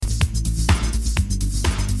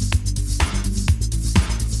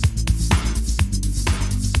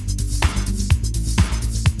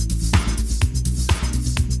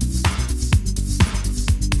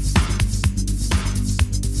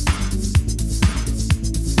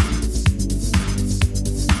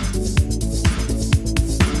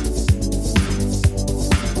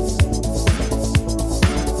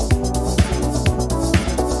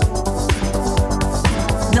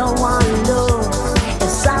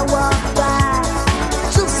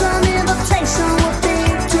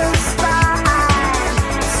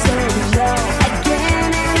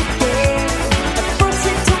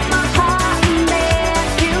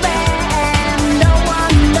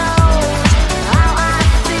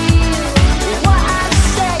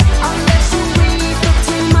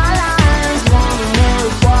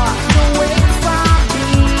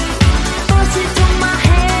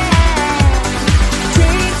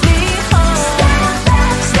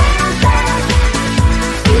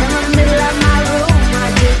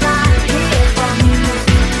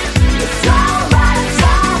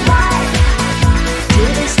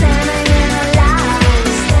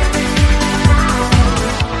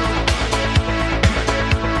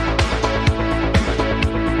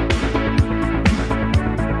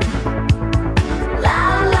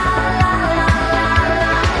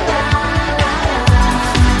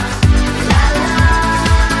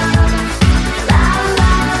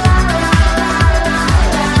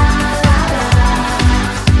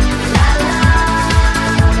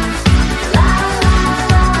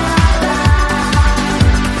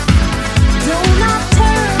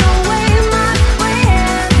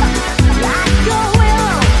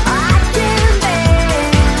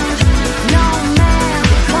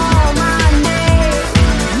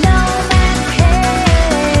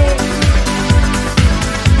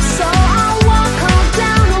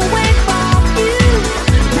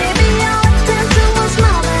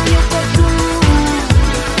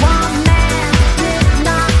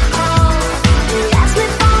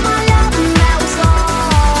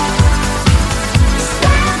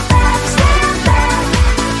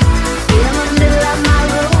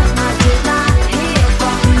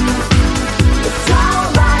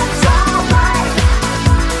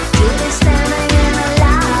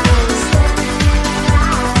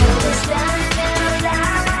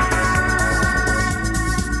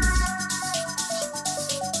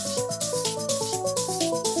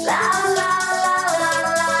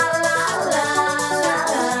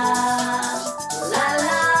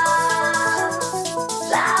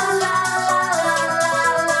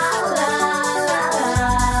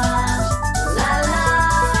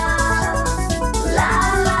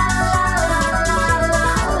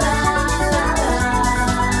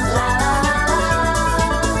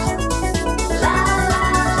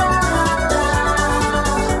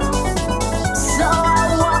So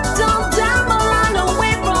I walked on down the line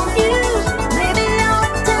away from you.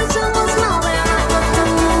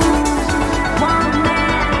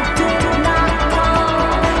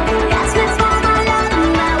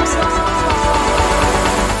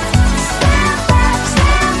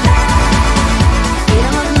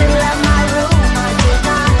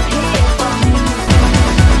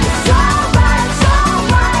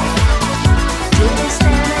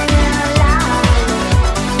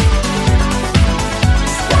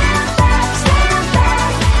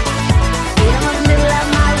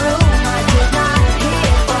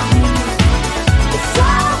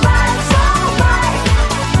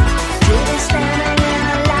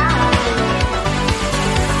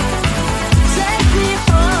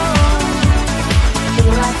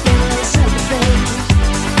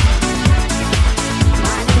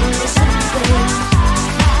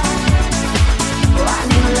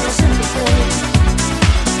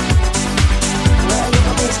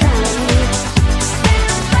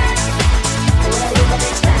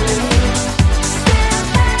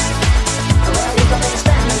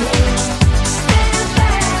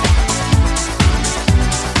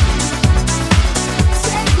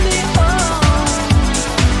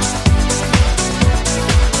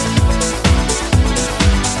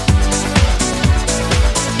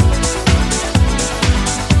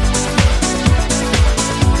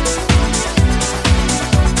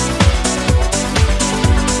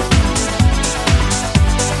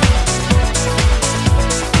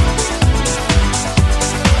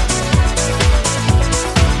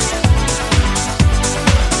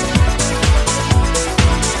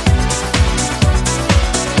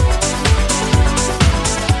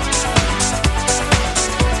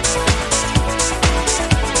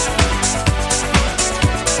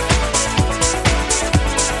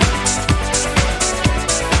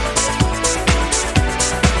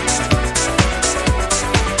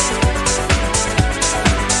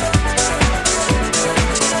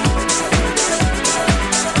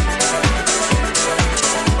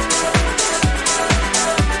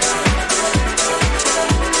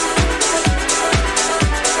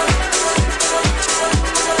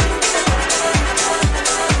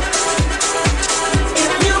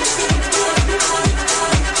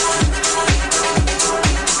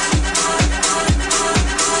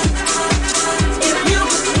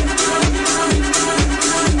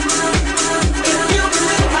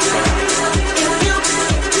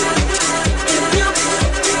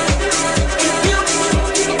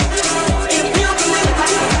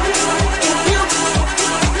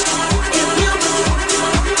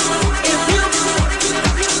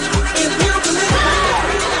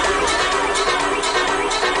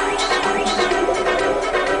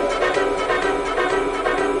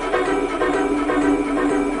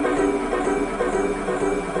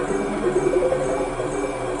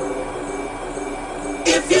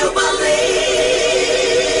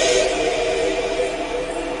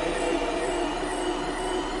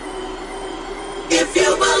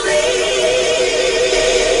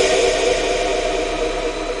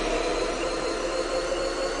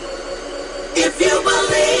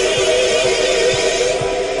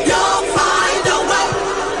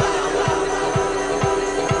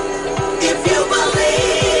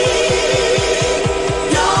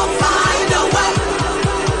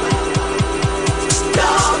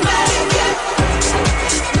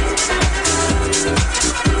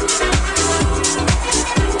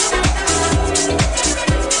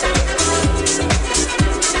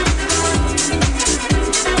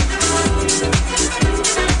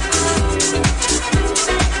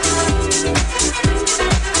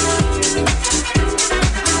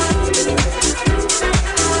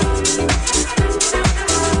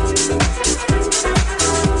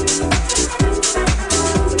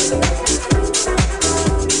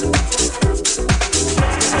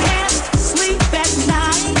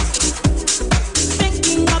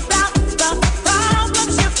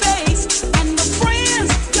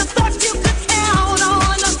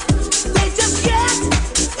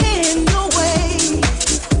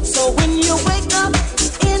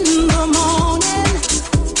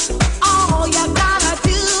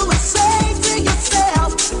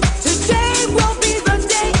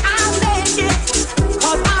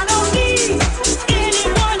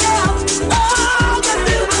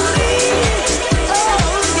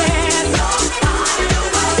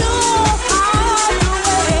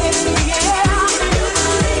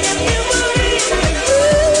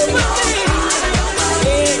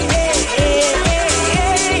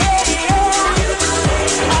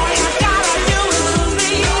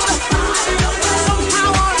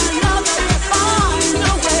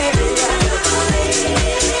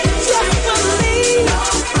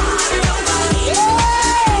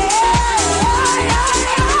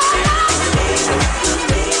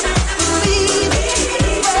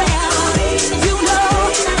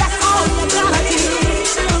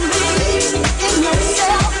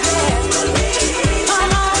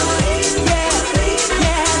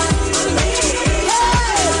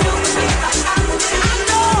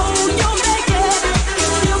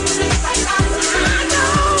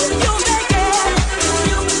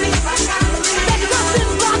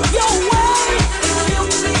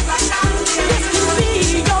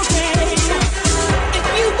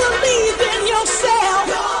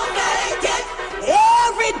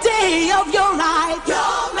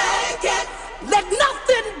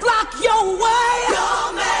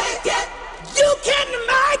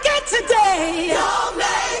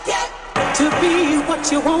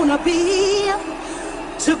 what you wanna be,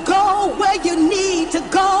 to go where you need to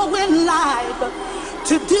go in life,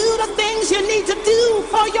 to do the things you need to do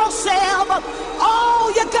for yourself. All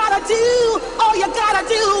you gotta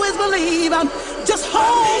do is believe. Just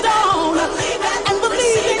hold on and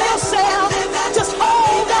believe in yourself. Just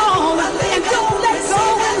hold on and don't let go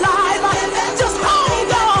in life. Just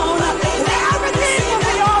hold on. Everything will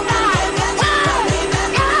be all right.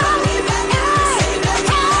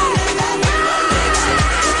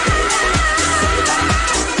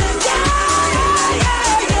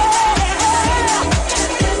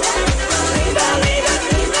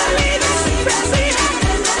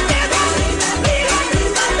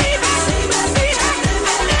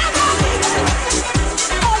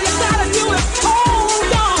 All you gotta do is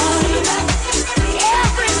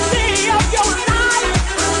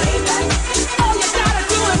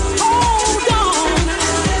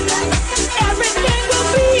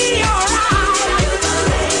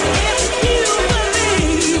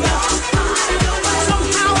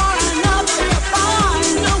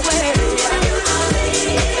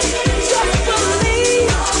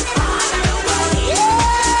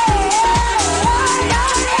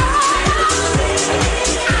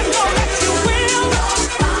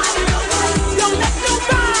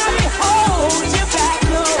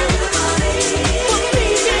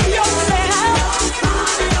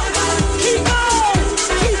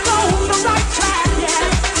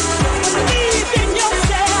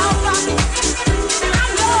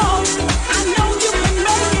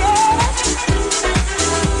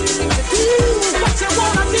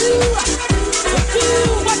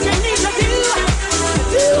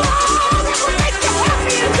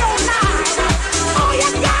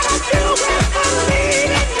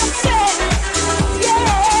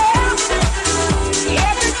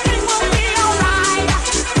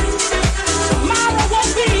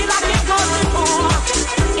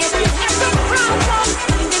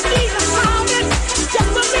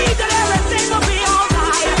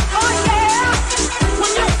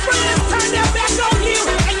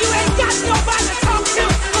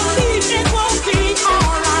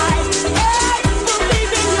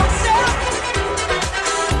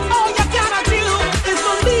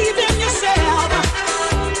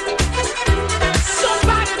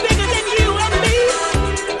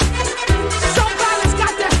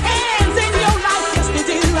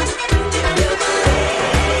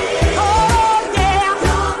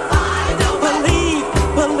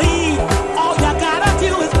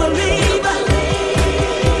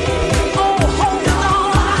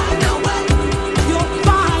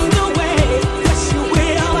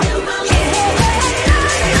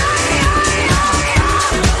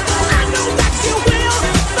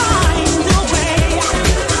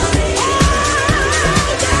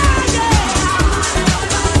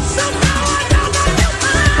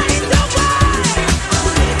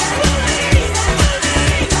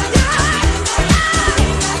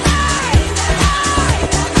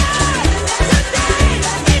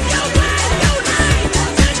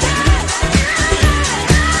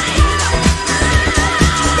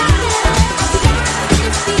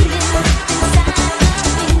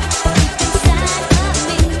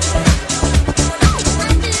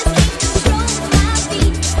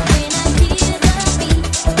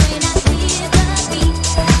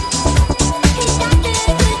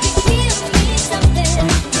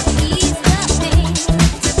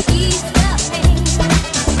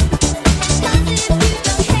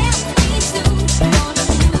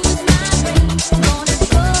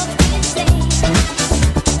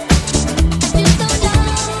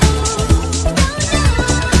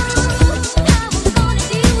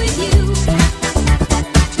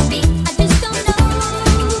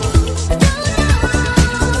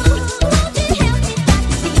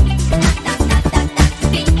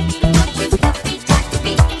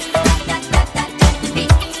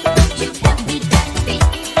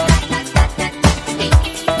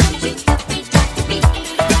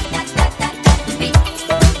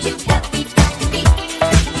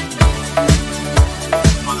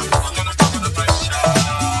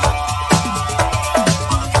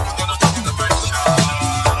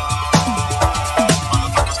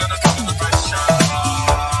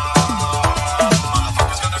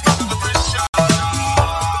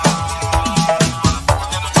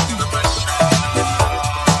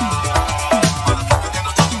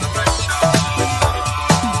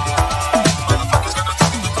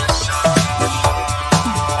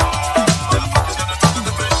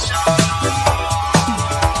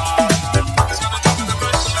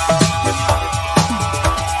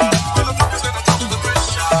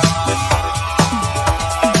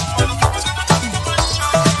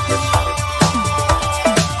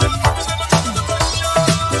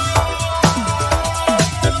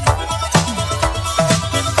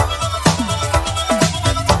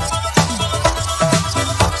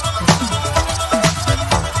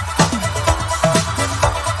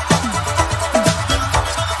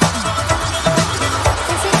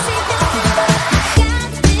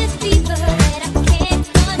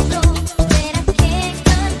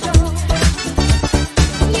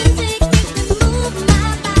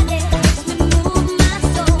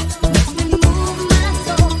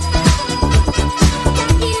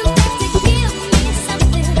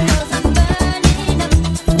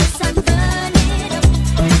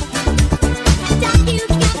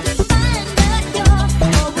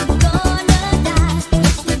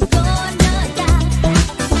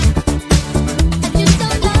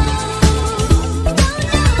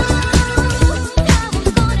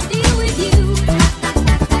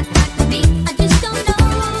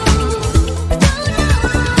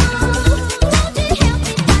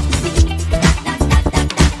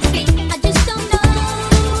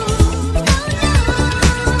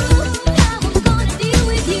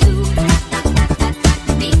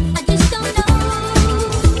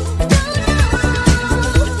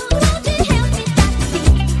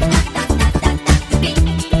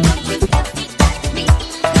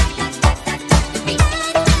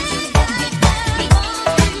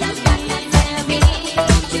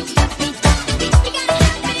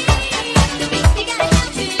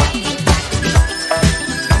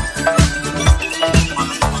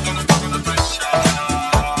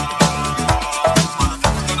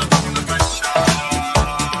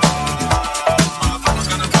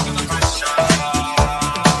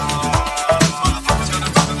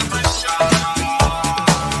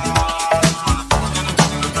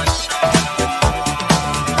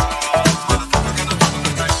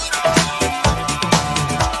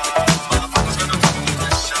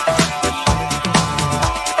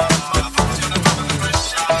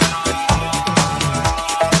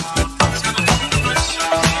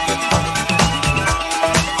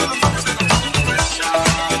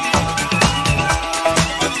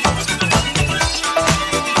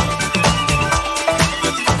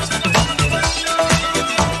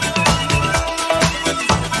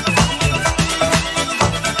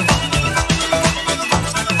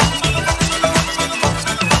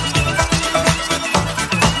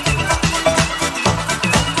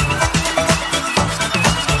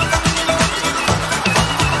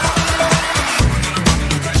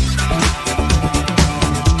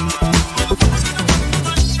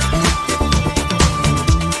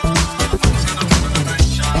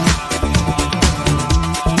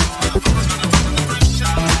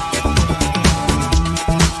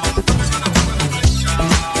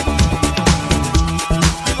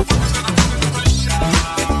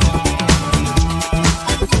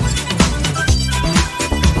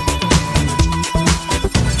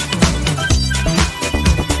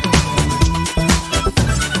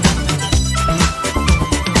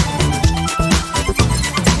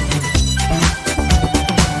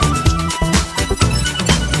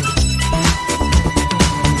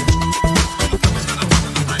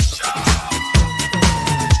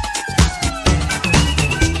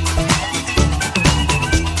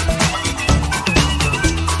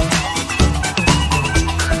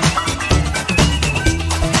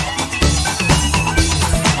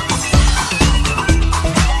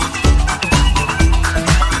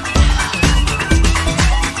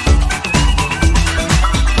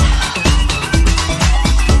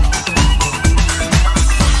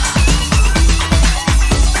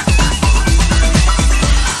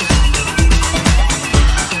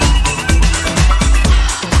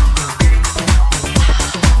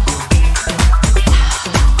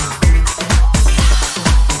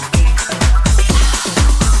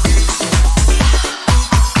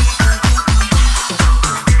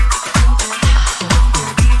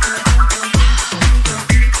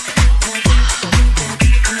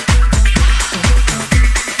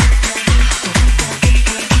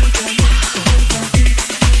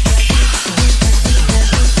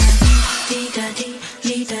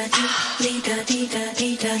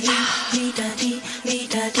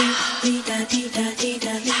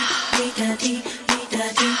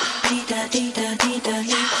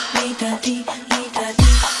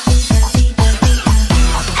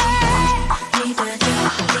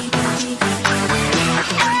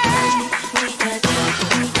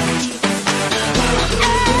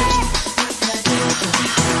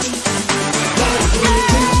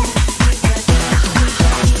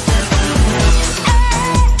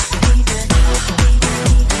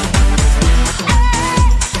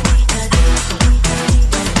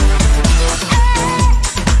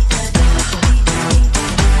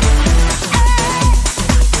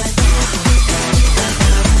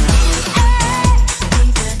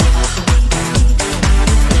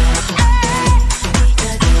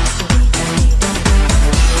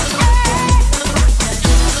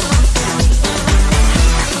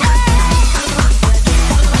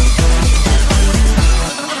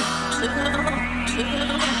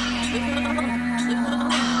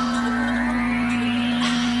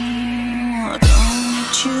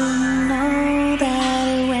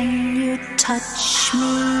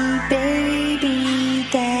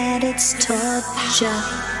it's torture.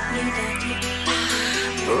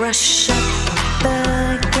 Brush up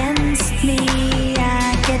against me,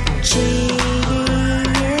 I get chills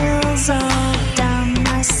all down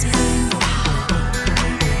my spine.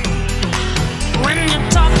 When you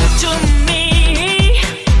talk to me,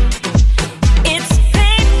 it's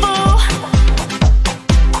painful.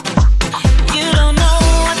 You don't know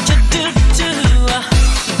what you do to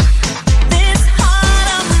this heart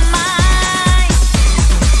of mine.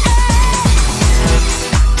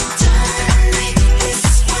 Darling, this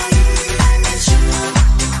one-dimensional.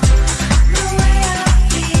 The way I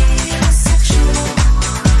feel is sexual.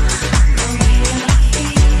 The way I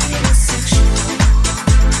feel is sexual.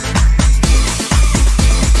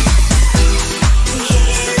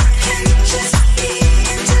 You can just be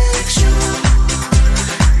intellectual.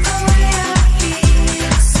 The way I feel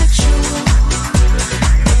is sexual.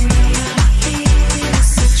 The way I feel is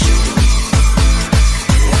sexual.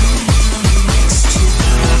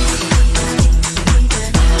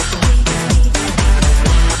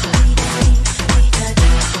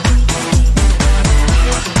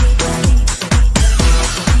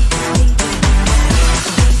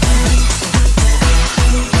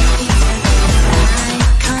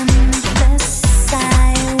 Confess I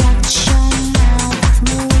watch your mouth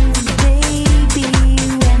move, baby,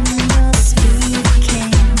 when you're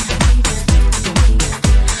speaking.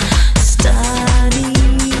 Study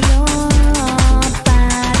your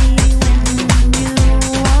body when you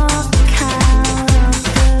walk out of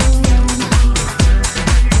the room.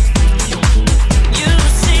 You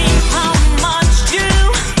see how much you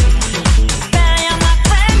value my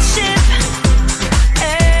friendship,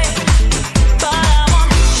 but I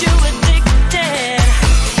want you addicted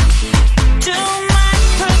to my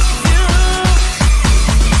perfume.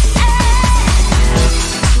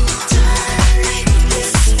 Darling,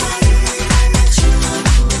 this one-dimensional.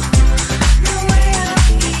 The way I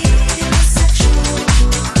feel is sexual. The way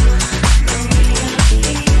I feel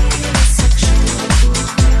is sexual.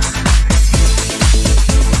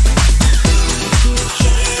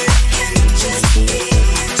 You can just be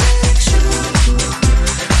intellectual.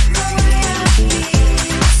 The way I feel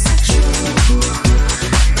is sexual. The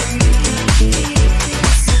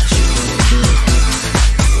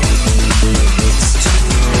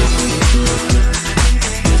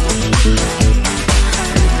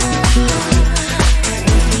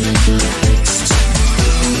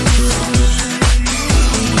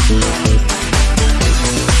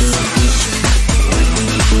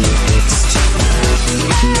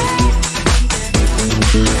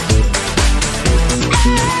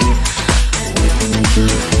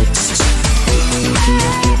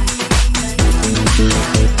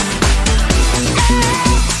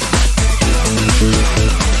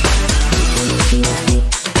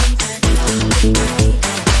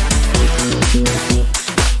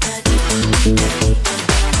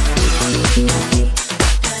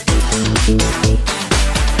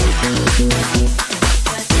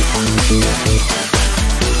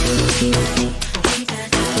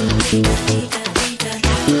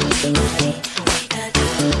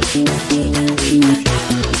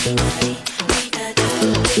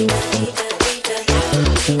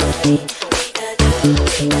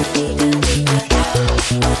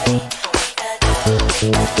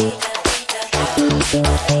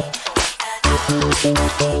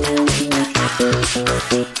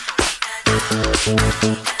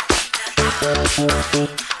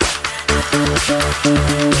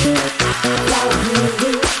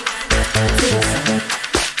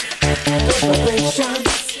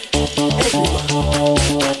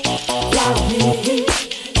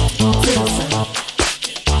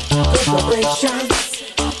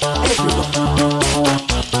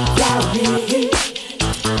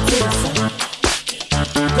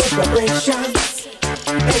I feel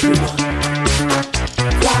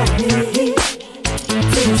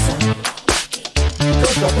is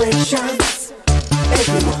vibrations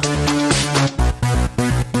everywhere.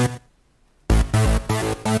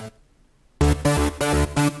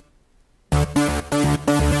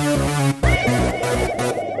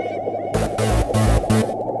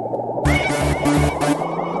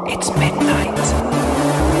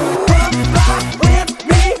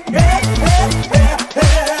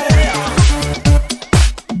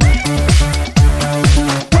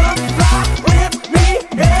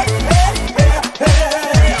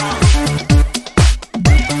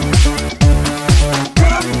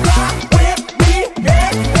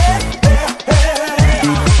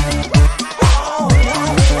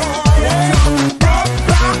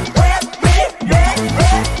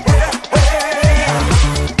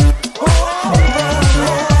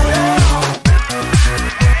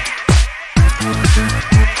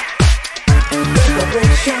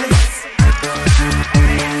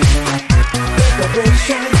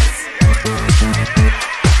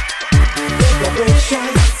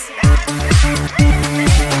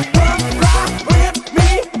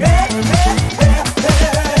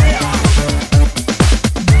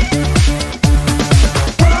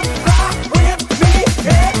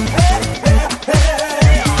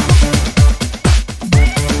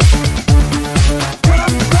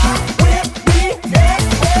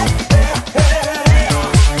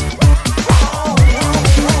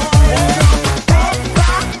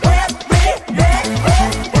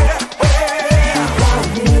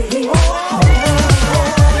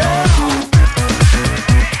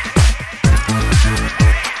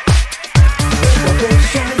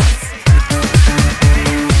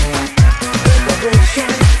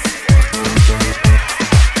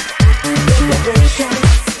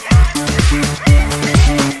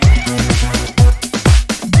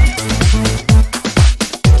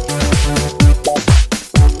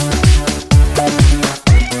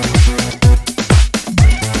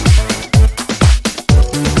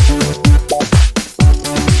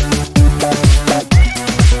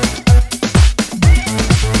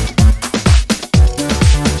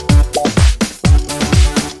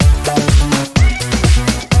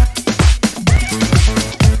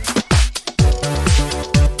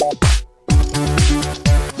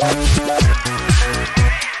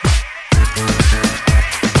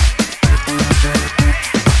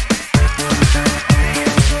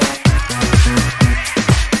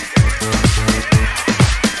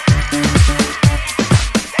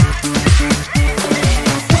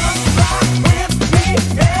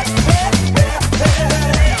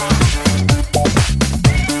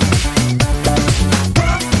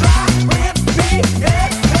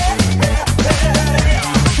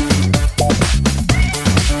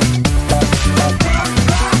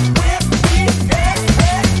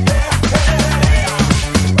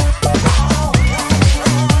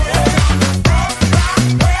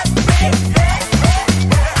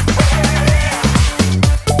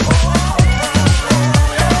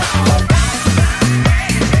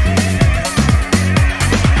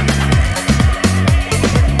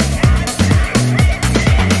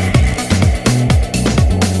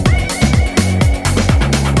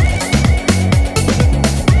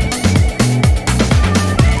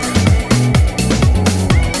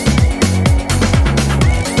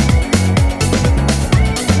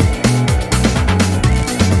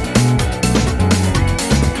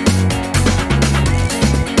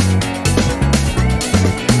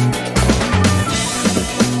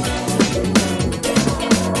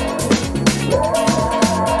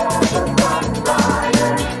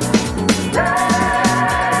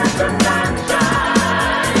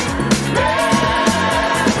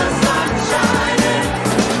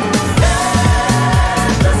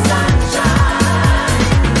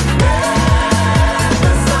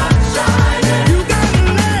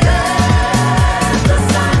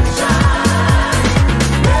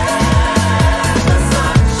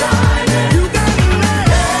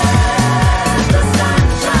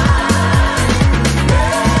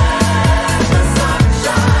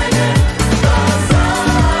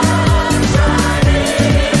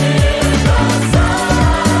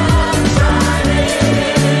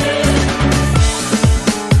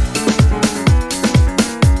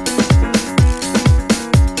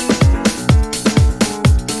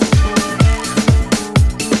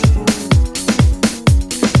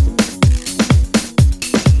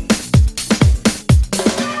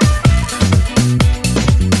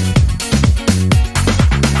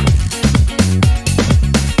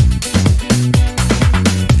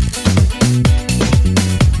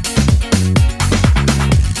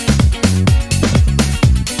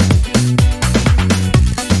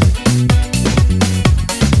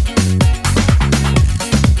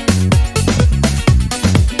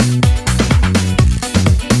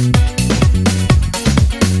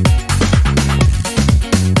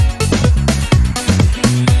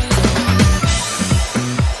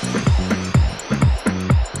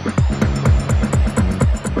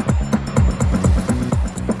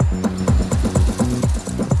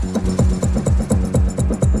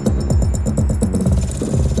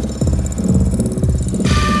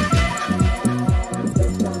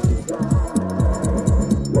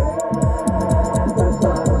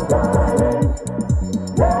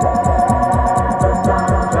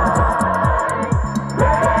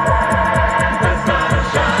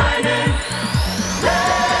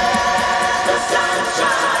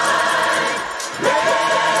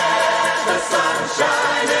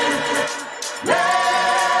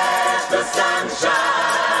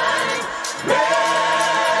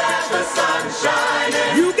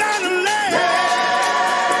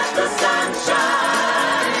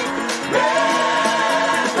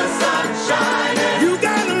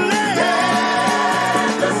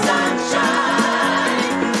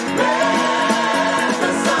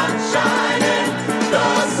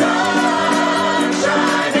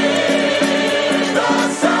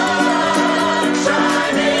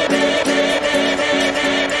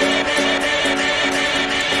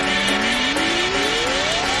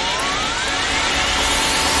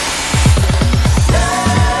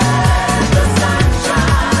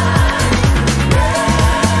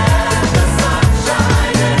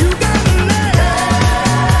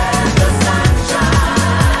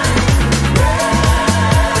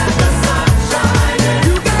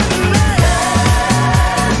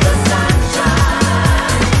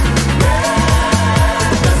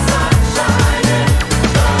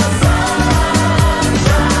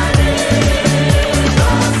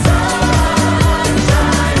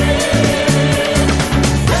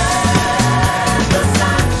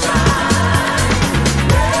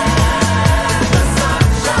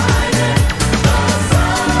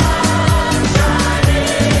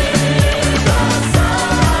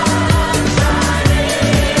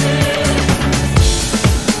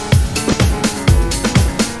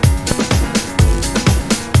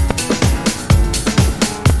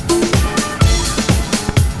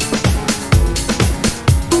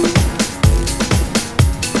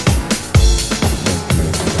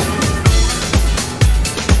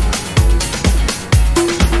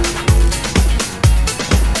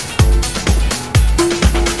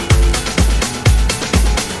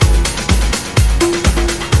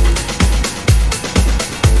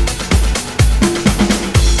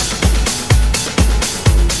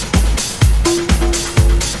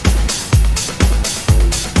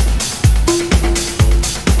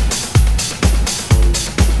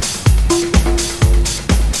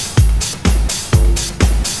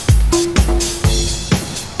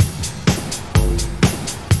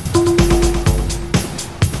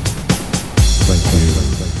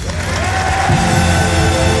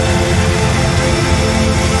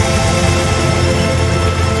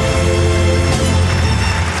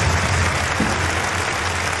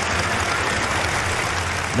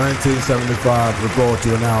 1975, we brought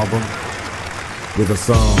you an album with a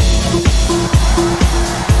song.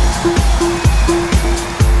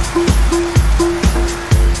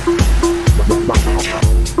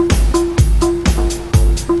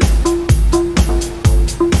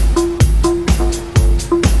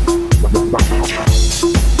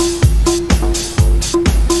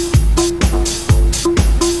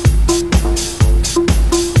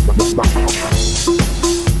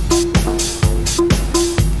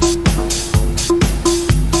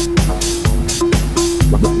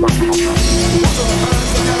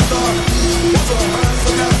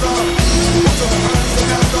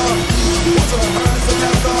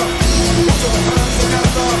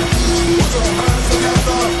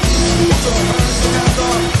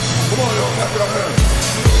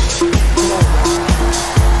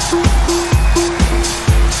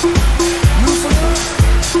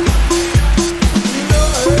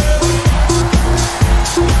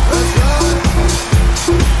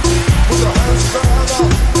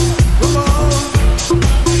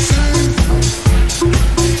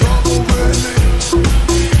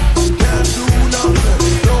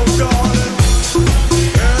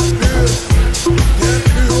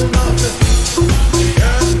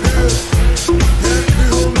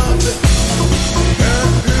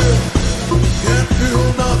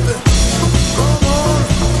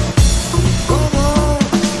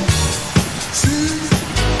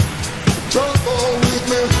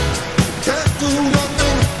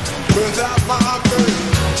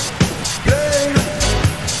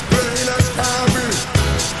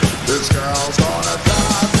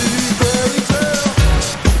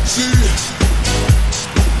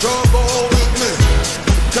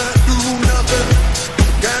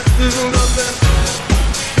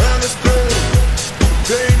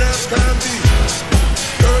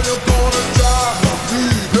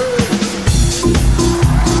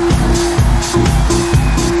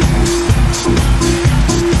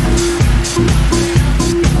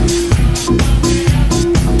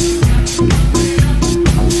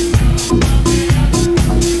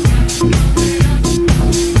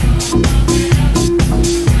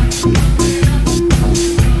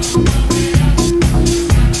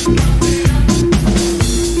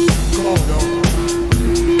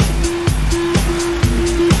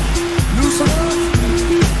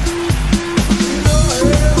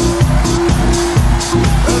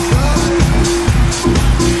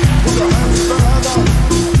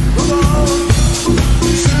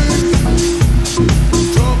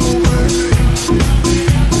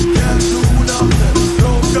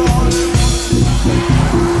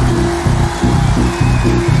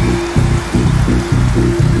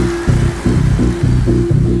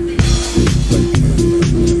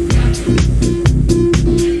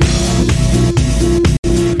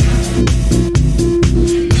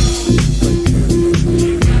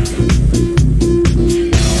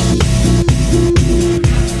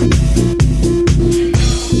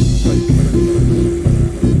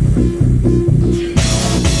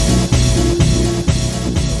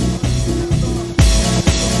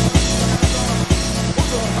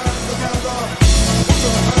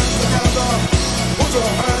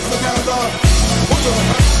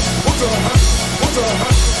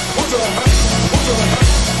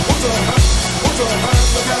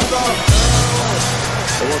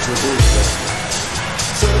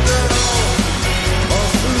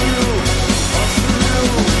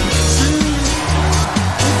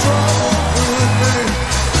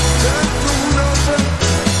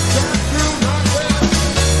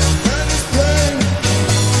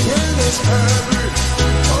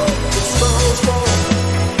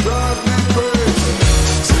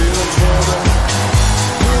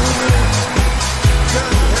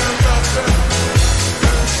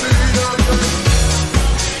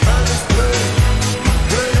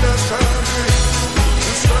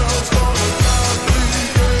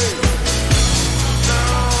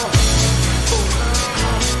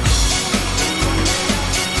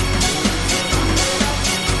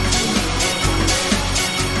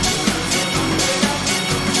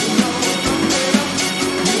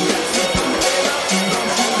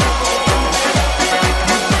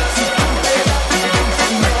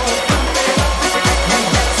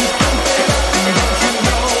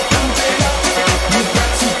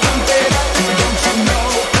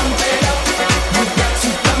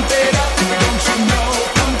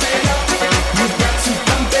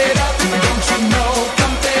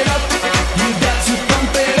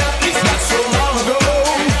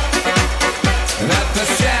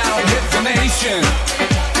 nation.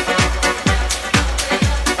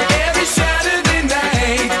 Every Saturday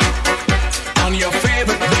night on your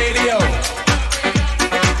favorite radio.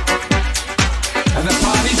 And the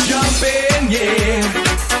party's jumping, yeah.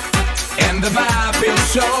 And the vibe feels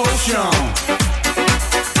so strong.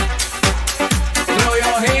 Throw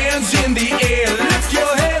your hands in the air, lift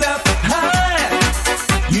your head up high.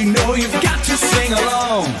 You know you've got to sing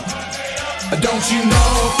along. Don't you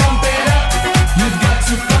know, pump it up. You've got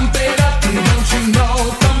to pump it up. Don't you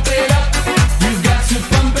know, pump it up. You've got to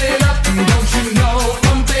pump it up. Don't you know,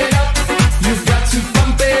 pump it up. You've got to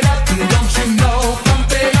pump it up. Don't you know,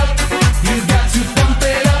 pump it up. You've got to pump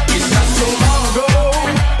it up. It's not so long ago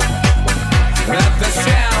that the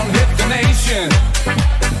sound hit the nation.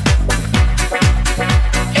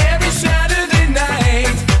 Every Saturday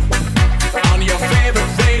night on your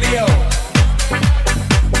favorite radio.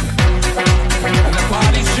 And the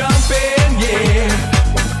party's jumping, yeah.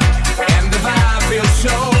 And the vibe feels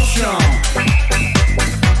so strong.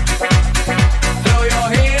 Throw your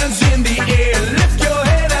hands in the air, lift your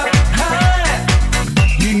head up high.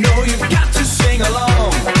 You know you've got to sing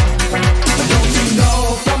along. Don't you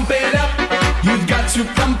know, pump it up. You've got to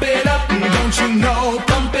pump it up. Don't you know,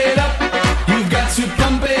 pump it up. You've got to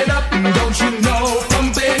pump it up. Don't you know,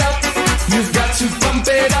 pump it up. You've got to pump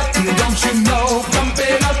it up. Don't you know, pump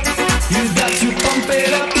it up. You've got to pump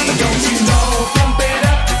it up. Don't you know, pump it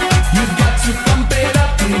up. You've got to pump it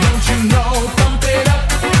up. Don't you know, pump it up.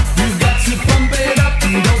 You've got to pump it up.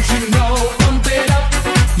 Don't you know, pump it up.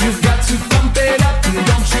 You've got to pump it up.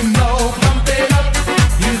 Don't you know, pump it up.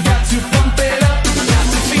 You've got to pump it up. Got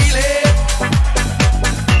to feel it.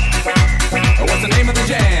 What's the name of the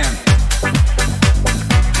jam?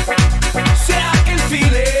 Say I can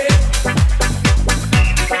feel it.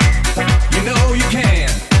 You know you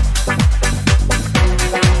can.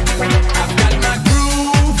 I've got my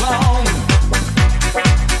groove on,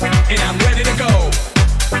 and I'm ready to go.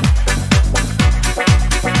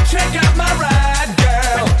 Check out my ride,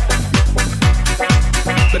 girl,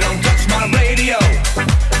 but don't touch my radio.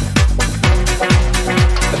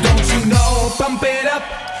 Don't you know, pump it up.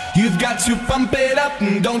 You've got to pump it up.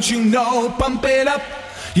 Don't you know, pump it up.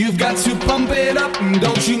 You've got to pump it up.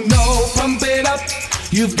 Don't you know, pump it up.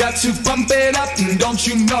 You've got to pump it up. Don't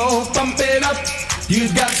you know, pump it up.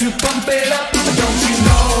 You've got to pump it up. Don't you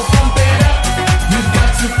know, pump it up. You've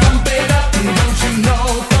got to pump it up. Don't you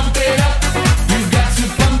know, pump it up. You've got to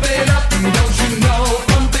pump it up. Don't you know,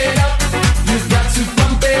 pump it up. You've got to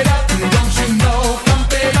pump it up. Don't you know,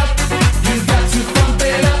 pump it up. You've got to pump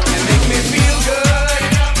it up and make me feel good.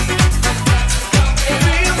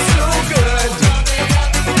 Feel so good.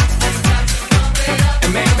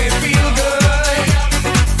 And make me feel good.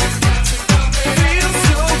 Feel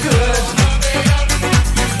so good.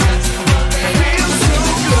 Feel so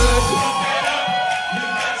good.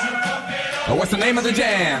 Oh, what's the name of the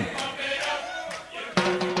jam?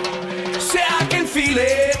 Say I can feel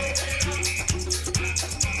it.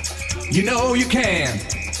 You know you can.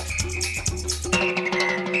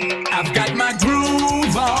 I've got my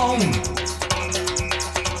groove on,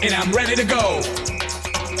 and I'm ready to go.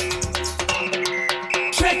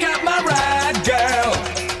 Check out my ride, girl,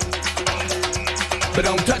 but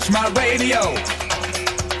don't touch my radio.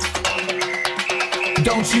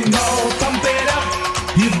 Don't you know, pump it up.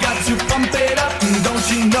 You've got to pump it up. Don't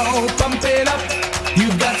you know, pump it up.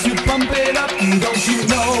 You've got to pump it up. Don't you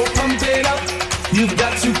know, pump it up. You've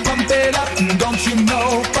got to pump it up. Don't you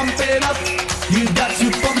know, pump it up. You've got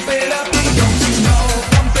to pump it up. Don't you know,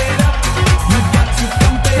 pump it up. You've got to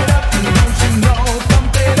pump it up. Don't you know,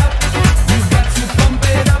 pump it up. You've got to pump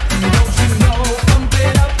it up. Don't you know, pump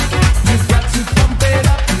it up. You've got to pump it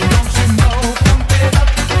up. Don't you know, pump it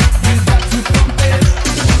up. You've got to pump it up.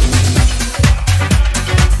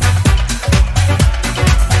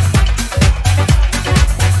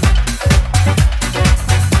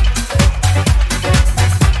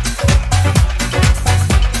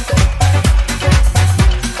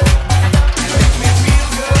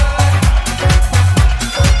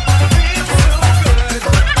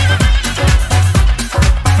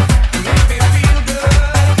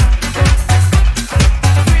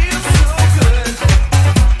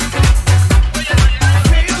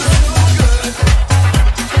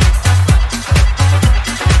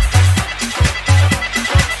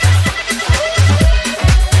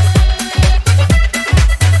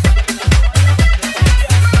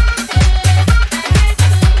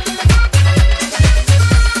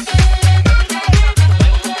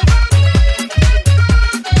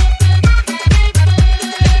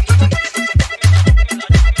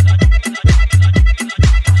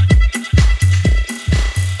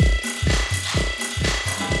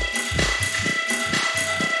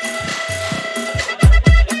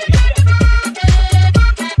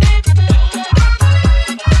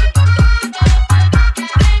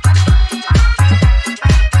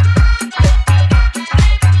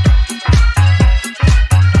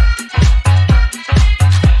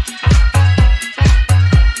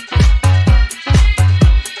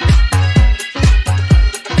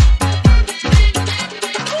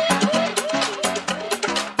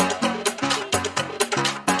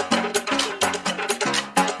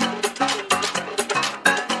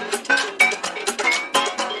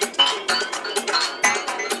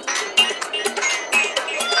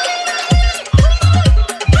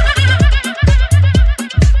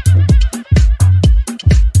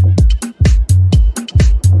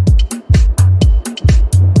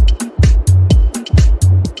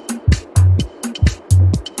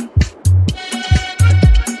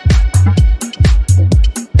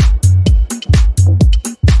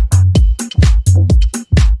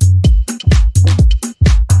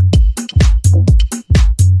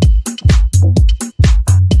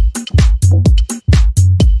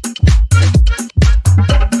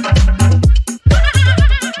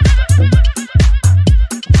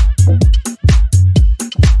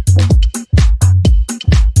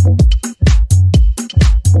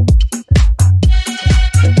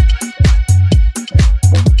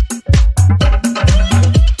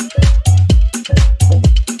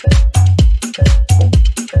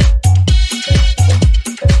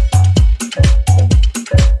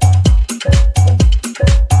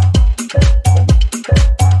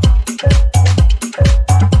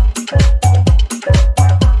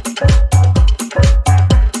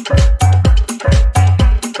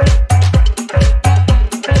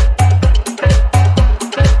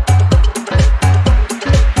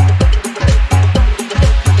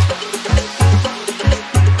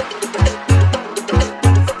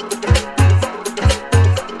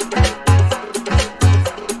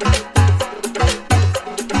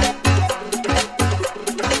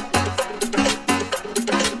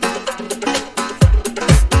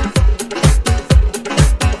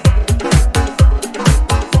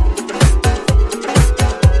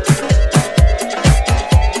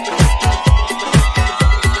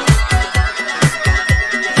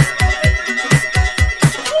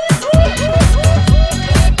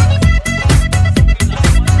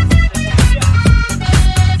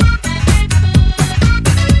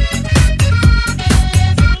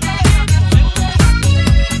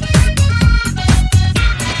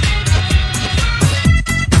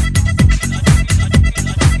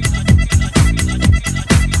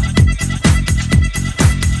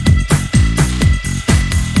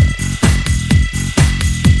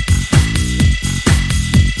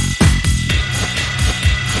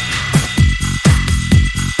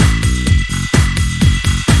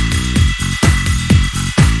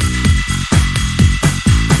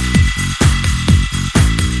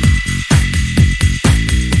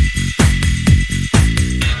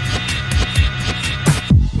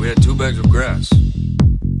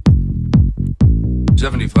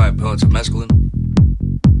 75 pellets of mescaline,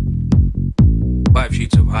 5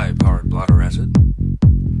 sheets of high-powered blotter acid,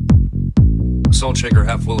 a salt shaker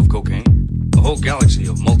half full of cocaine, a whole galaxy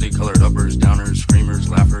of multicolored uppers, downers, screamers,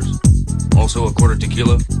 laughers, also a quarter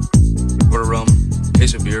tequila, quarter rum,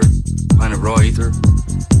 case of beer, pint of raw ether,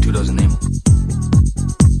 2 dozen amyl.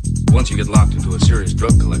 Once you get locked into a serious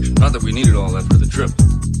drug collection, not that we needed all that for the trip,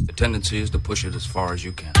 the tendency is to push it as far as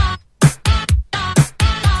you can.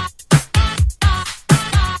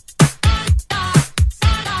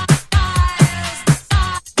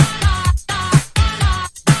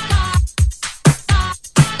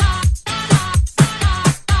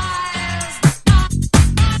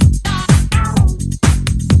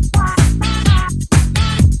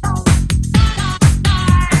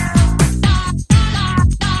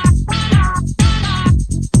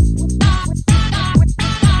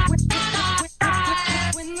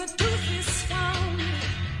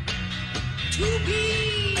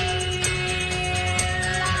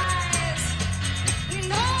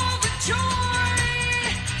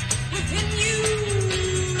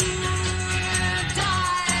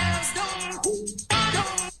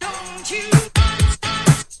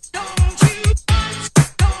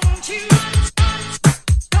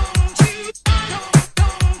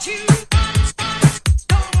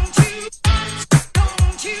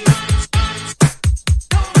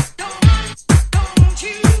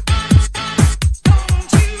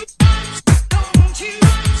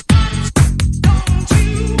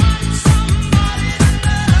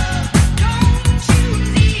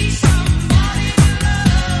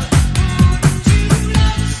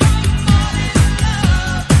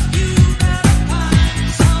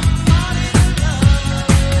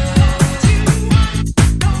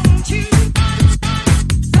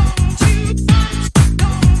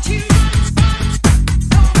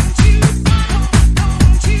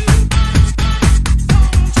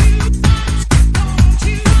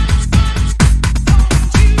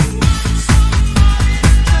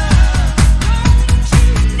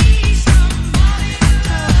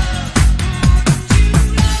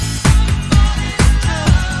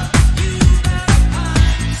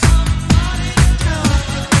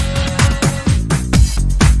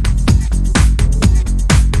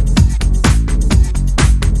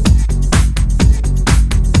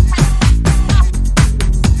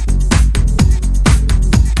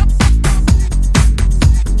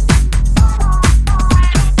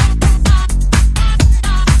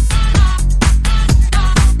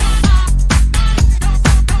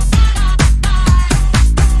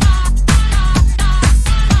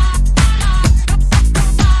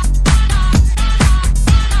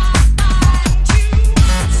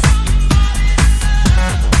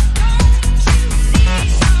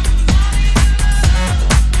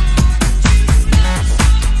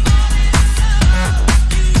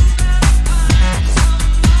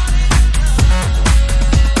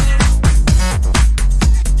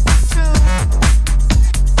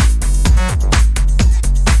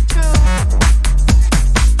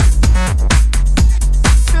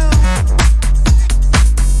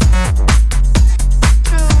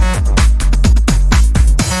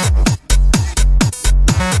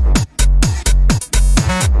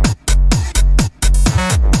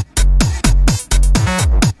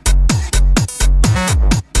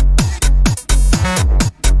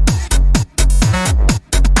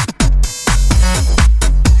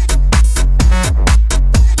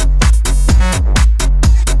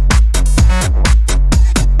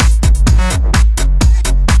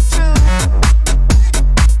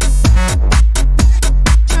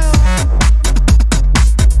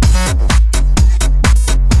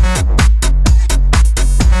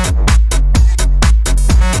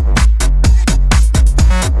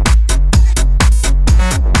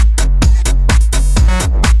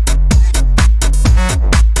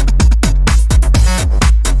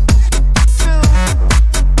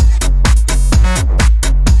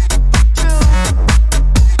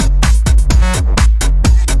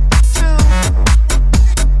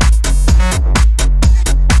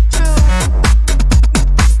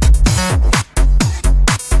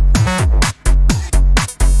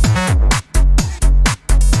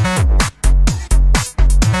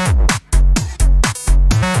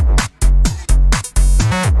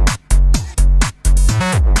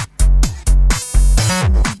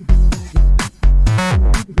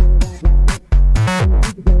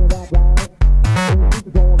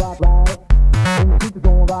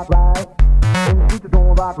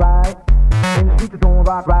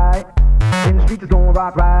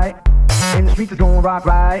 rock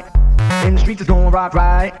right. In the streets it's going rock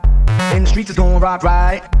right. In the streets it's going rock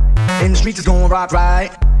right. In the streets it's going rock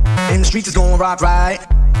right. In the streets it's gon' rock right.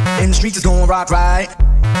 In the streets it's gon' rock right.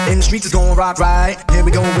 In the streets it's gon' rock right. Here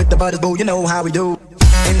we go with the butters, boo, you know how we do.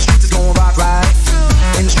 In the streets it's gon' rock right.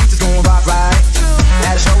 In the streets it's gon' rock right.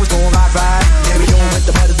 At the show it's gon' rock right. Here we go with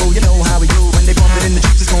the butters, boo, you know how we do. When they bump it in the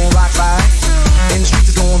streets it's gon' rock right. In the streets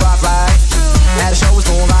it's gon' rock right. At the show it's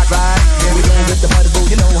gon' rock right. Here we go with the butters, boo,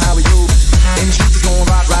 you know how we do. In the streets it's gon'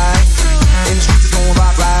 rock right. In the streets it's gon'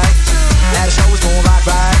 rock right. At the show it's gon' rock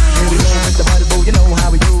right. Here we go with the butters, boo, you know how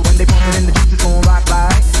we do. When they bump it in the streets it's gon' rock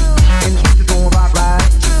right. In the streets it's gon' rock right.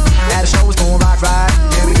 At the show it's gon' rock right.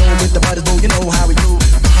 Here we go with the butters, boo, you know how we do.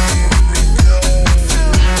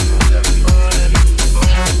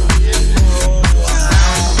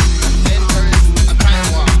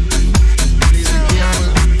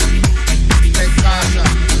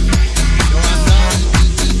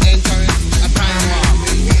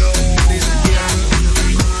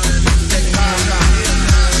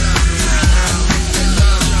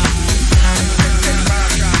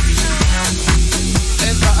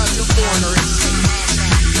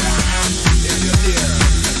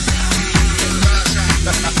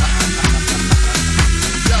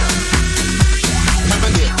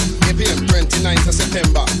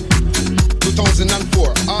 September 2004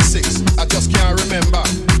 or 6, I just can't remember.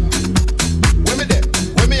 When me there,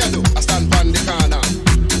 when me I do, I stand on the corner.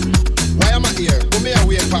 Why am I here? Who me I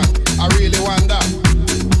wait on? I really wonder.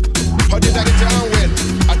 How did I get here and when?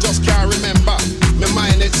 I just can't remember. My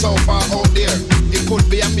mind is so far out there. It could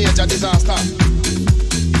be a major disaster.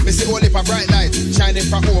 Me see only for bright light shining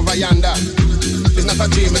from over yonder. It's not a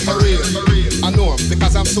dream, it's for real. I know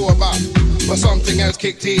because I'm sober, but something else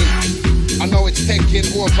kicked in. I know it's taking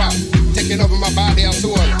over my body and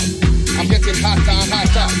soul. I'm getting hotter and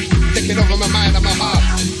hotter, taking over my mind and my heart.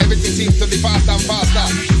 Everything seems to be faster and faster.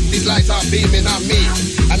 These lights are beaming on me,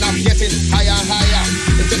 and I'm getting higher and higher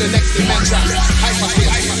into the next dimension. Hyperspace,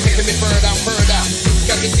 taking me further and further.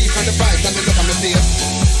 Can you see from the vibes and the look on my face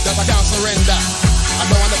that I can't surrender? I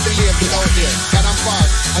don't wanna believe without there that I'm far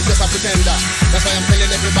and just a pretender. That's why I'm telling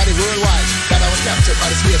everybody worldwide that I was captured by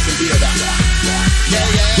the space invader. Yeah,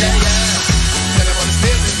 yeah, yeah, yeah. Tell them about the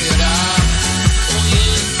space invader. Oh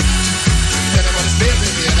yeah. Tell them about the space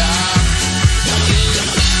invader. Oh yeah.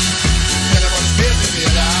 Tell them about the space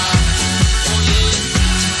invader. Oh yeah.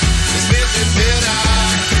 The space invader.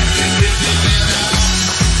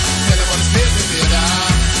 Tell them about the space invader.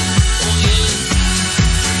 Oh yeah.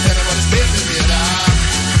 Tell them about the space invader.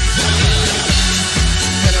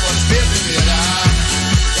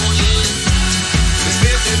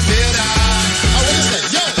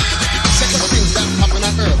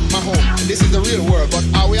 This is the real world, but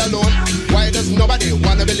are we alone? Why does nobody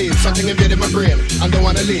wanna believe something invaded my brain and don't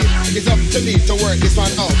wanna leave? It's up to me to work this one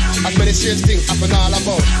out. As many strange things happen all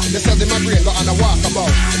about. The cells in my brain go on a walk about.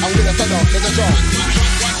 And with a thud out, there's a drum.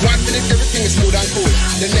 1 minute everything is smooth and cool.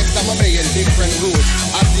 The next I'm obeying different rules.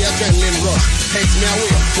 As the adrenaline rush takes me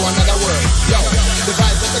away to another world. Yo, the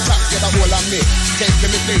vibes at the top get a hold on me.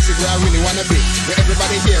 Taking me places where I really wanna be. Where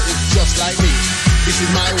everybody here is just like me. This is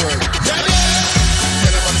my world. Yeah, yeah. Tell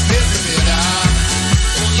them about the space invader.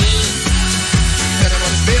 Oh yeah. Tell them about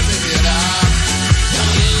the space invader. Oh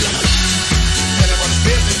yeah. Tell them about the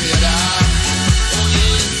space invader. Oh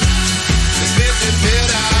yeah. The space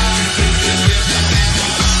invader.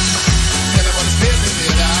 Tell them about the space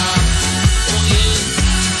invader. Oh yeah.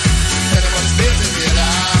 Tell them about the space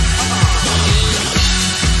invader. Oh yeah.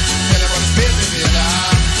 Tell them about the space invader.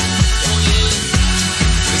 Oh yeah.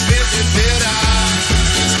 The space invader.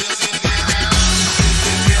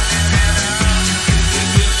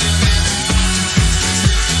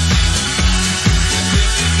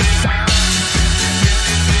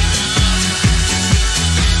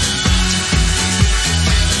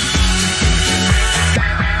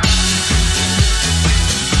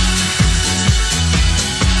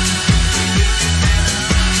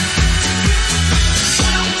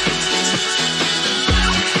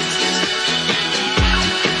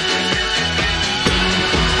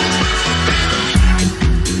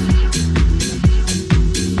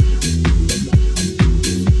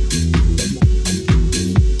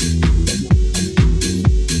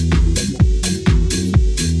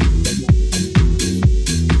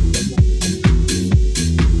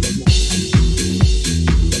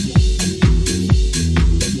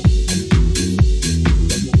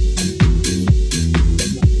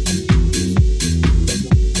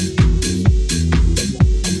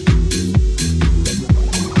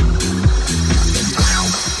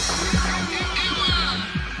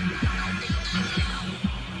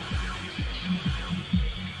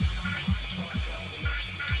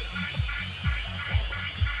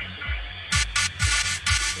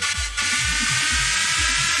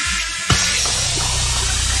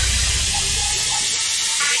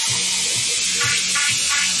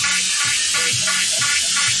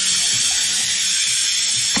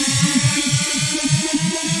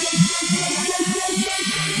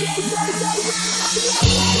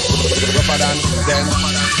 Rougher than them,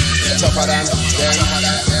 tougher than them,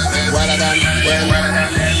 wilder than them,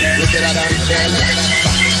 wickeder than them,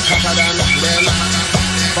 hotter than them,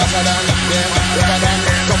 faster than them, rougher than,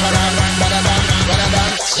 tougher than, better than, better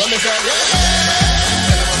than. Let me say, yeah.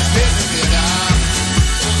 Anyone space in me now.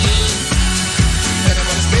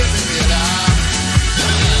 Anyone space in me now.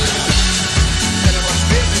 Anyone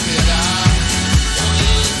space in me now.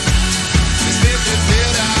 The space is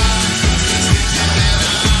there now.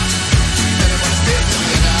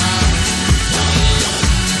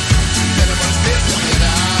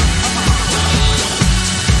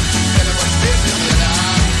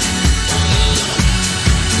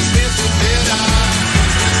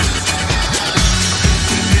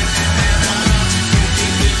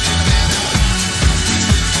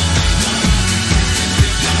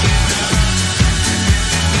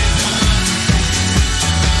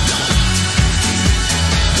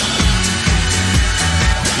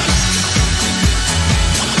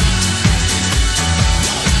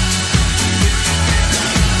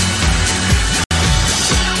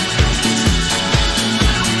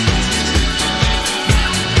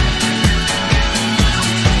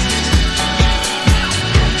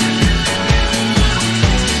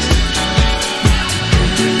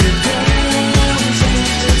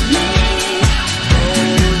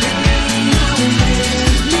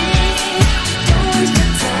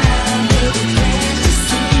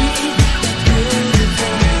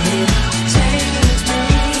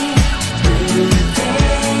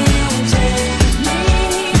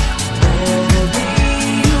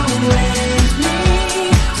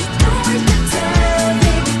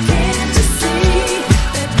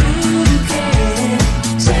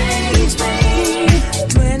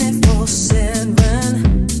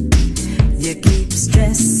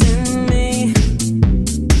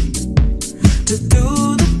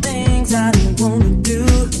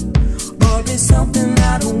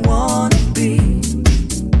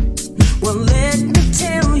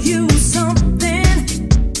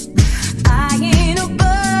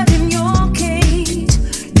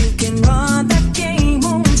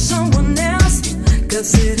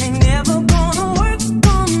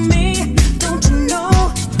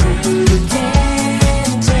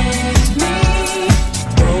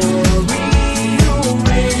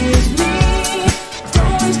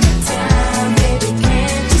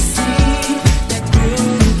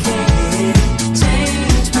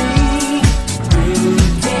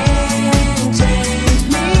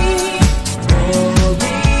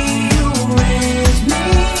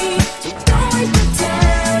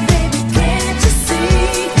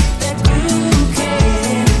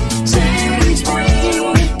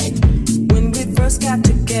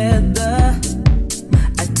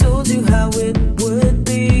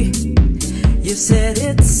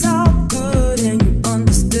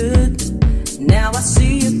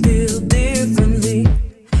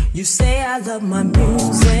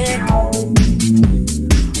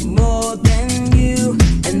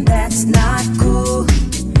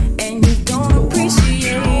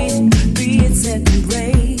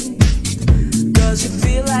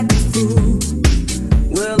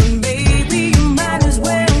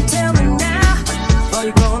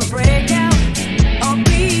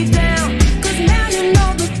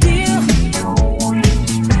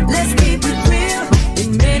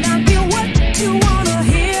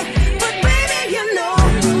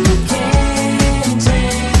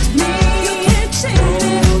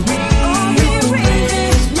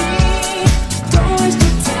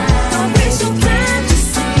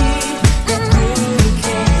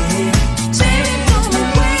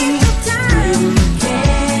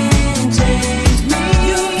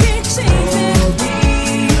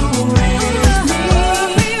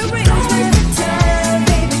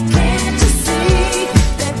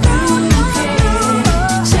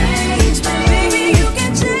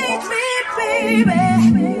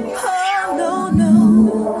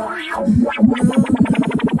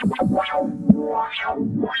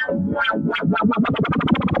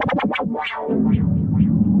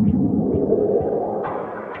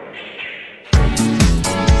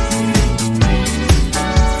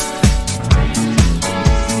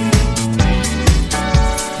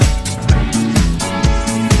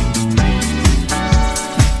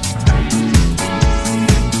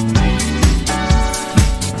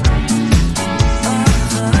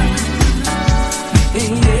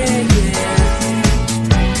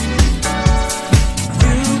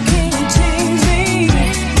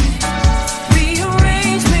 Be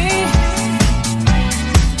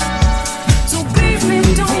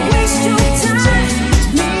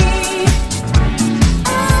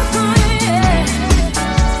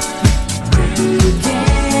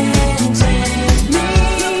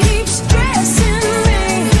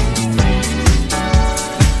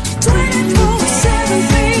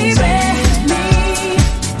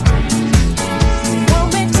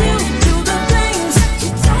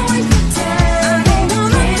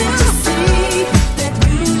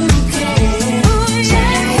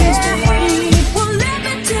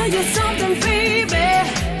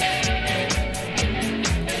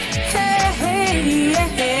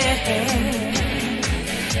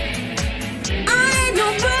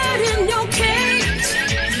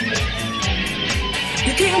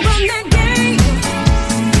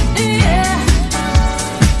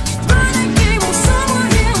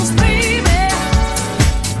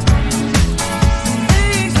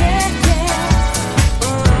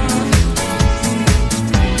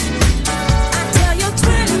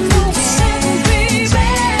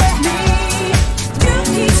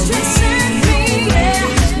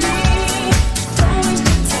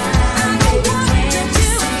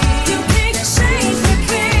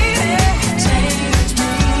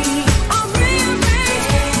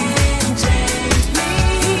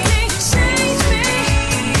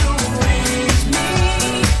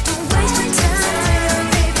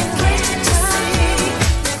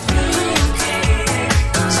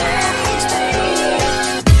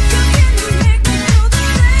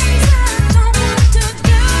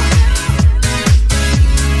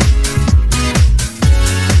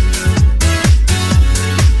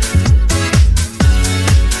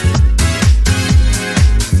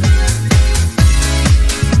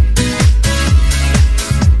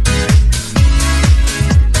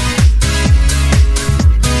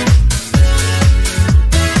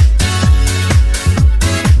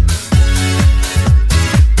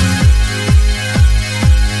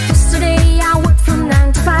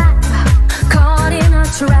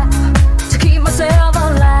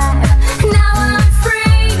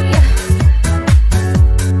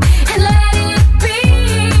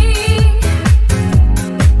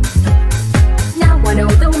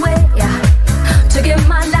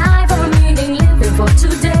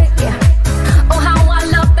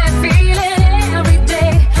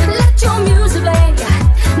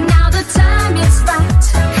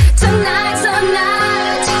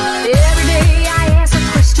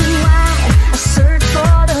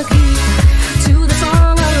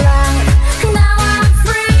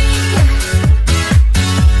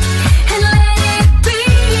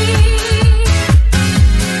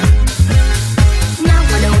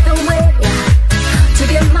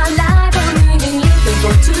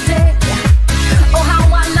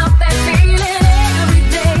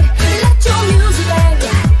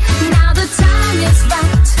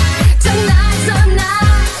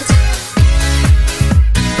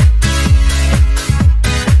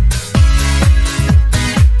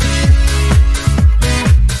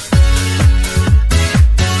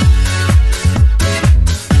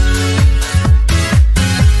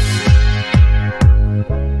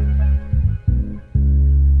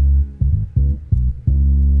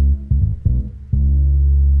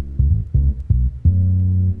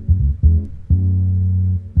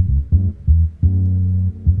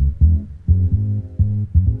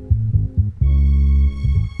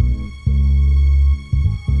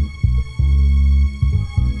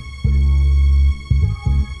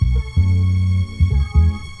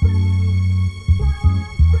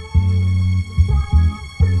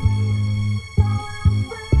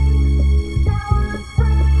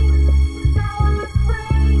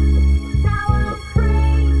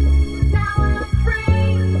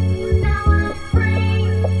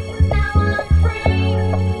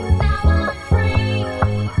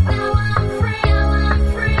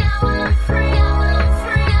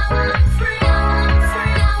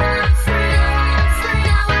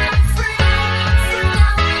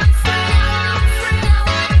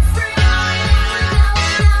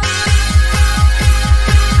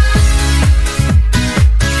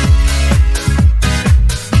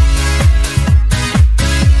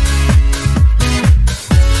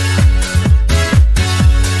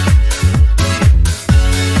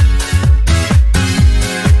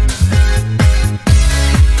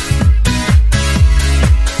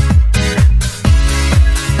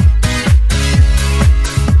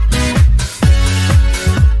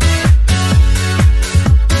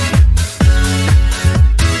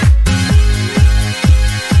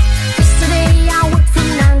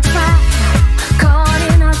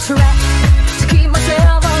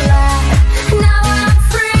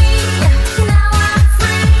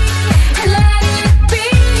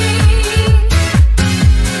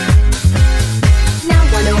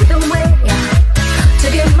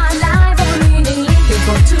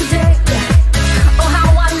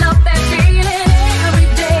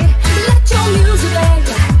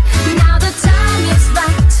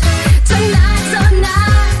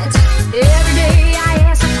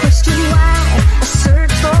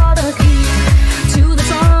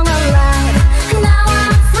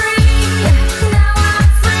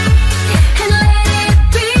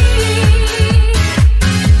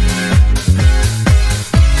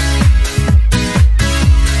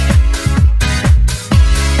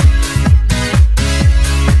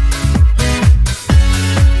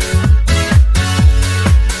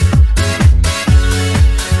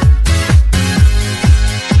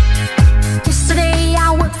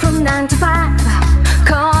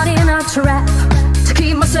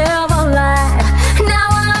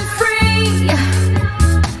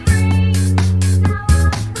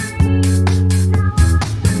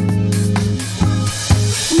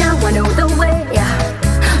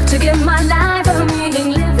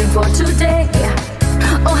today.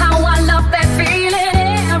 Oh, how I love that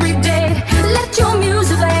feeling every day. Let your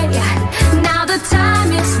music play. Now the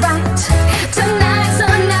time is right. Tonight's the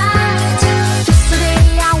night.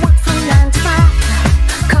 Yesterday I worked from 9 to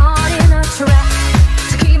 5, caught in a trap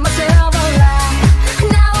to keep myself alive.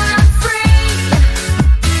 Now I'm free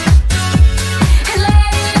and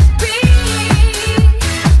let it be.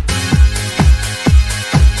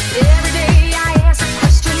 Every day I ask a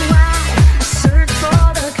question why. I search for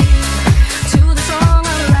the key to the song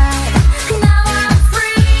of life. Now I'm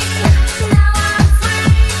free, now I'm free,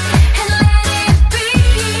 and let it be.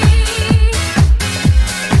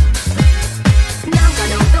 Now I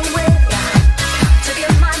know the way to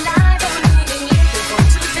give my life a meaning living for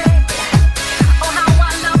today. Oh, how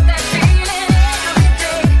I love that feeling every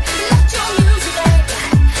day. Let your music play.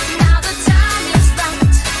 Now the time is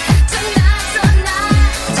right. Tonight's the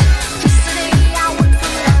night. Yesterday I worked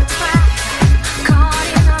from 9 to 5, caught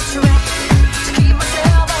in a trap to keep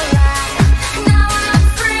myself alive. Now I'm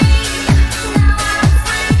free, now I'm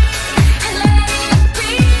free, and let it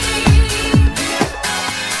be.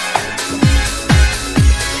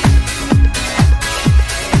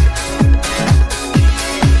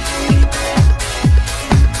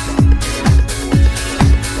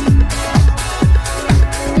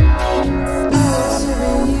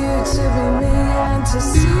 To be me and to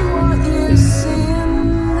see what you see in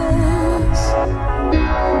this.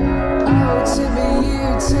 Oh, to be you,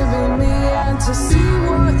 to be me and to see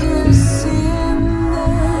what you see in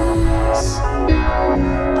this.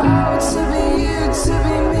 Oh, to be you, to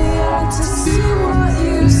be me and to see what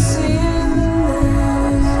you see in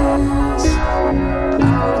this.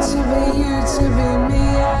 Oh, to be you, to be me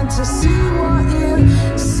and to see what you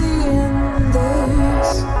see in this.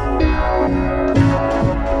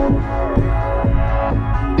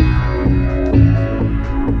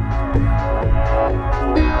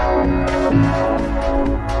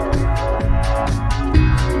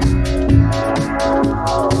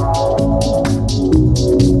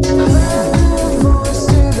 Voice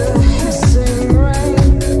to the hissing rain,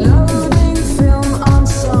 loading film on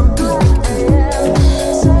some black AM.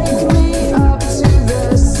 Take me up to the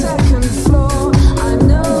second floor.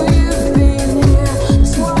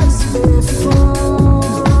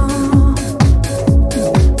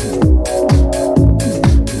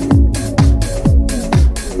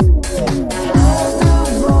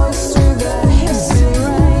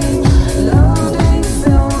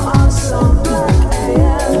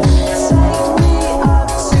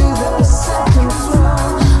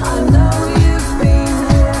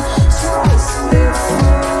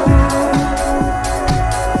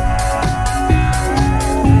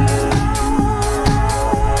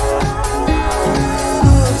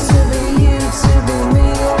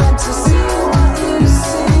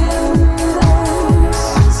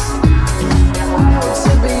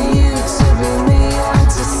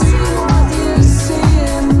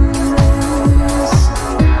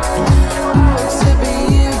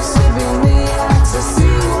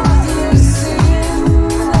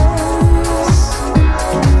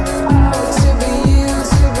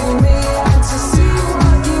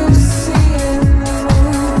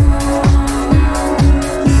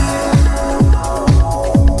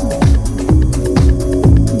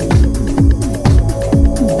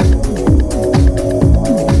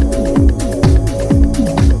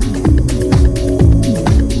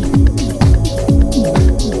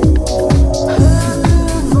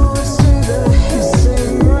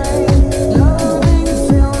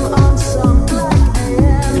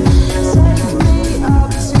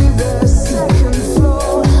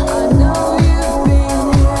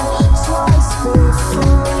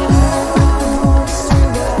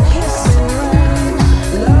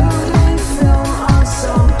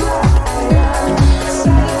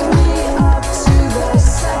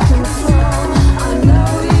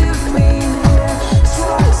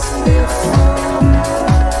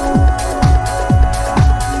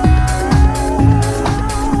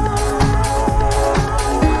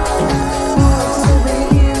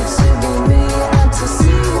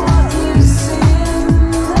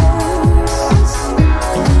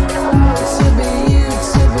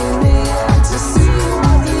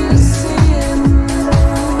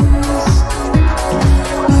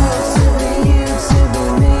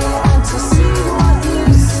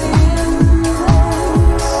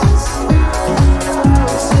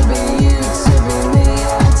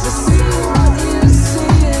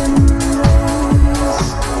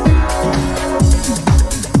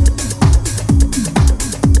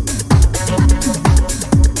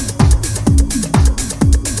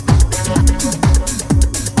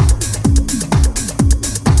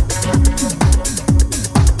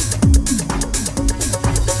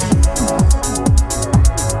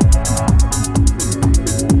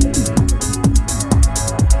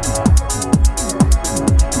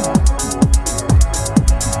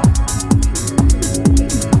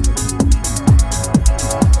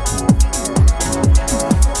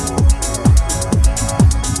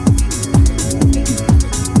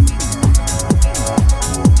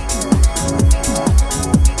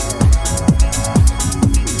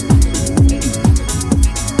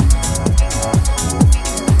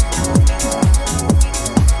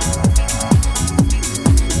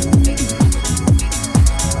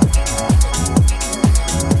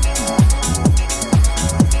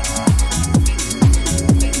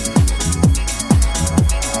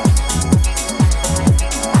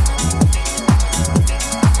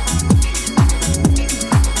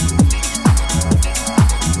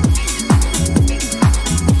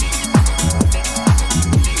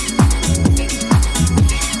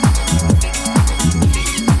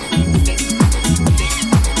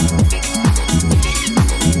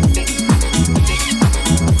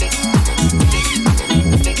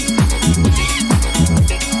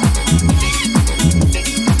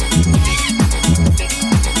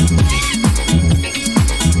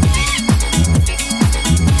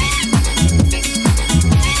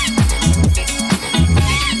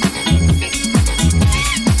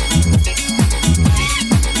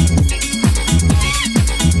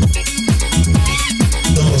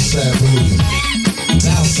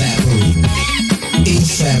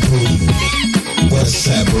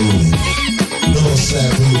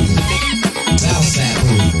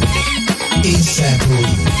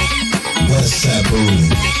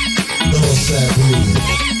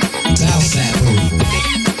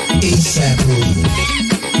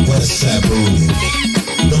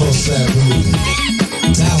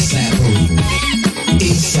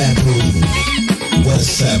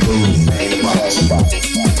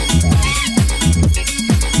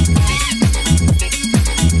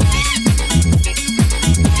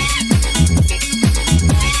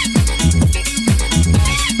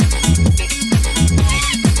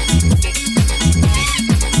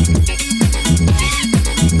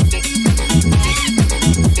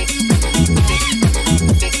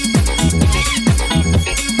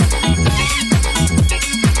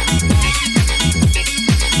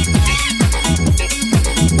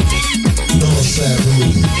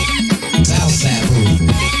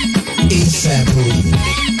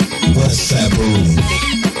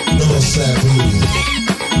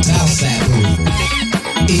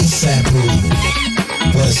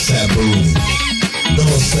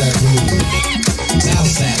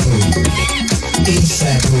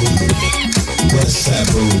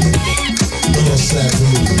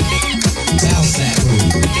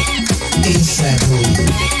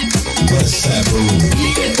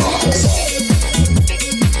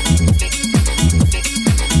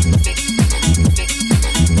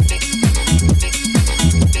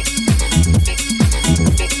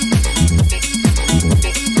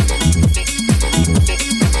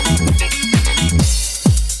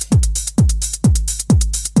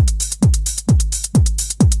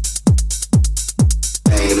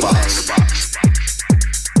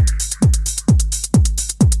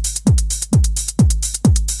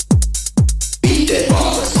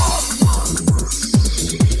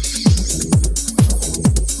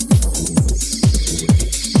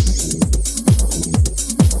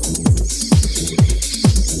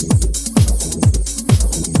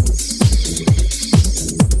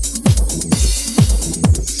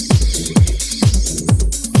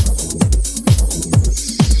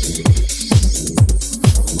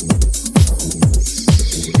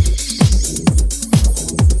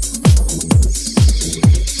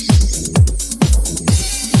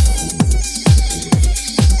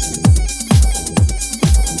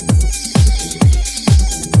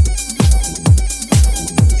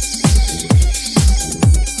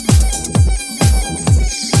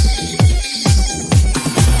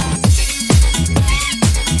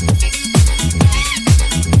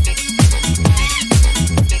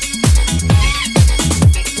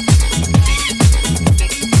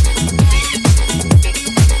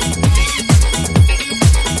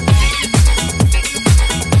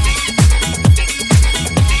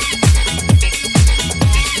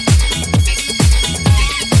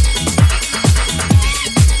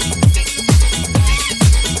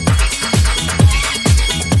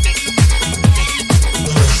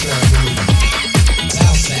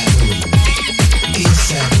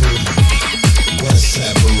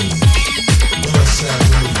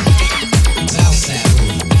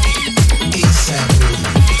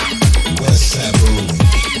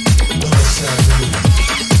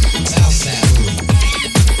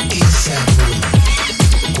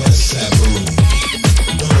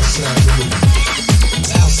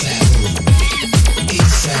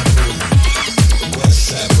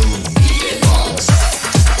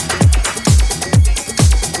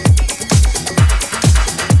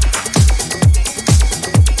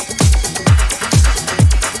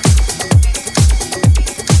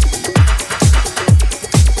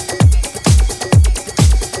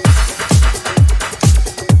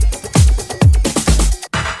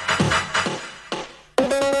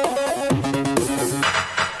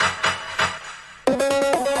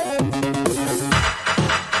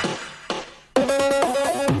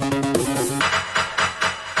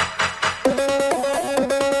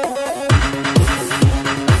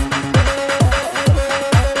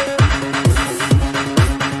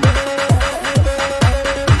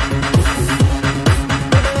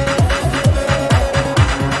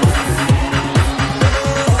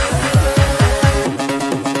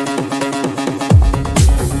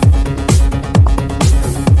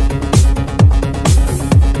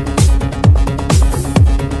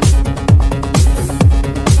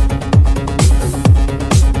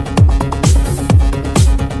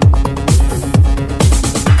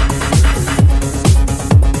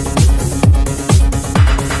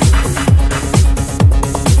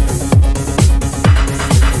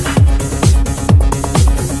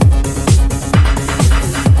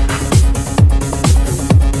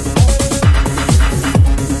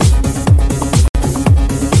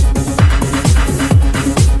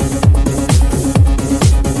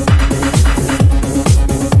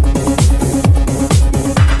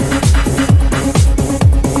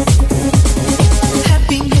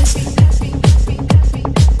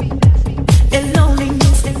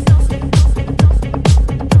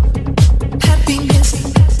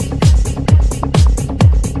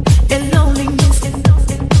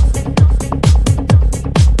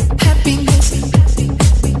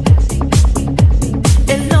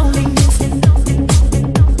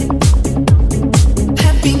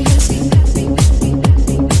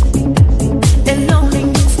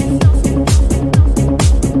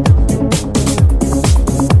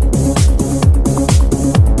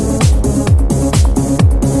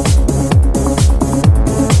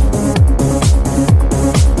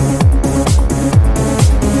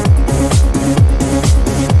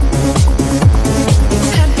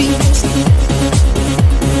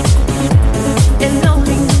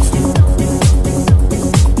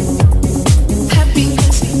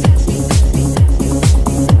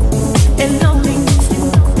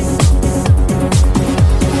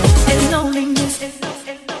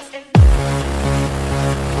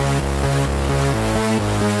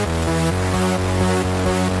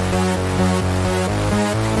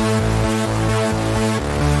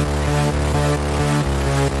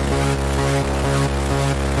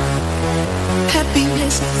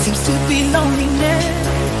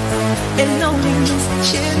 and loneliness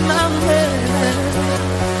shared my world.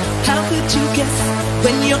 How could you guess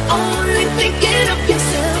when you're only thinking of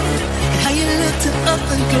yourself and how you look to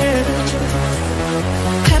other girls?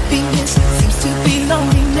 Happiness seems to be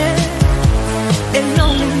loneliness, and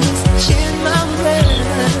loneliness shared my world.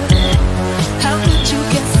 How could you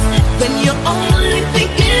guess when you're only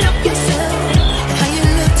thinking of yourself and how you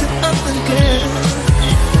look to other girls?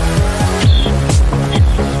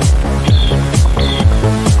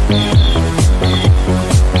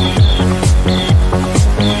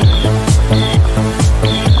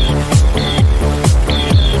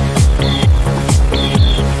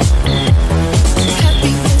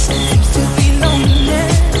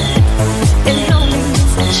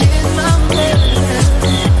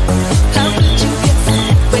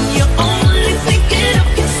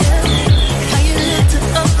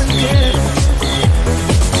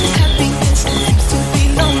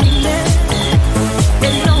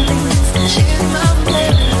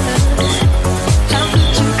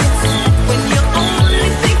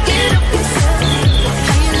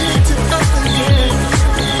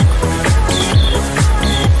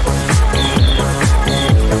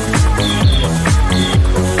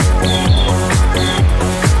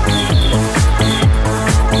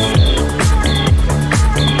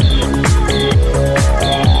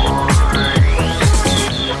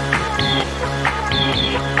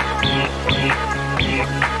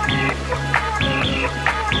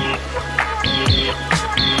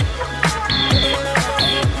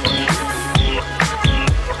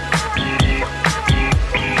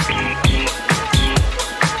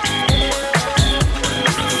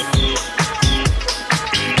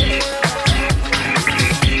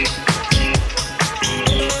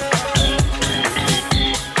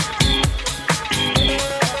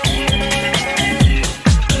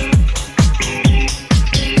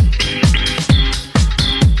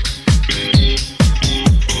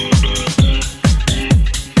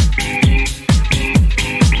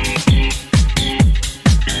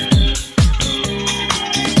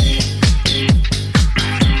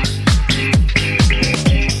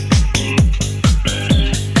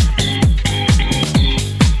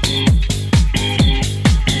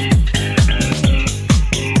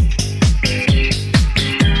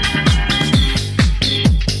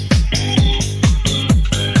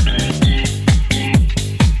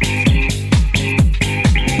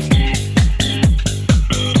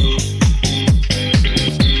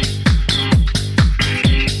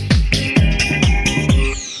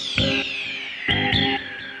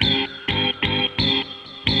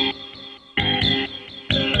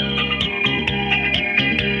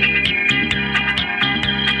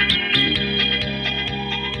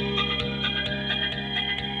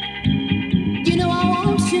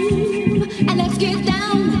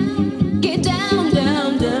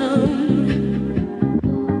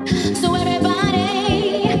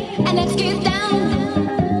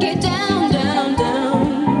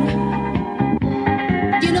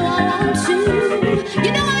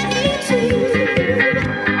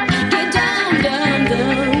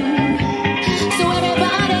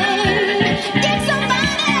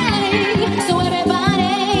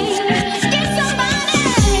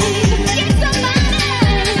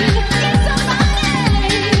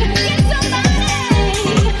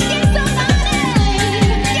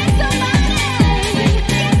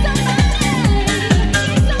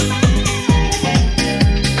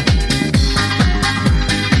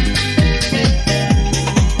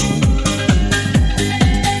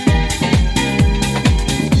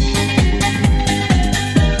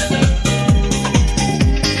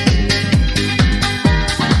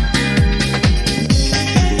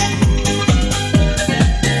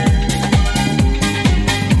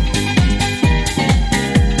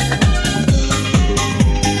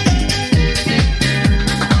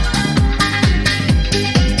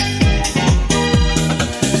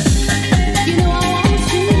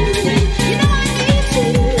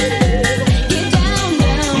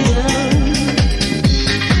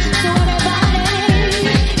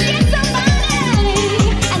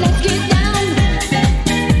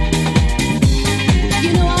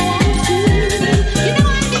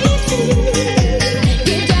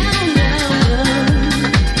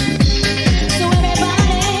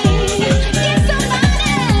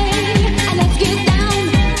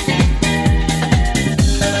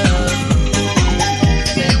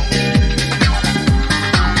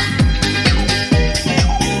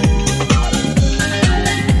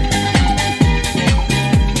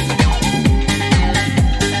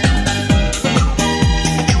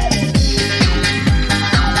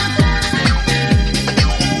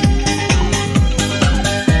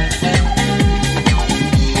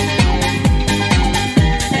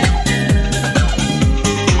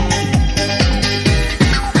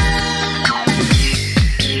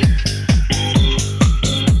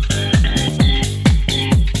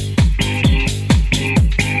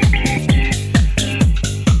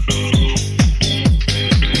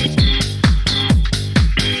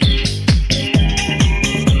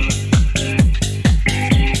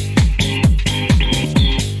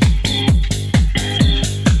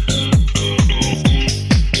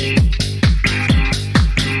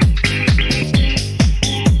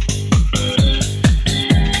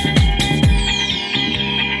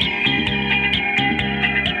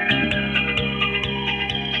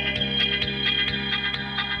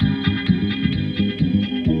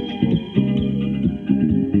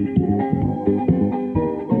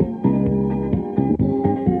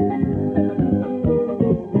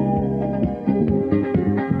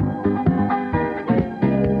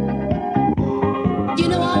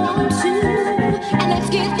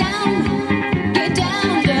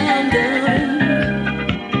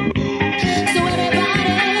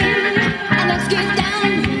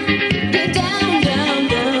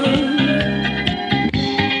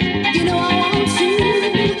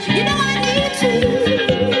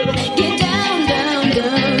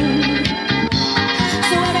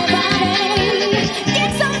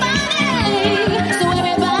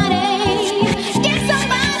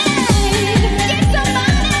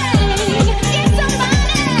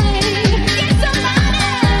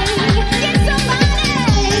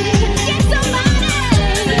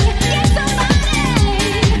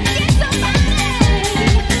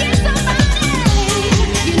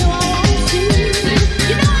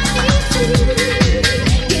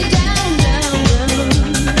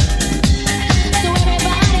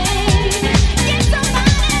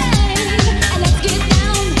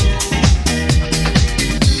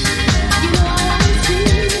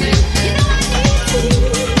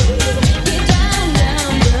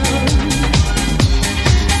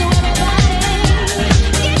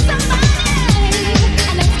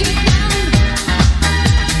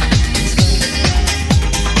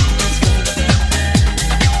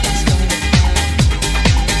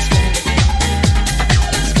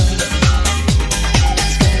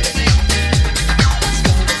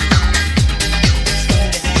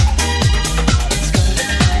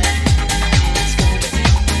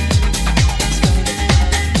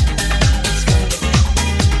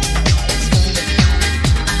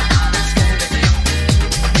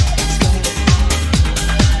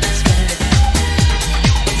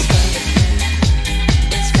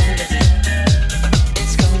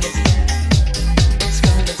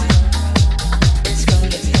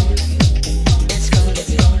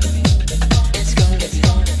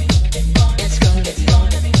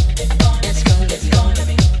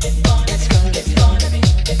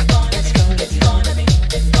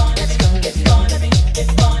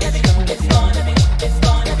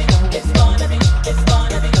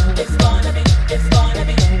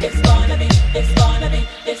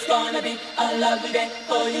 lovely day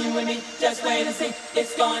for you and me. Just wait and see.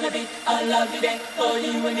 It's gonna be a lovely day for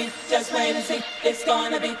you and me. Just wait and see. It's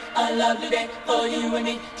gonna be a lovely day for you and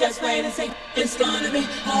me. Just wait and see. It's gonna be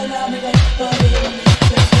a lovely day for you and me.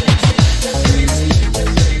 Just wait and see. Just wait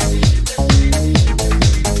and see. Just wait and see.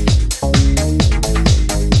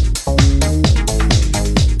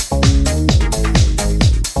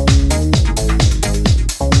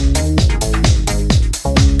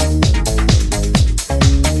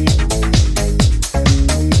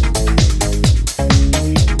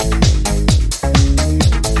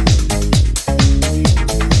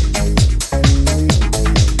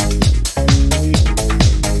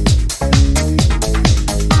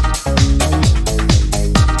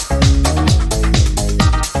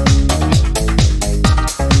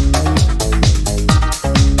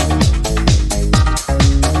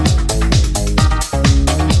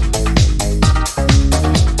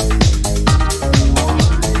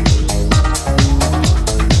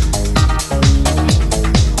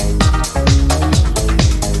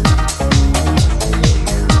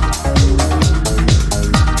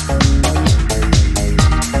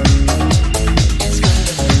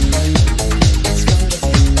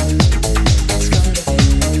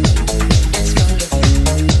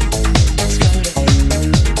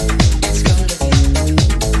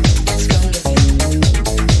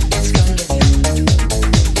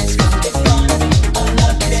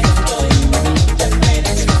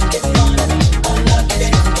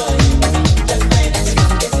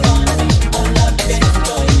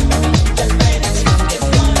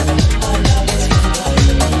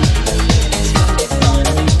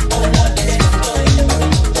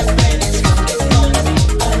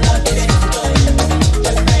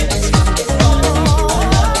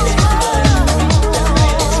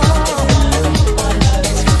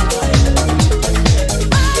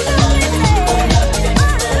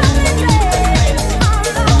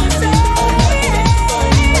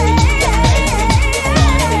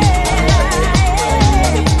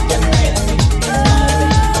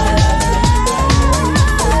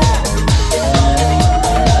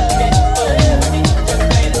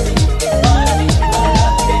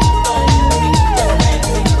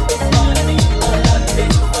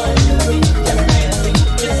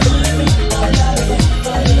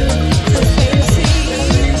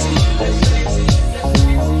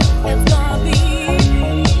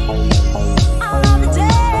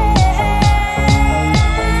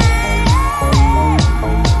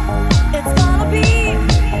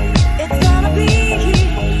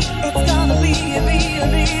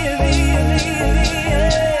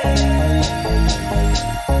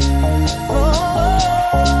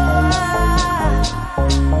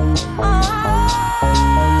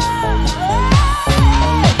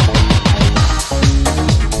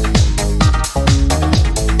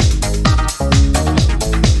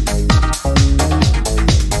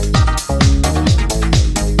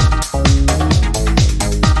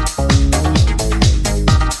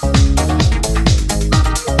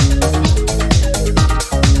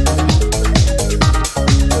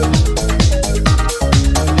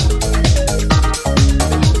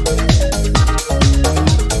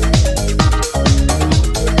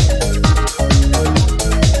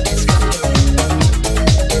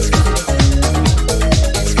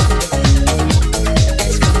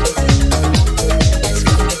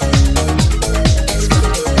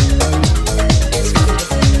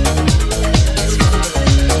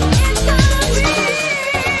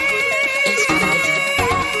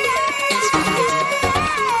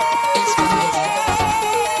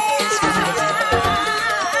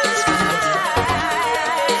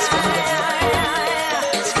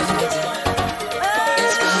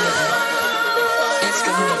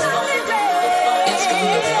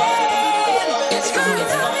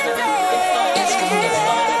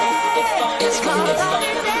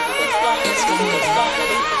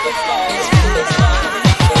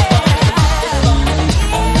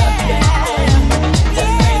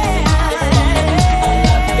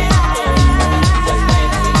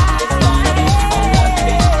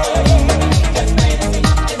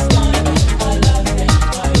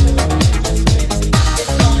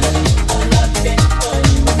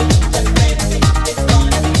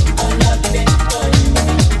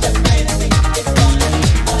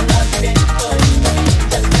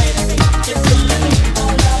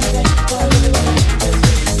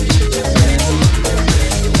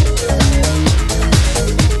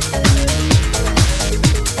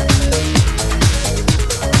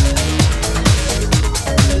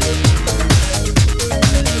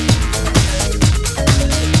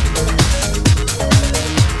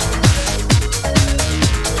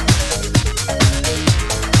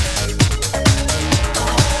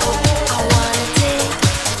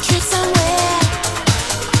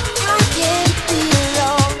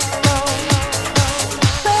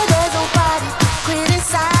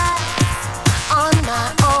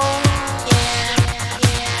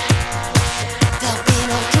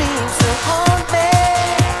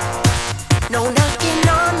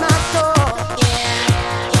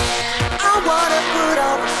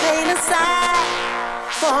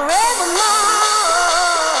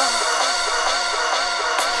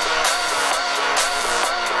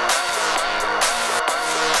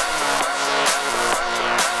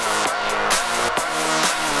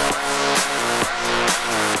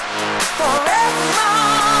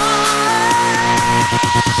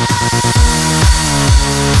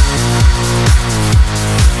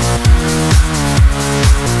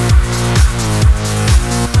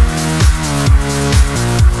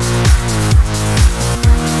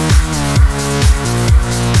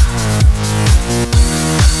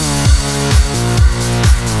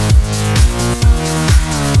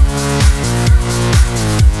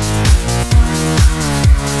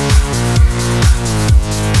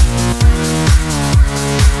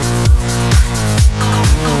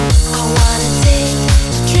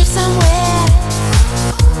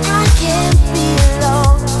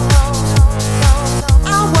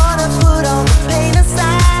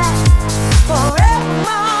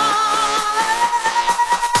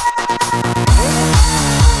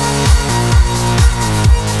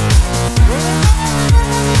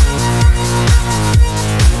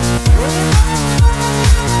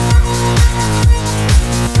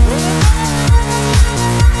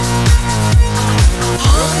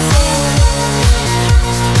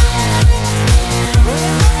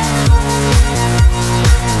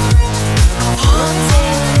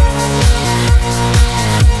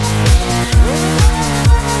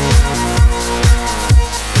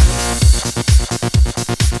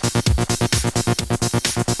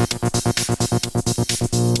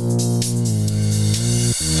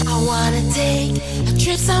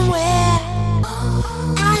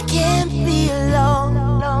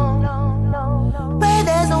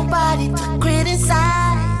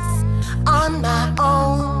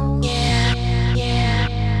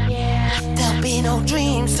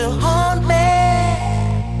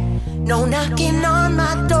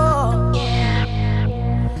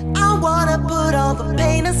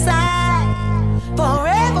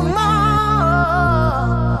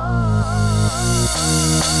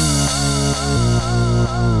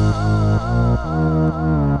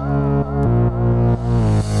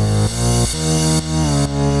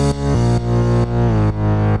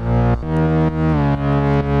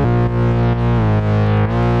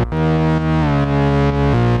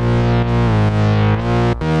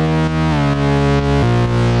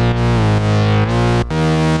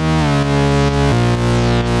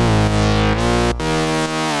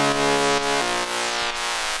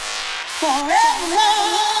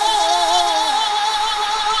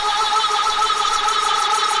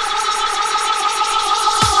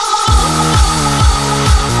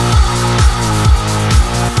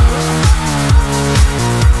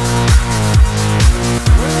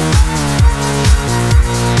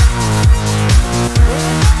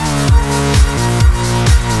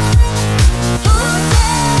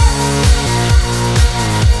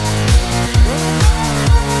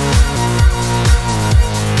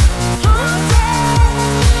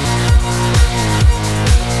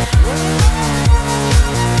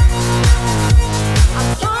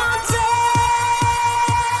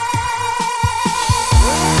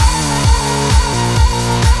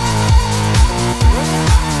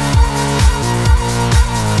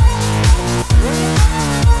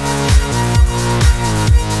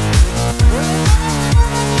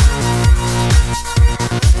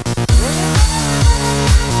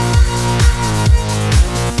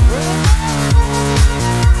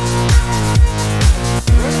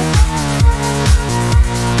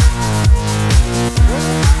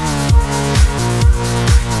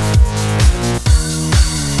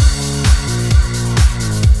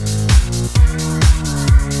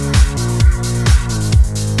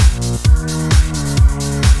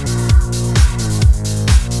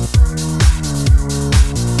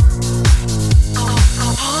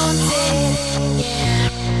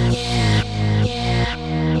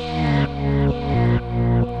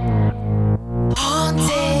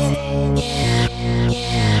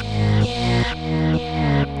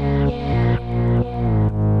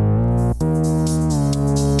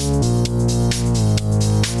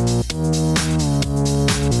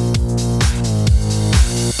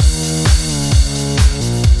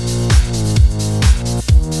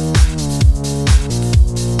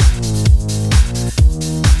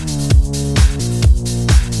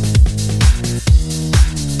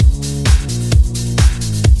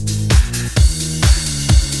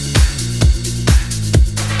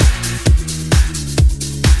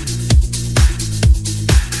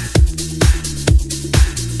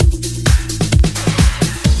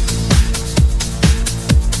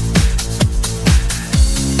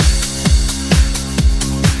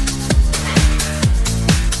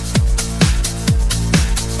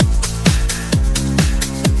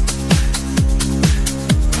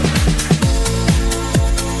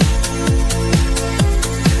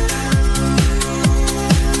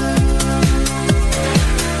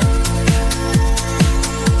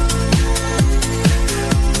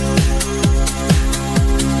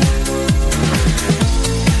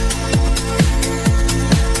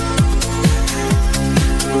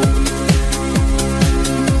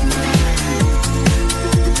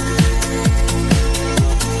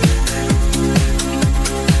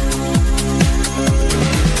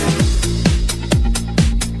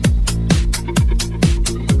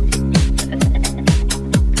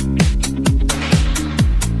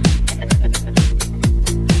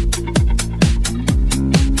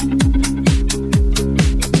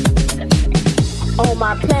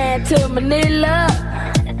 Japan to Manila,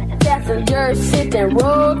 passengers sitting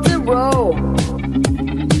row to row.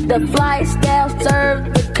 The flight staff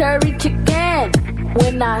served the curry chicken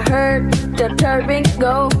when I heard the turbine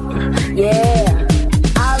go. Yeah,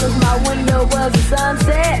 out of my window was the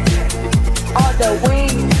sunset, on the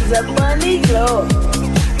wings a funny glow.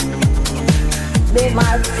 Then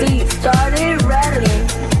my feet started rattling,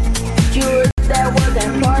 sure that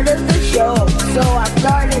wasn't part of the show. So I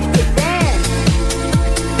started to dance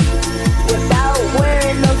without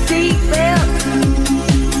wearing no seatbelt.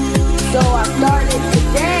 So I started to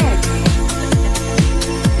dance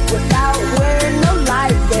without wearing no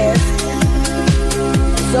life vest.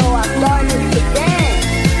 So I started to dance.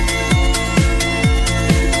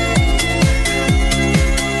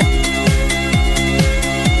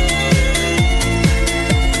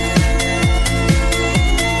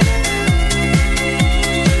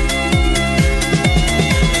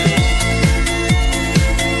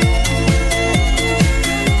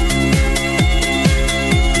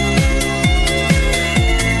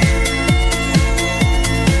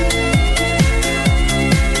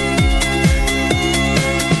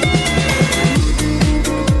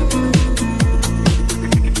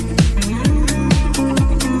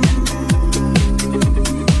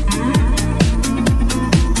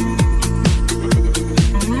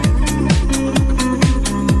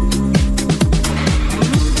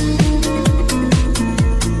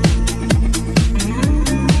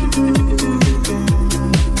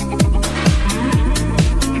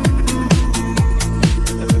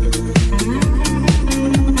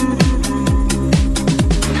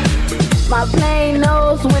 My plane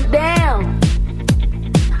nose went down.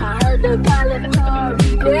 I heard the pilot call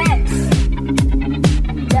regrets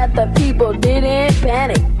that the people didn't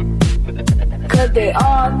panic, 'cause they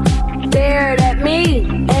all stared at me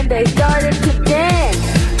and they started to dance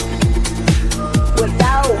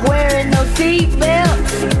without wearing no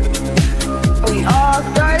seatbelts. We all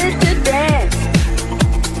started to dance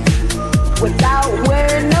without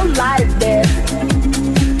wearing no life vest.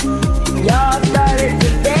 Y'all started to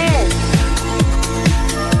dance.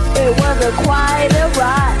 It was a quite a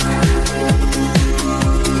ride.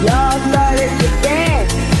 Y'all started to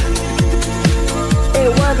dance. It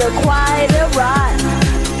was a quite a ride.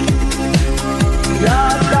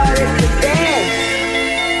 Y'all started to dance.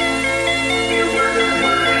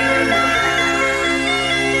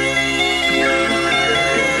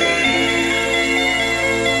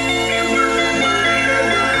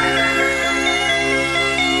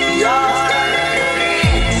 Y'all started to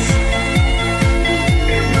dance.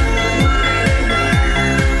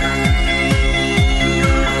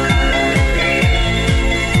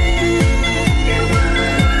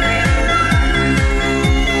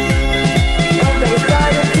 They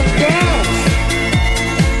started to dance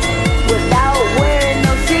without wearing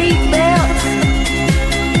no seatbelts.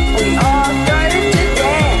 We all started to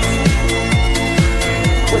dance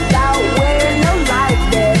without wearing no life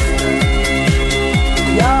vest.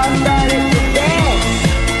 Y'all started to dance.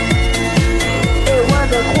 It was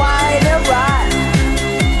a quite a ride.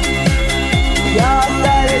 Y'all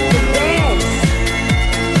started to dance.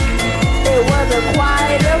 It was a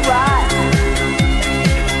quite a ride.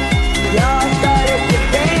 Y'all started to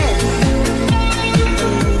dance.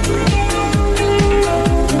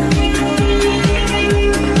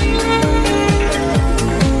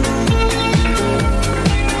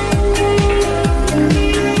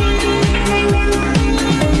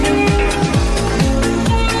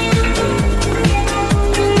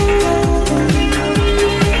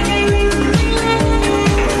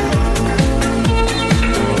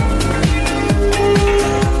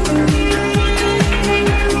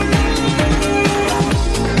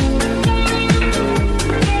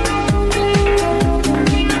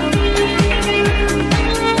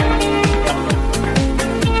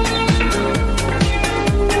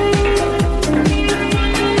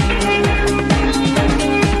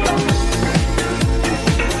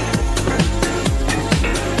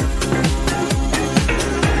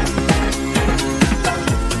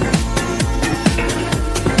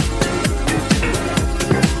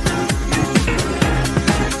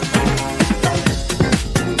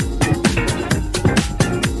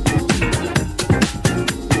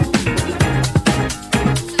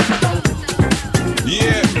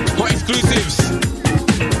 Yeah, hot exclusives.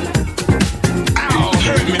 Ow,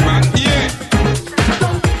 hurt me, man. Yeah.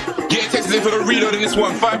 Get Texas in for the reload, and this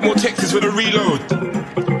one, 5 more Texas for the reload.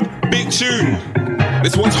 Big tune.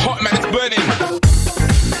 This one's hot, man. It's burning.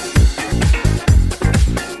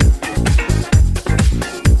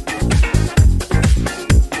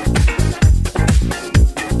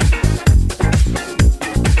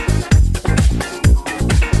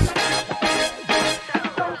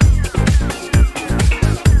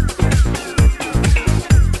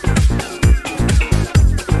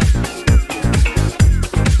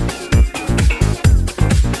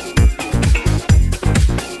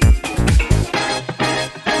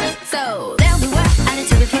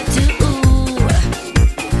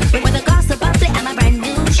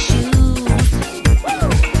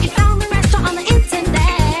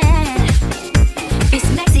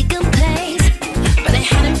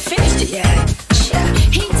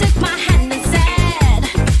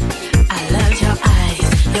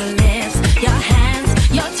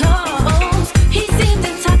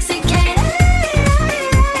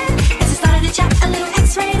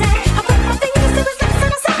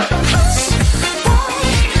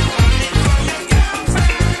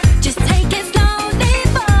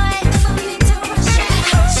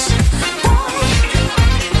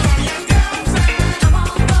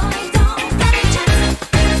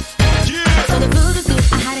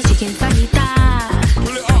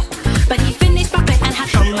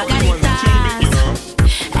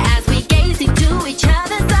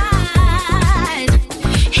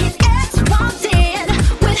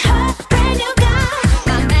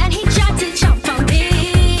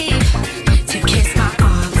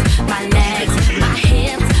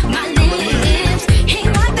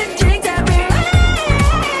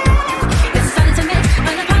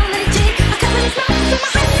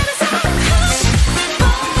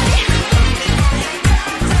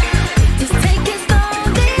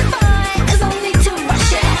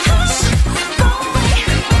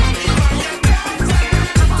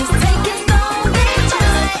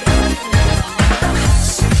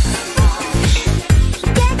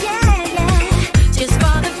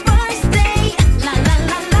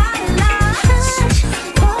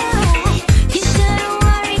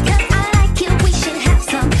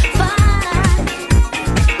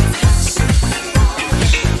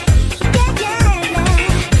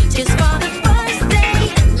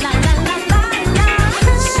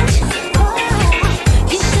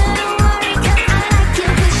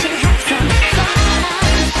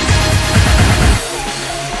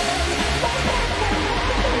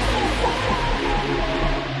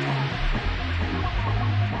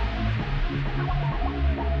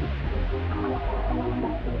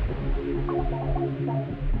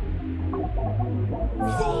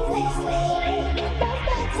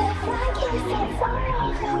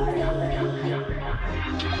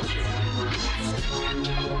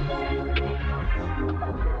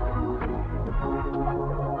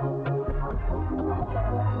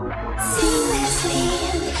 Seamlessly,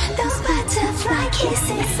 those butterfly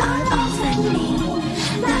kisses all over me.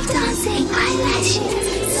 Love dancing eyelashes.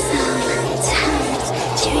 Sometimes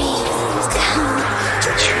dreams come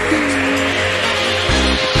true.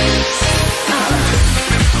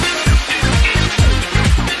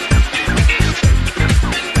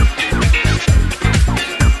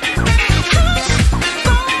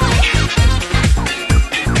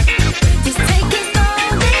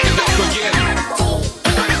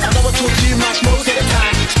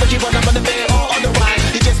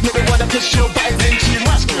 Push your buttons in too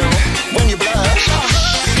much, girl. When you blush,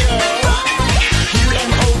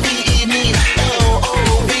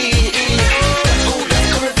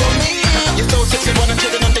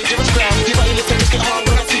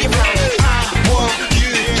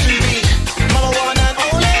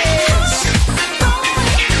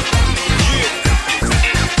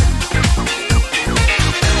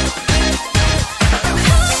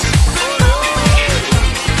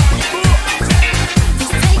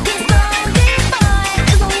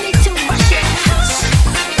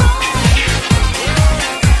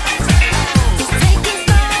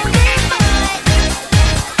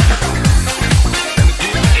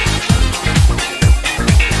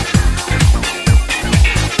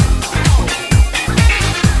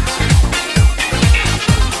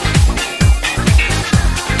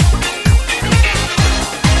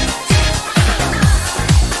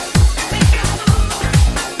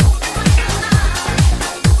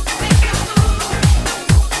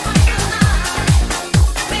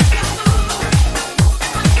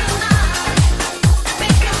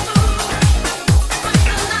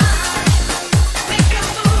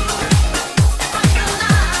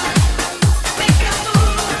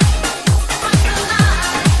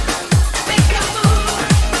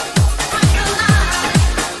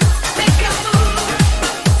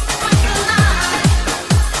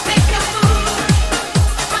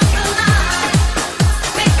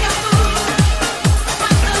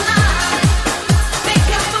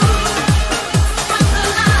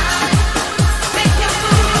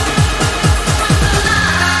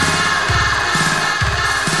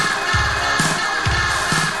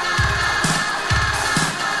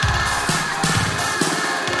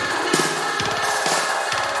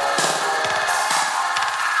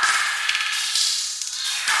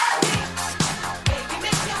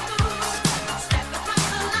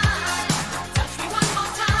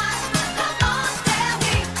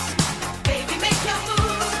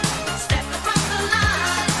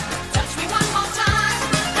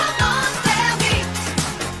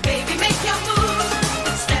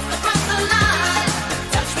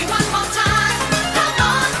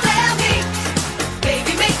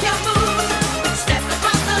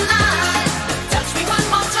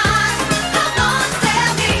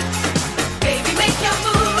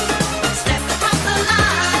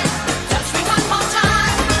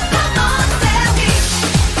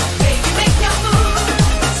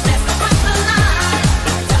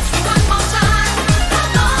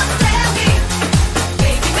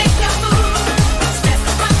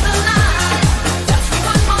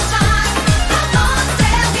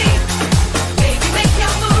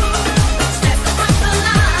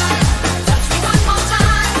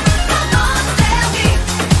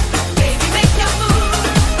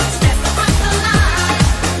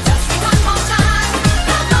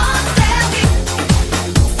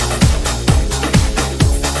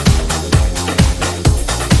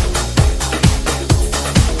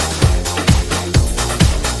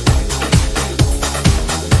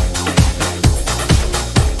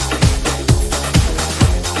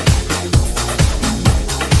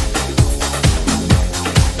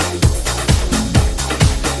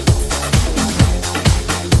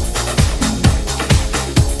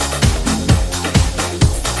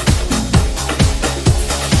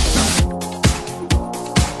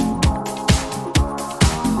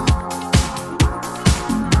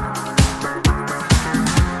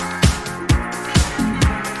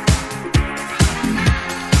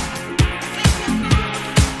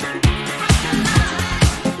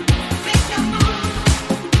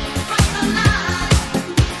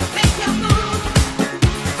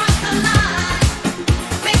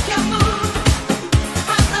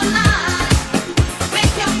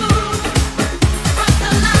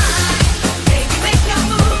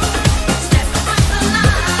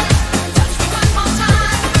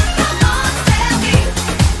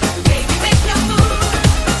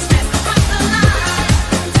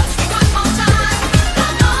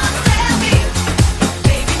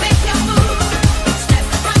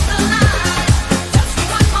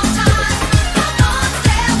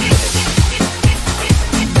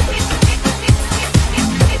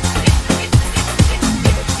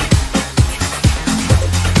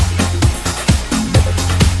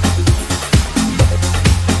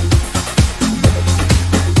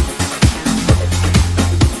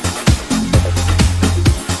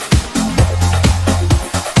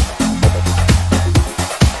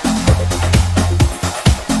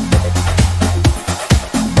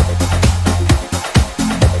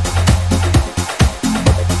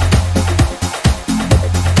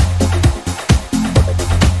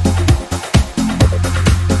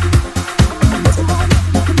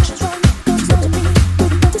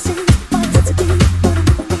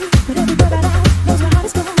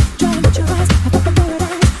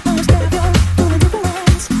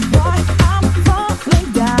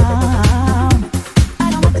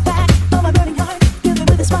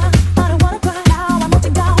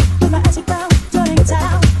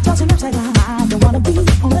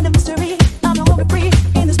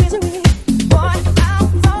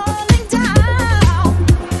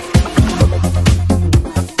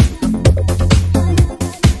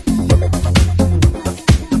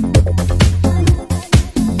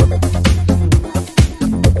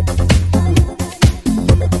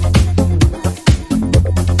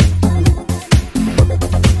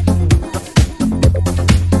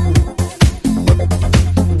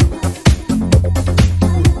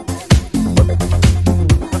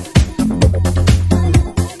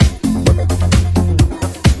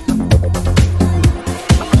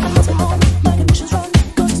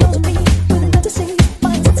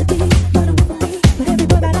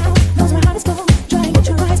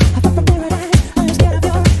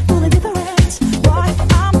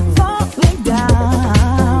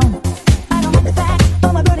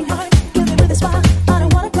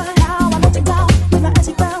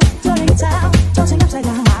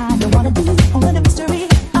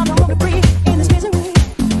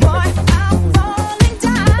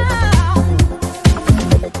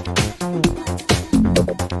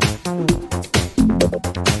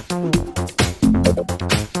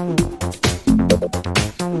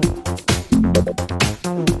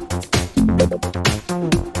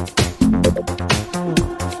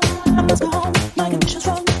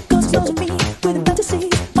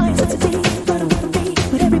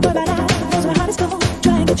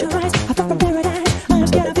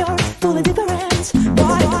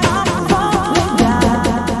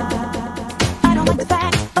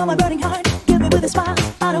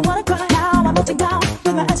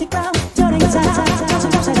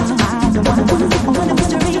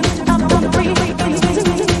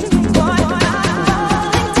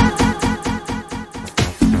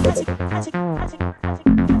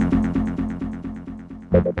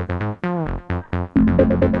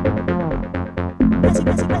 Must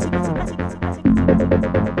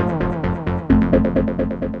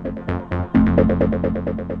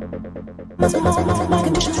go home, my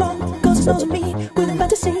condition's wrong. Cause it's knows me with the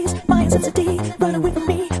fantasies. My intensity run away from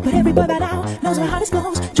me. But every boy by now knows my heart is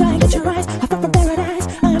closed. Try and get your eyes, I fall from paradise.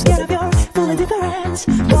 I am scared of your full indifference.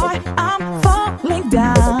 Boy, I'm falling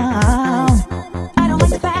down. I don't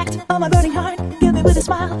like the fact of my burning heart. Give me with a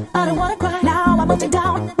smile, I don't wanna cry. Now I'm melting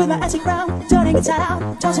down with my acid ground. Turning inside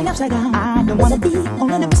out, tossing upside down. I don't wanna be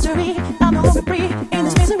all in the mystery. I'm no longer free in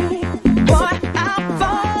this misery. Boy, I'm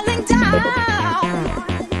falling down.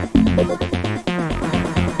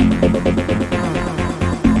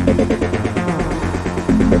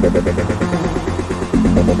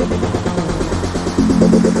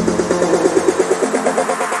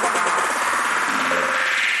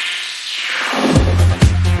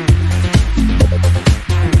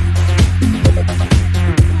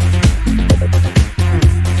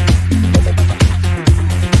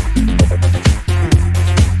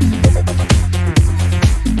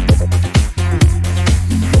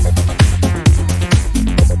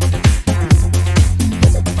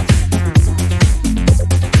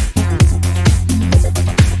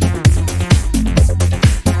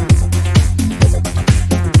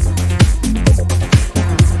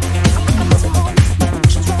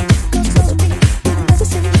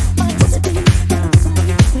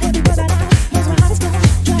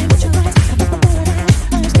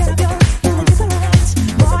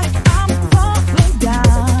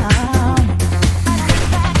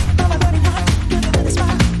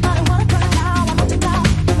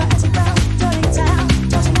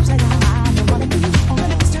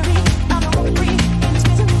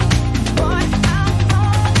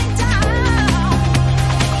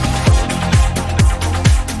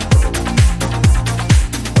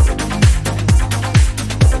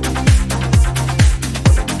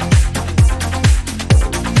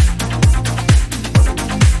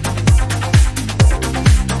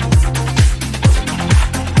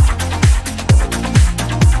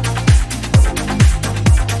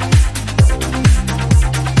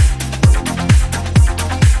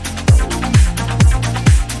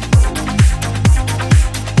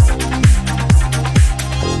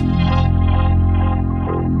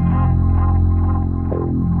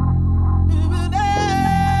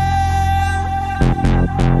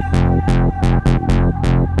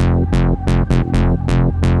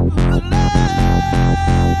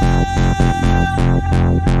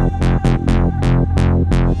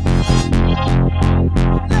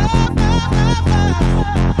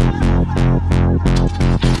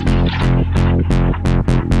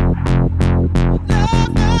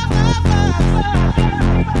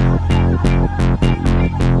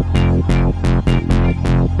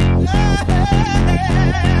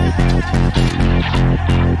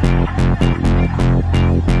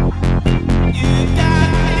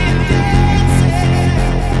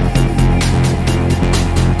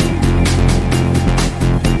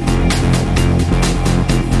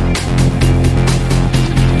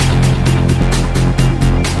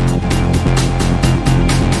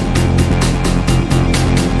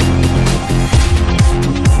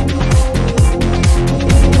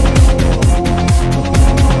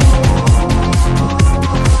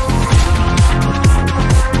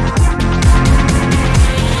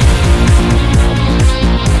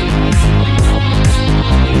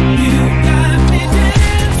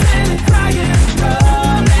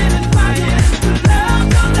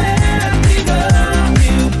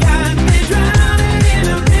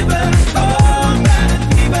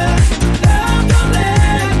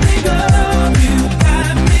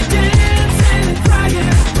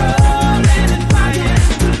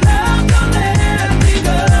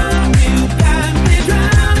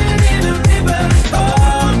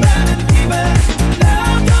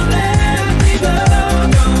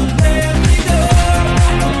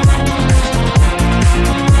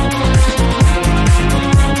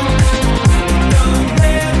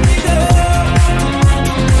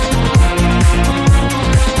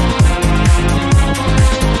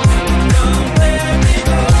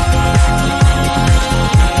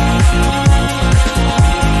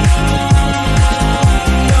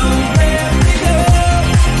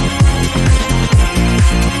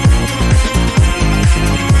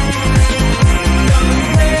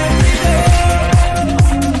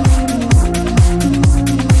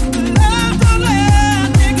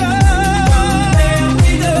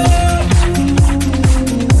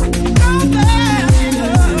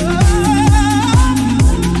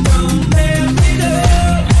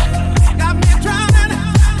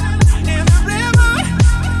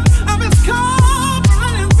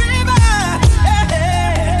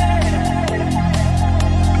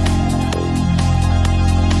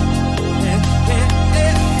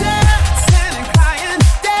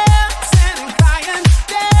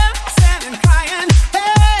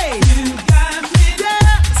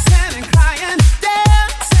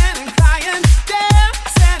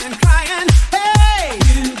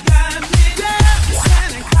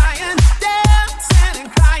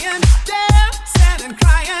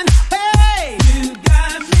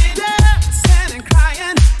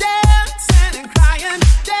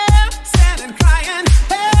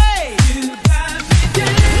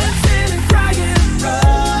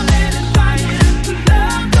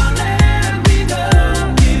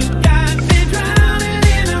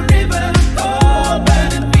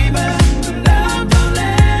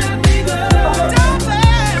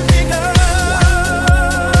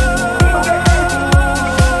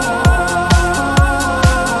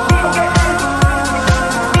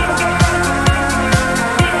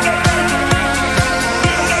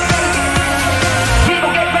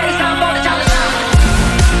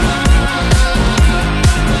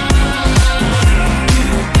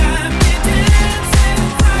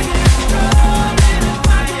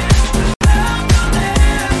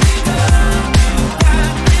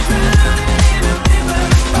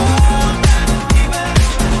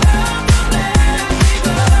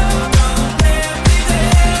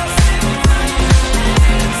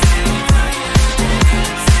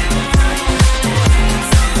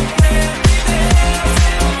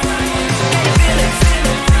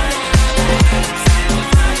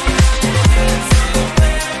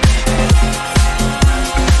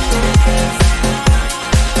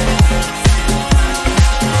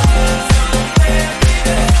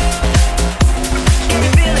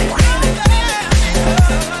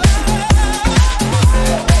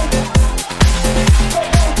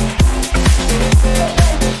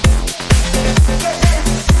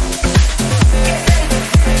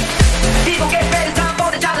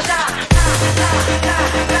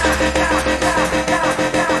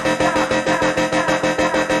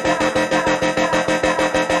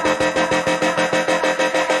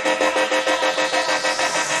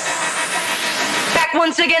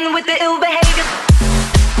 once again with the ill behavior.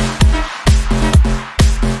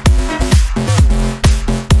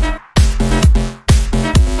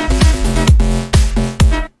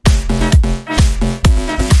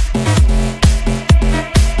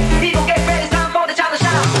 People get ready, it's time for the child to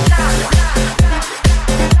shout.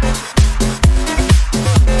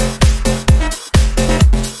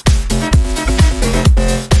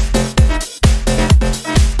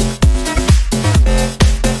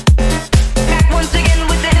 Back once again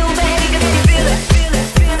with the ill behavior. Can you feel it? Feel it?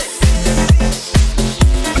 Feel it?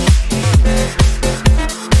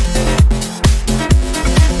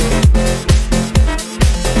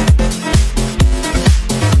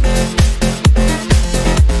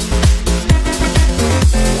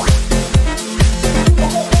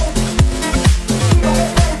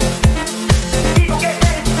 People get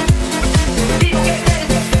ready. People get ready. People get ready.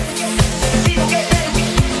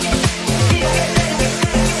 People get ready.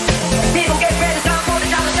 People get ready. Time for the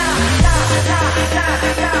child to shout.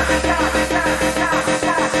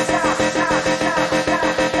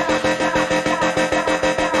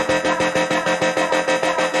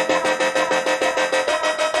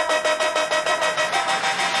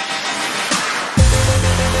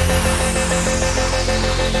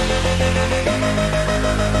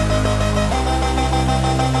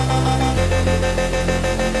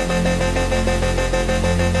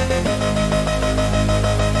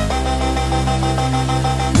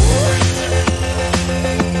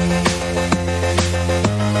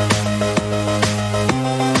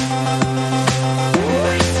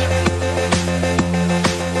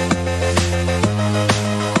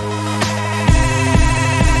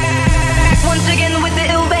 Back once again with the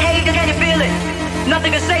ill behavior, can you feel it?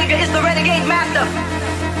 Nothing can save you, it's the renegade master.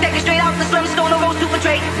 Take it straight out the slim stone, no road to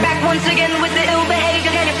betray. Back once again with the ill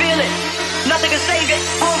behavior, can you feel it? Nothing can save it,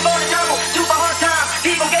 home for the trouble, super hard time.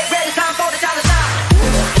 People get ready, time for the child to stop.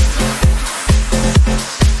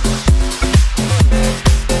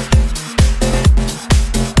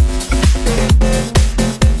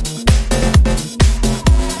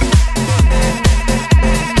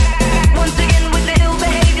 Once again with the ill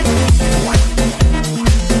behavior.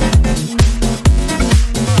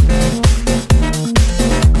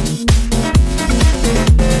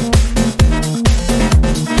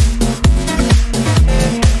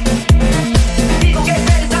 People get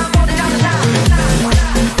ready, time for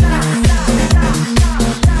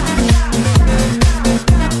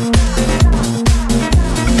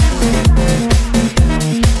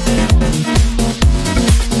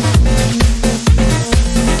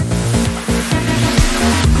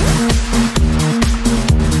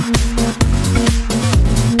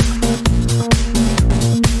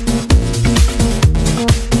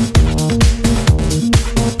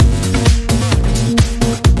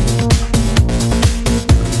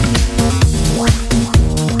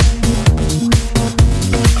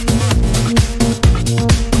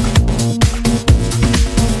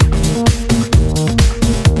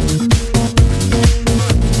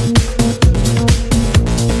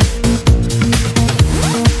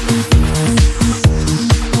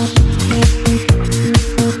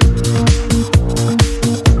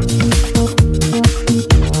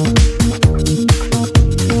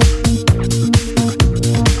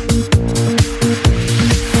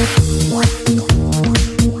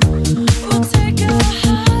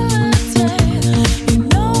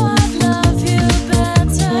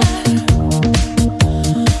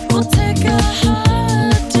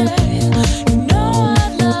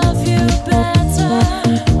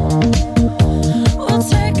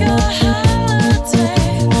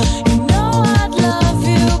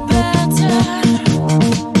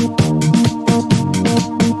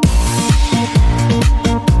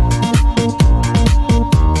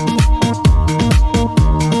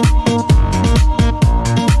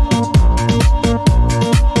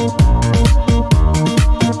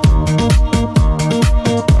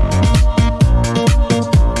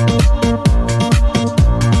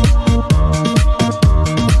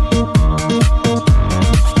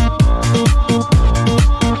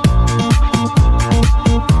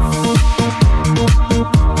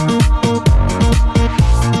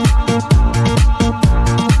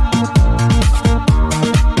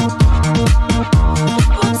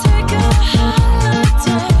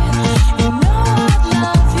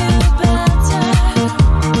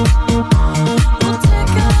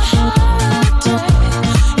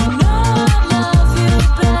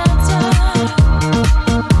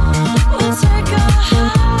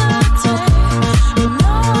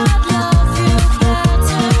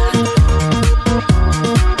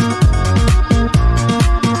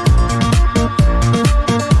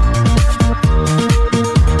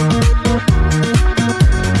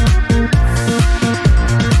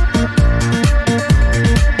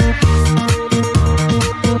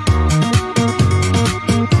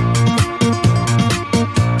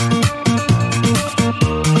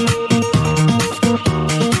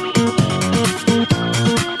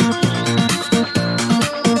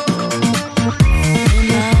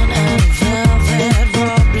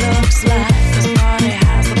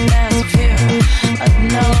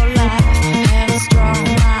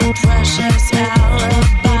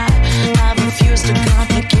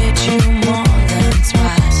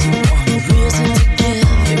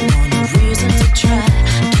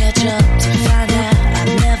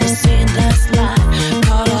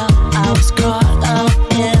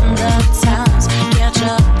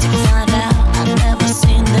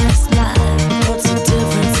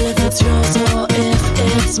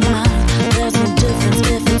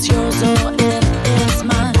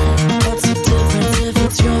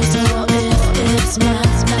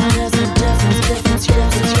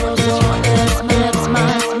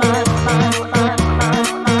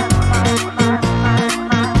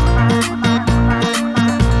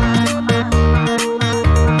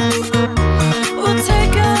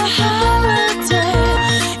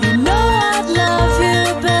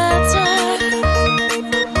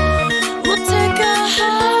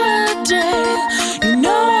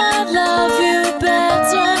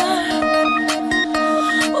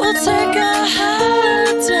take a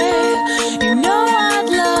holiday. You know I'd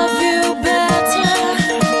love you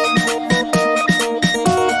better.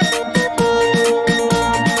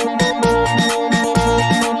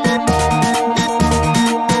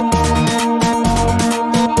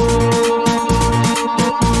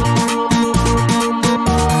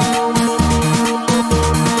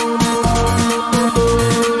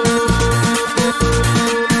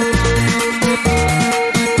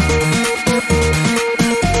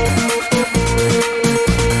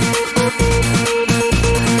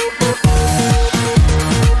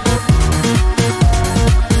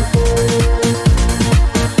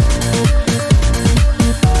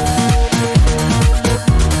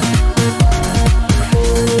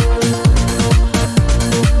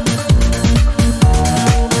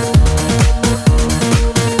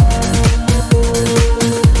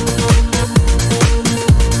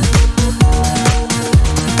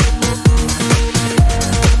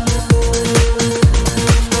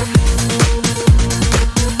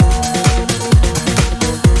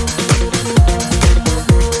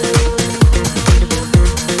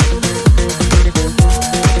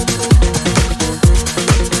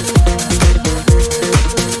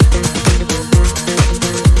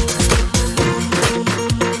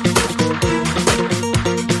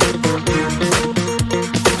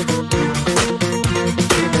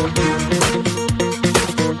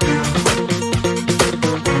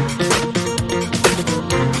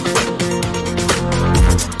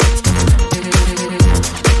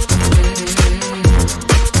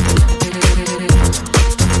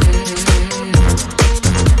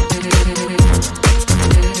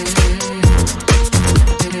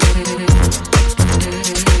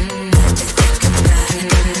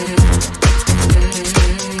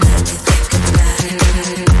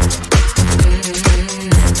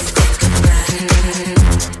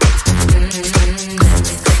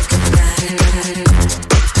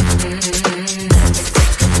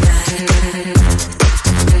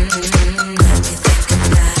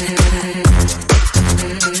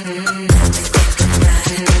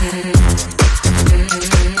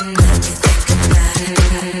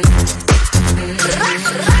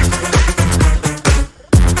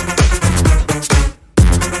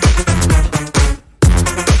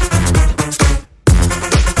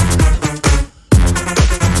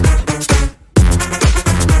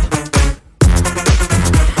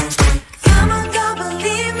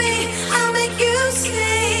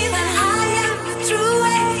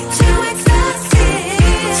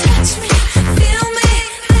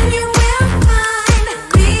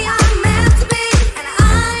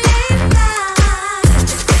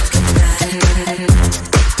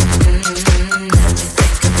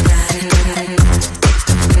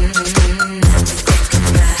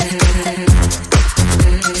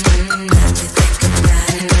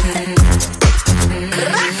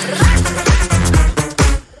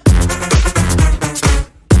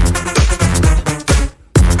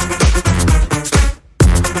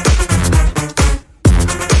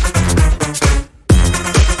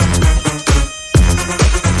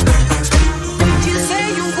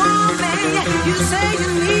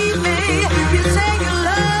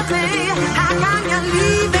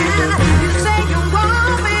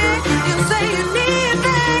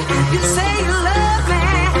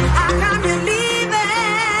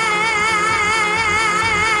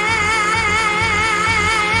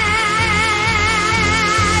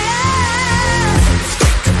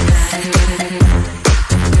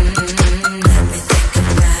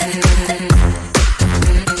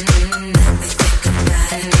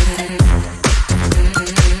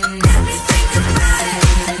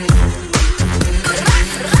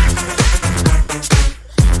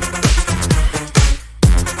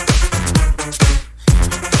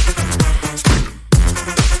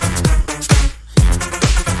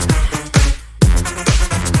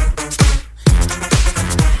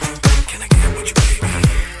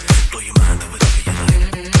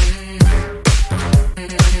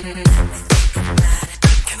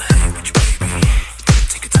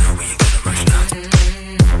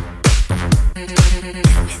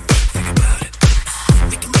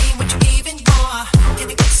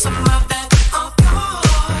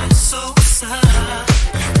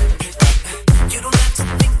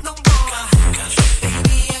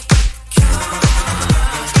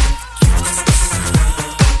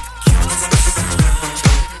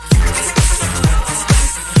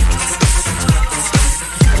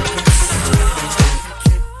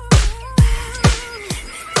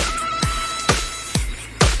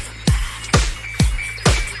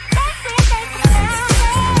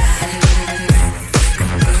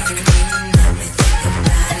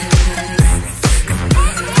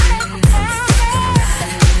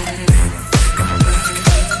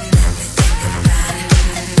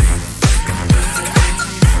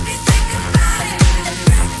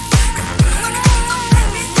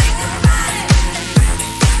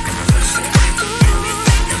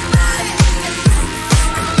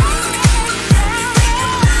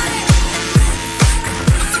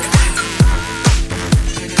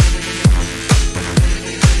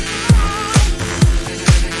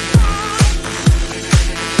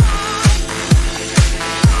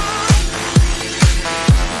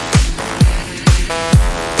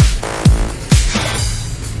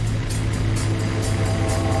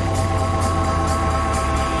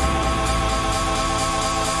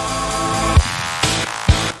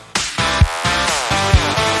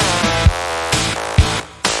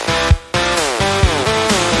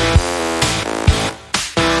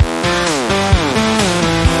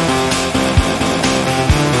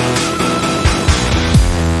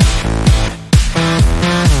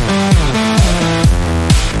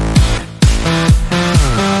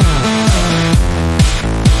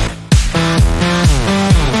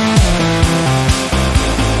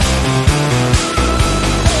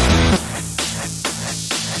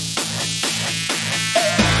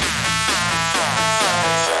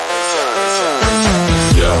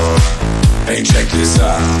 Hey, check this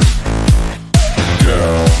out.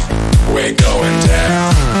 Girl, we're going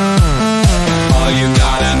down. All you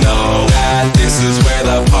gotta know that this is where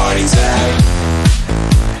the party's at.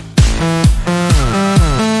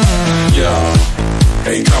 Yo,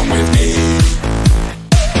 hey, come with me.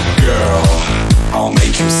 Girl, I'll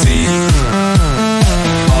make you see.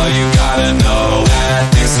 All you gotta know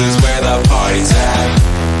that this is where the party's at.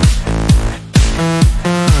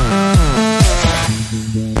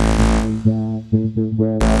 This is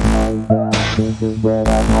where the party's at. This is where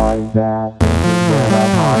the party's at. This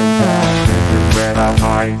is where the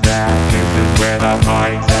party's at. This is where the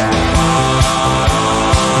party's at.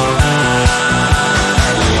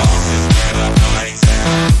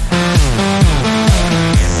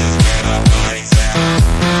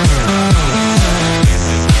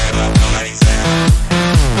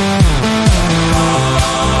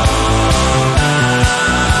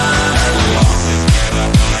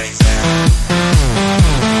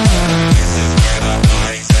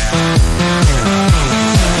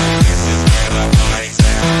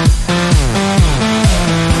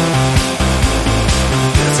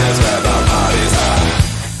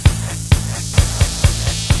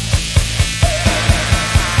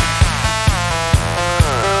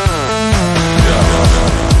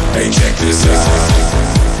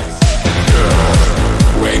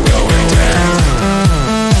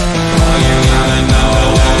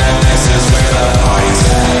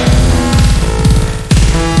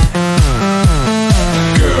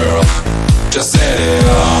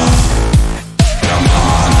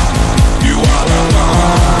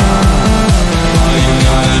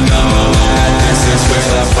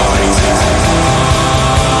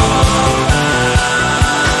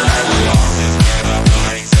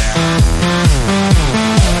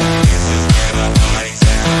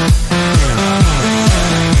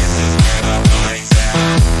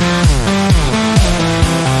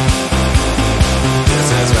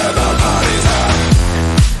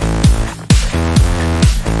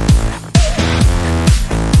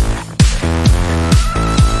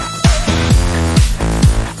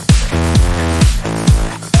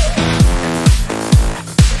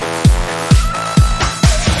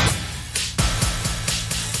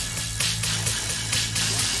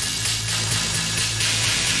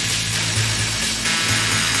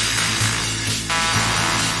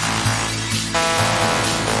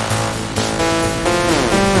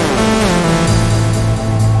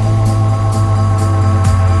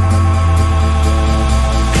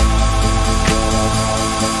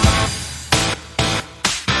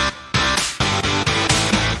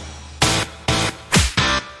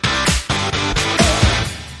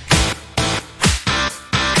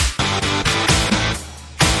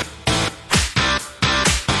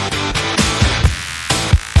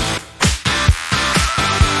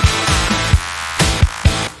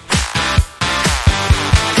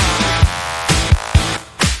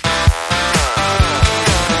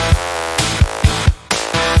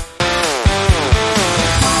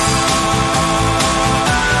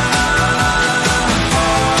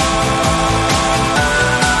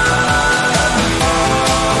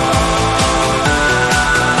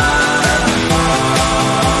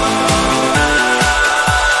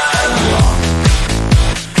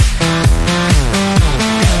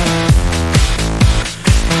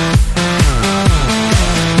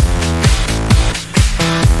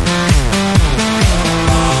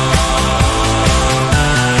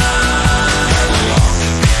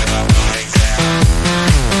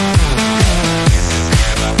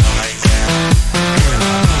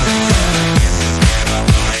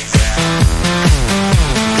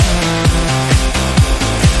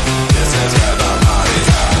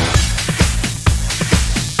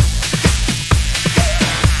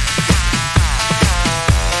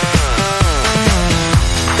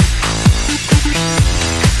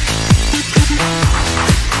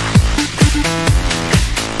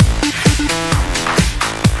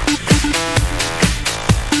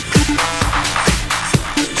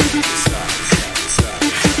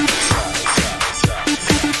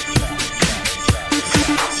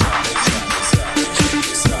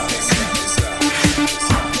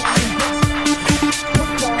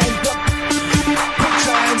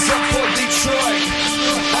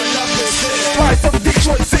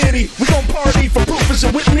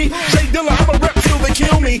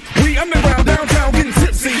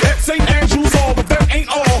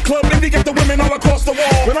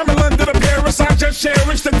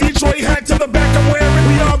 cherish the Detroit hat to the back I'm wearing.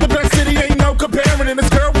 We are the best city, ain't no comparing. And this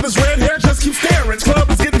girl with this red hair just keeps staring. Club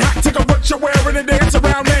is getting hot, take off what you're wearing and dance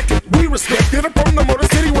around naked. We respect it, up from the Motor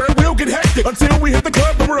City where it will get hectic. Until we hit the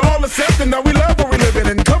club and we're all accepting. Now we love where we living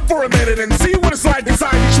and come for for a minute and see what it's like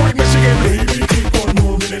inside Detroit, Michigan. Baby, keep on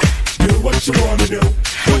moving it. Do what you wanna do.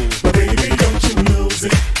 But baby, don't you lose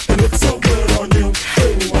it. It looks so good on you.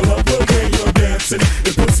 Ooh, I love the way you're dancing.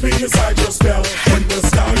 It puts me inside your spell. When the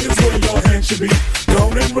sky is where your hand should be,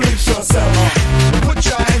 don't and release yourself. Put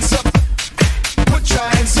your hands up. Put your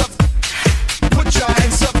hands up. Put your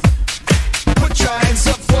hands up. Put your hands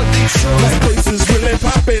up for Detroit. This place is really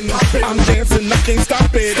poppin'. I'm dancing, I can't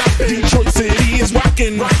stop it. Detroit City is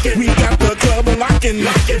rockin'. We got the club lockin'.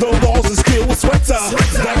 The walls is filled with sweater.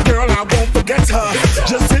 That girl, I won't forget her.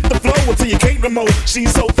 Just hit the floor until you can't no more.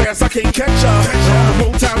 She's so fast, I can't catch her.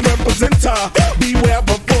 Motown representer. Beware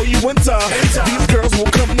before you enter. These girls will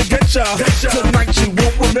come to get ya. Tonight you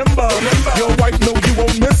won't remember. Your wife know you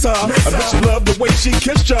won't miss her. I bet you love the way she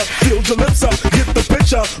kissed ya. Filled your lips up, get the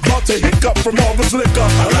picture. About to hiccup from all this liquor.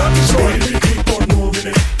 I love Detroit. Baby, keep on moving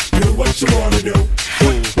it. Do what you wanna do.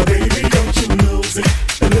 But baby, don't you lose it.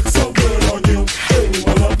 It looks so good on you. Ooh,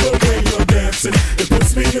 I love the way you're dancing. It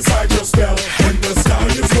puts me inside your spell. When the sky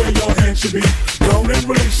is where your hand should be, don't and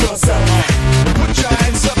release yourself. Put your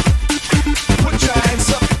hands up. Put your hands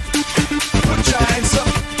up. Put your hands up.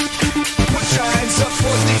 Put your hands up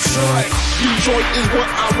for Detroit. Detroit is what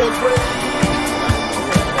I was raised.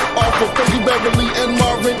 Off of Frankie Beverly and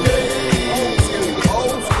Marvin Gaye.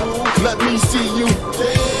 Old school. Let me see you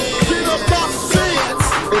dance. Get up, box dance.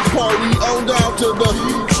 And party on down to the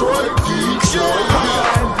Detroit. Put your hands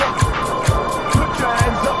up. Put your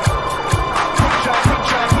hands up.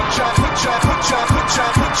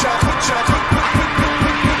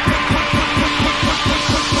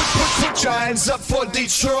 Put your hands up for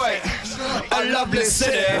Detroit, a lovely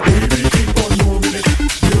city. Baby, keep on moving it.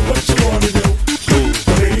 Do what you wanna do.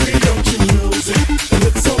 Baby, don't you lose it. It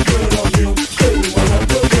looks so good on you. Ooh, I love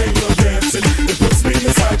the way you're dancing. It puts me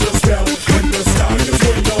inside your spell. When the sky is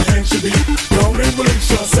where your hand should be, don't and release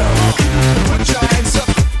yourself. Put your hands up.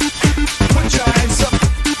 Put your hands up.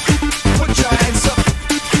 Put your hands up.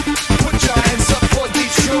 Put your hands up for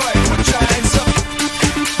Detroit. Put your hands up.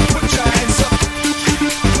 Put your hands up.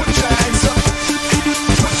 Put your hands up.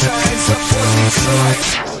 Put your hands up for Detroit,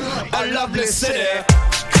 a lovely city.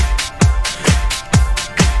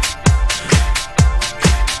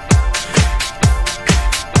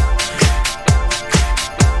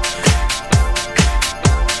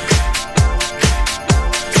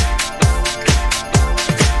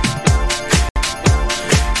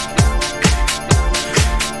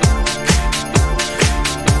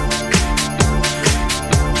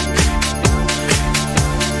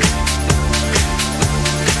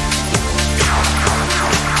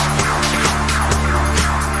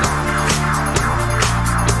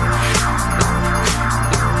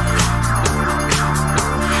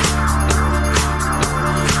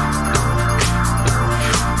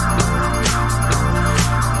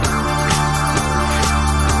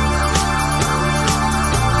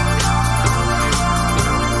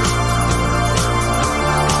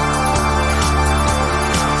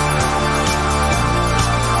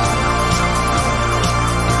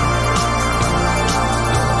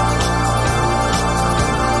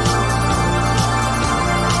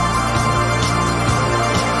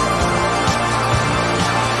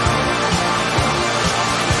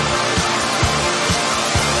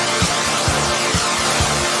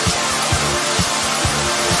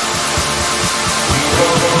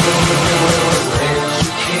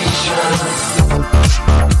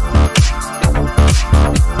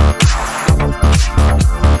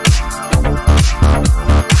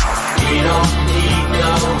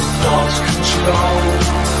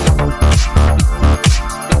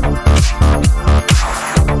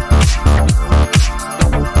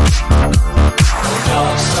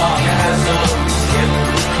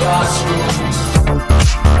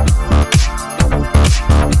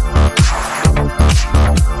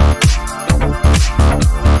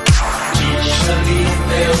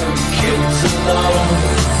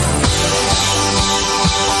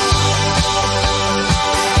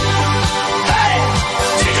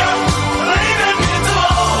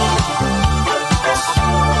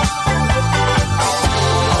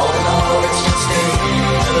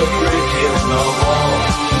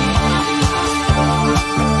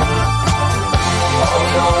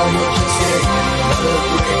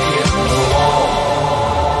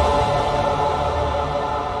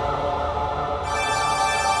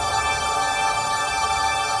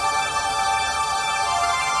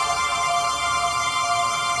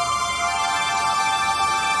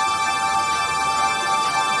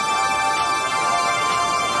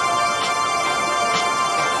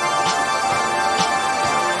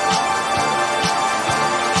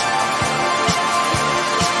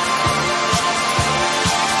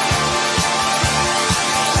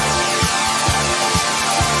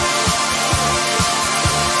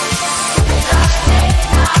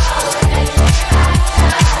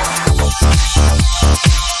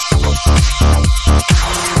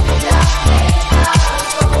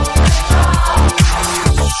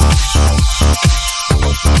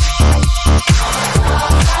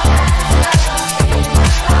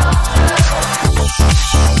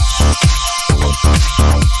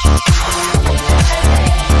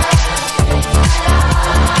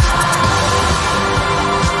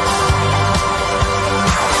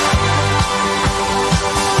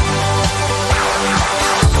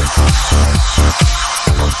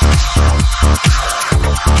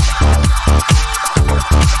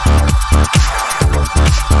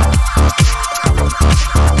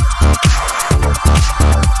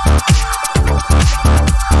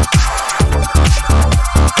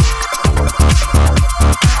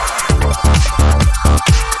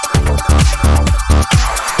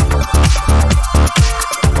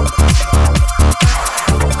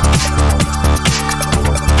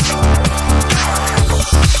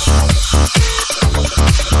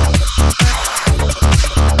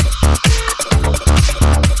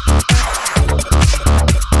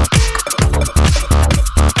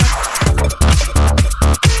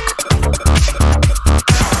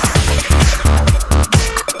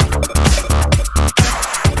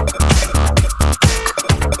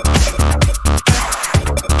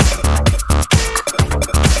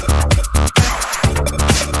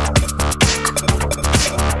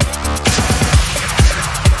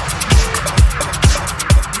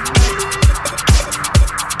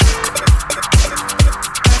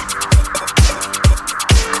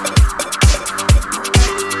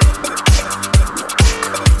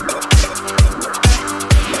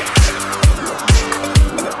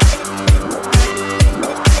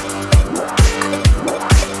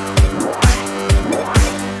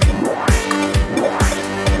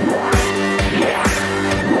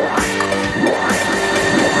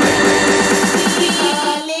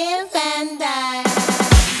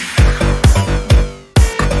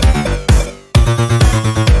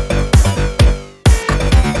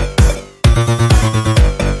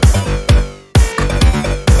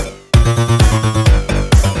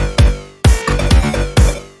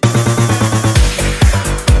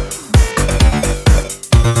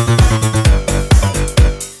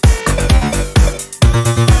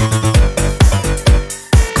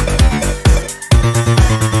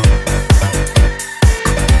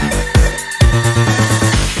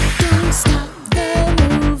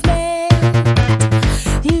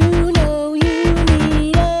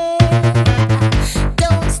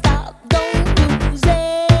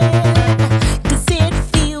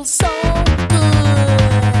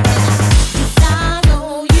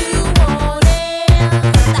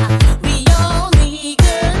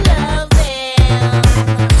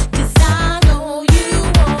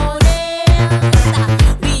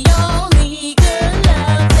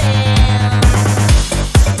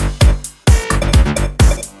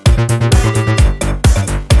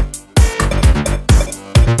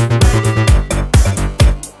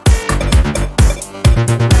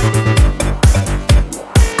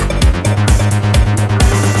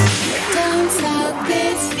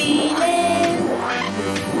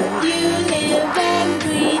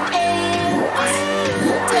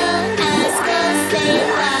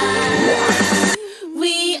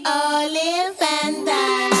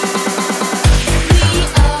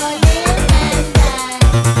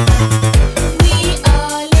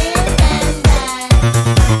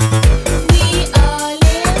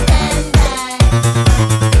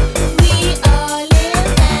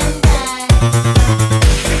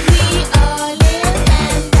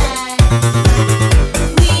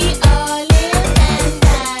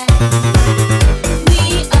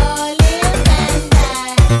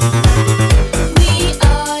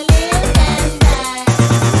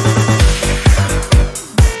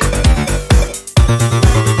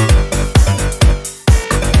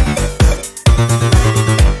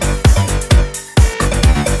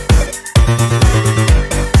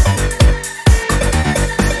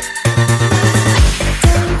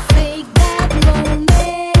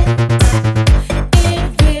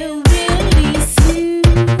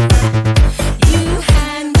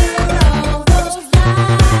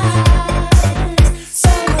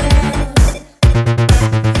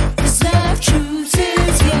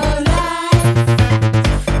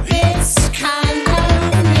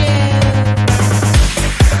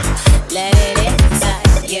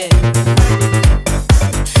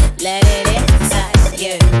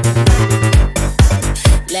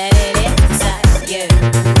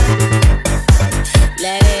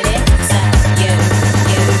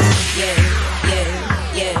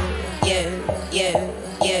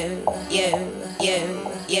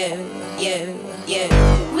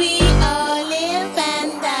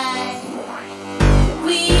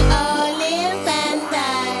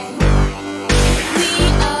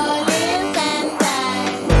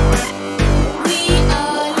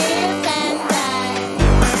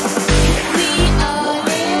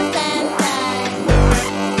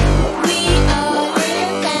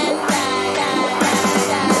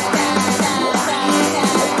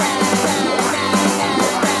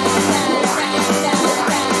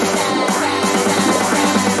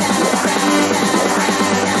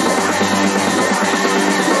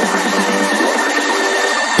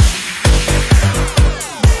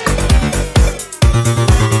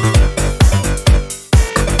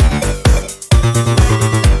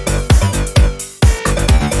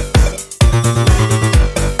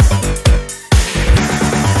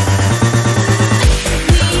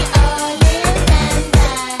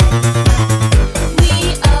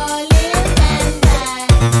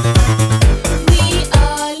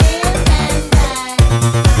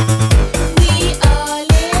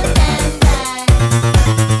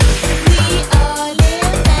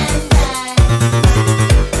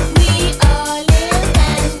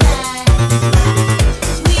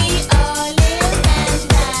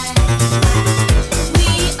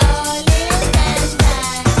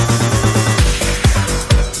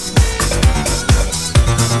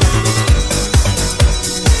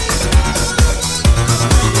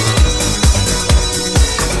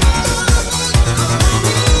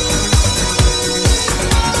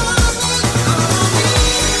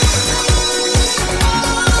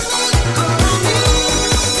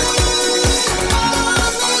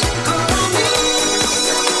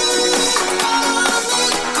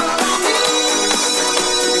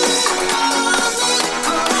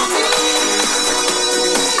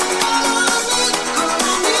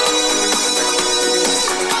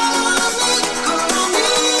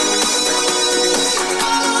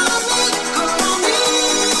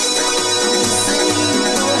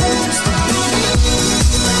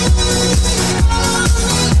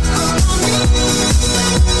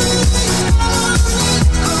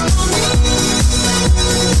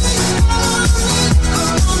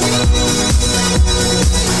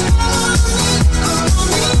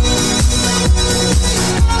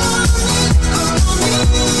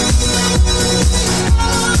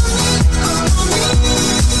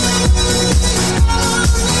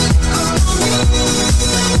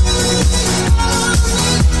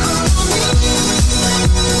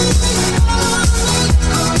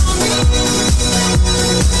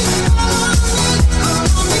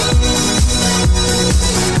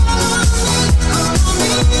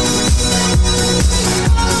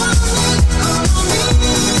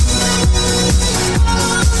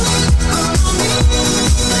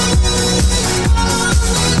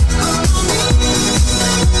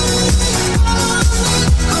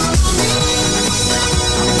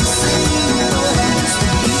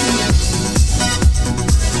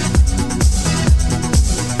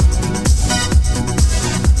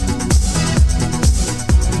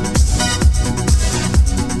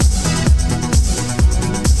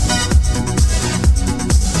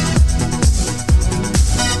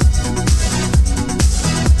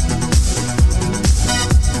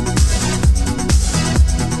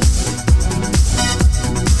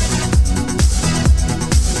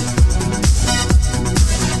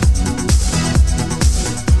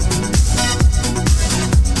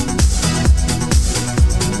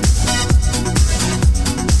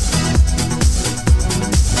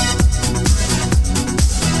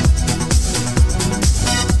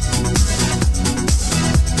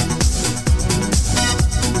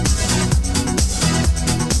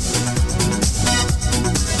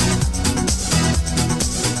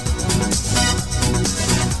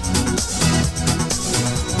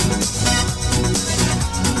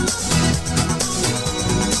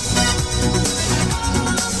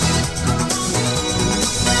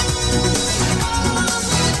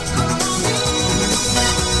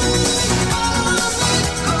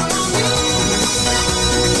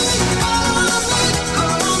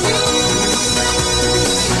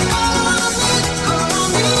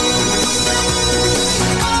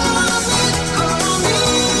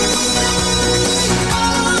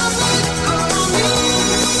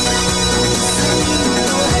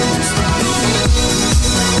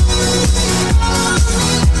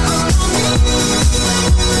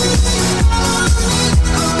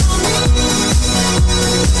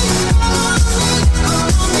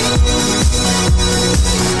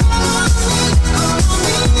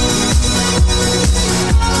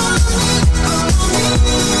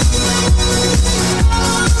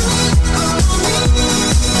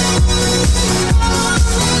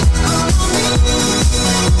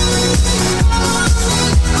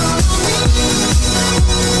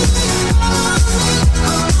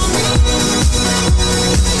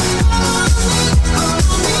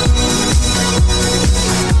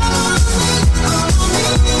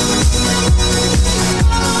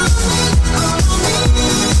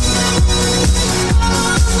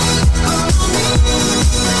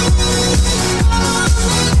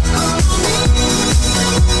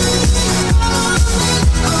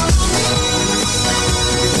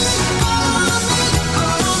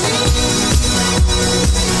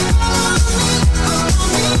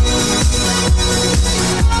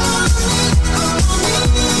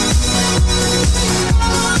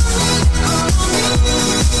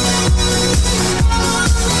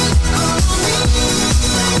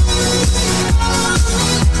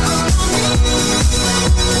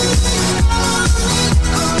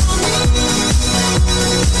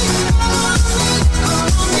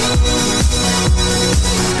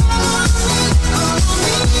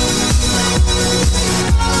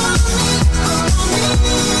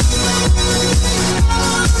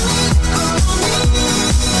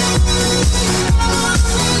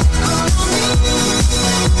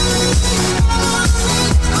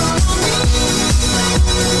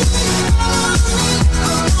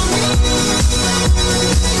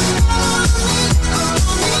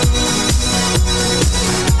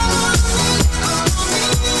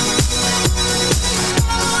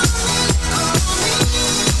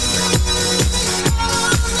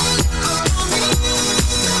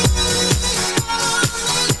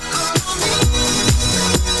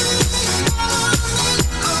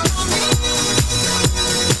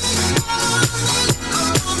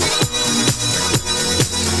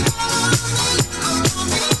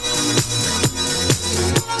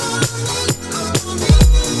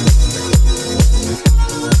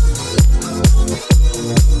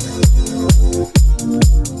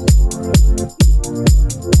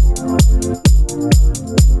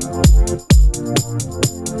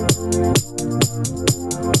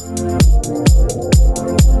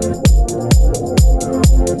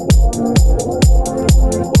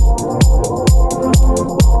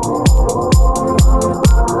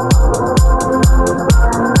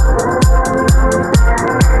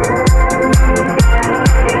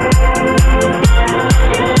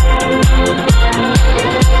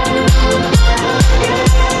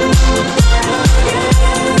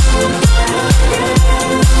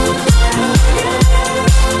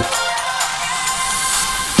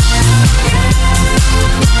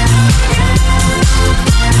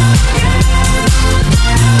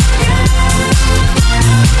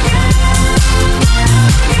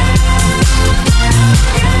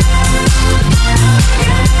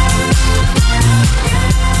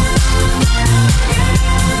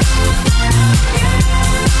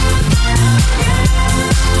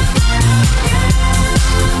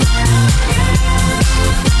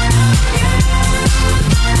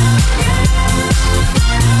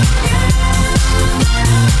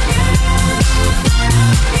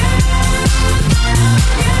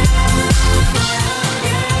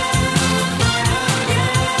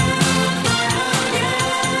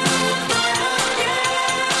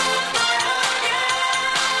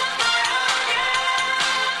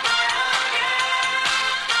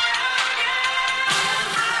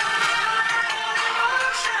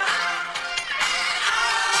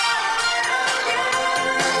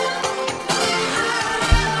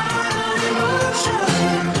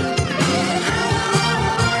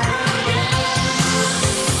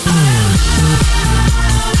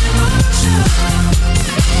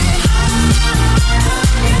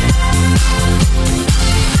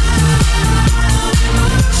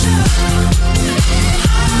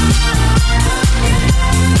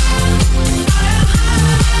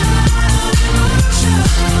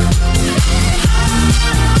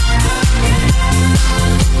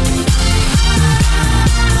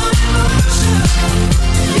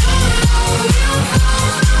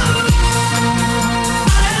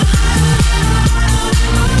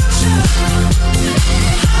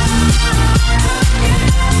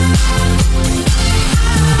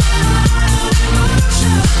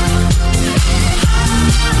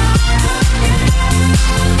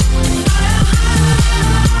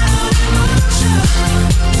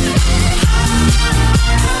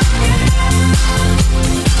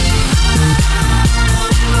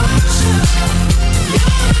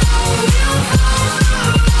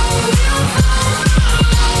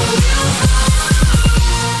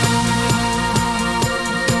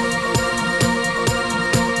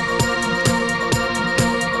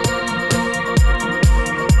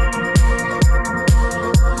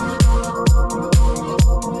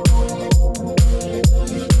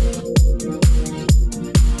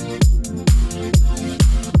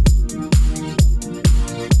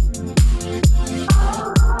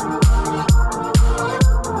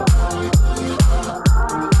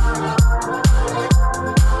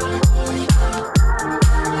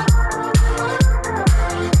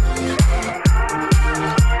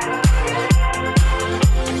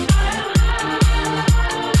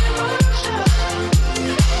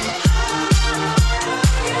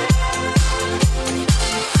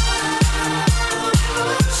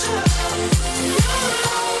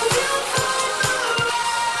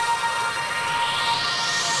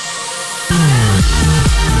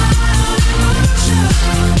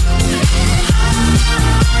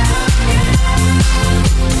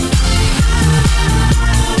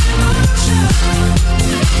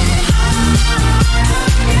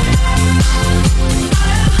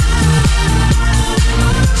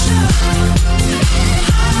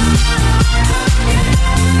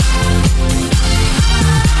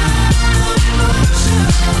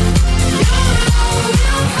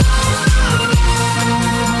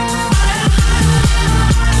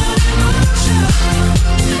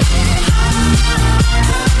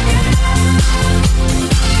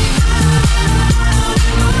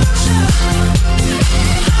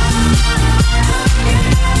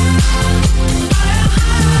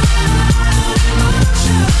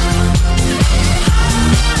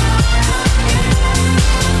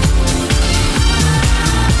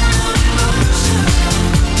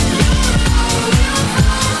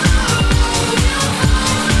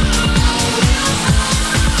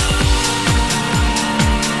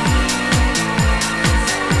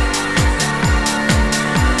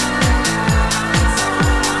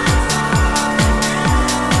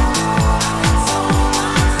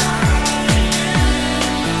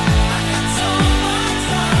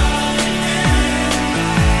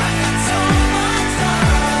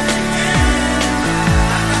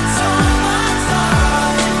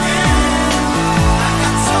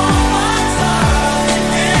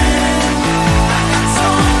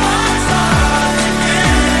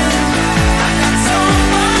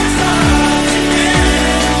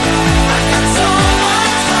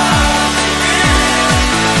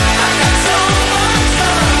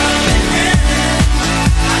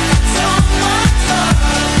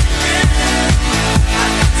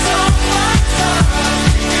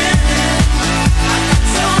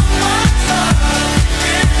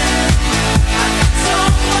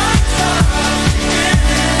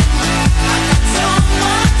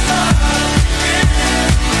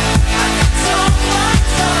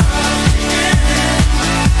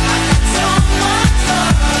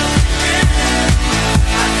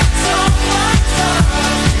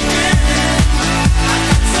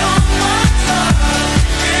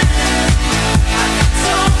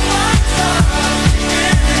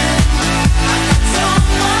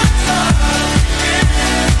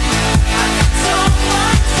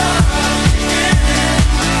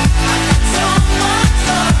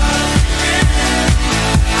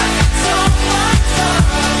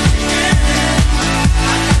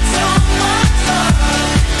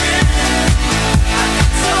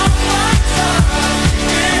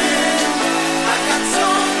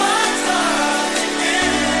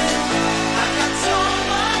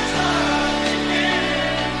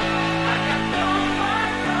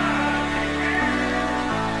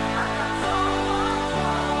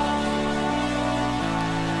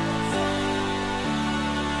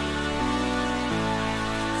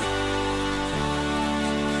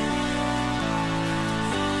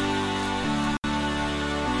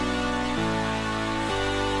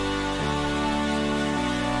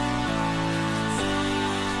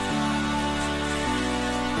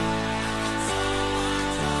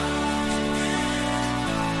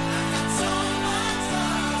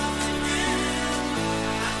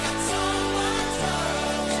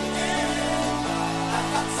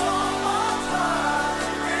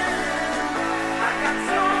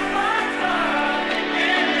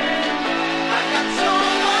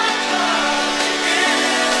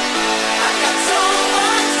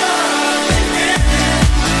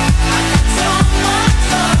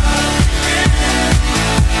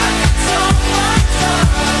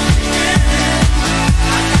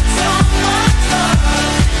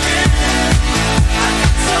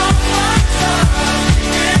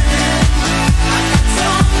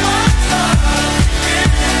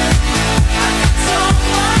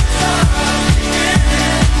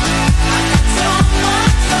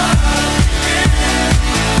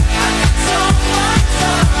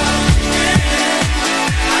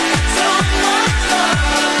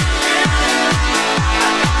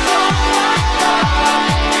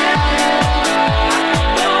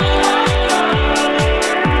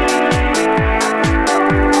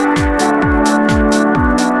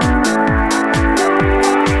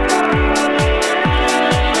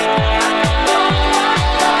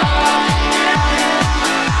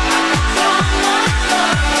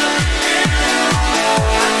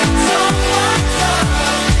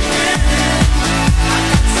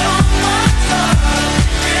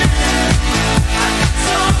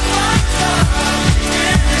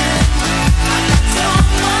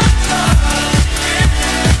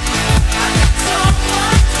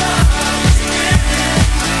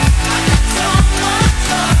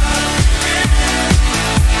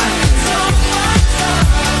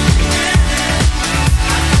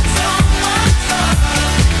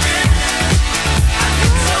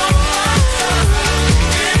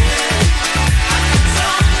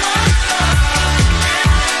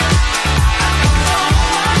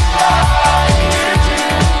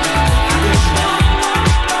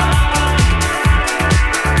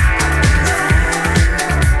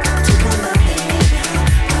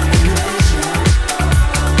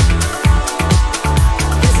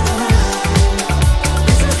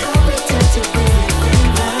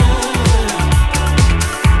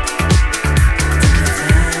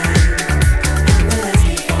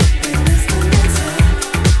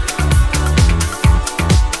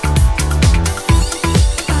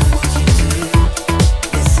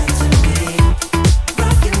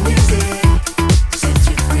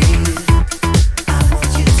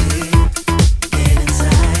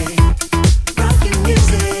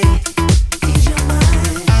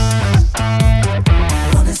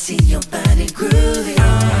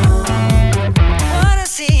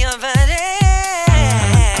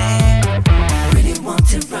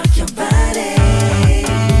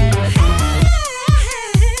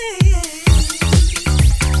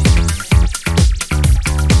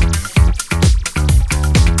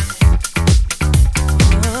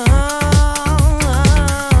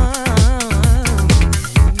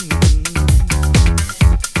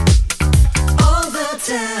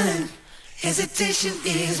 question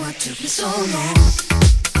is what took you so long?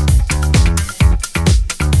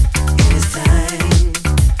 It is time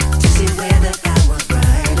to see whether I was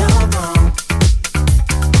right or wrong.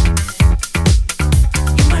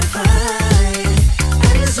 You might find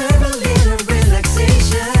I deserve a little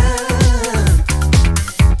relaxation.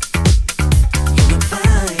 You will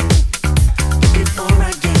find before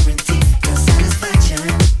I guarantee your satisfaction.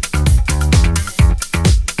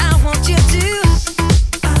 I want you to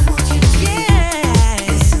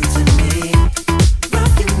listen to me.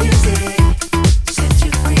 Rockin' music set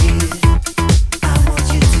you free. I want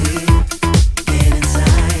you to get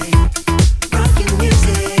inside. Rockin'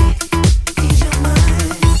 music ease your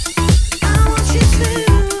mind. I want you to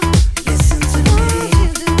listen to me.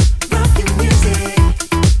 Rockin' music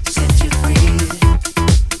set you free.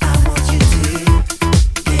 I want you to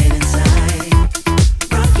get inside.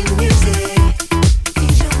 Rockin' music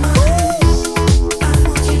ease your mind. I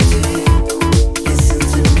want you to listen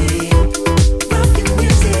to me. Rockin'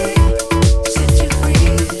 music set you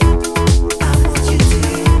free. I want you to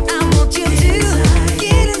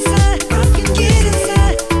get inside. Rockin' get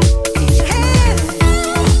inside. Ease your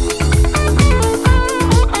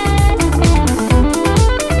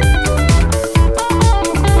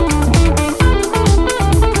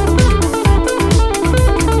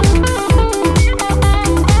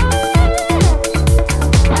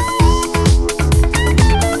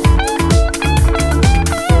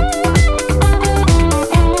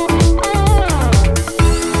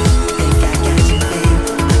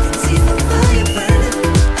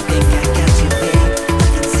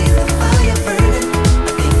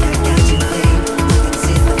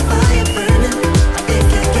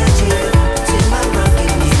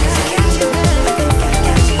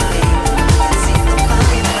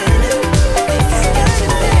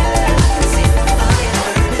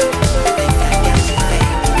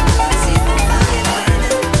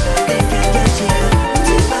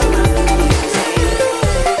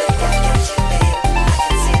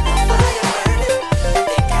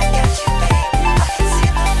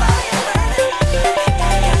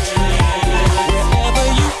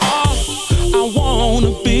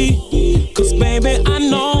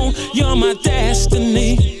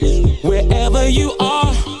Wherever you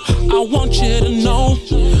are, I want you to know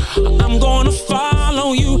I'm gonna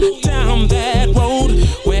follow you down that road.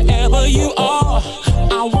 Wherever you are,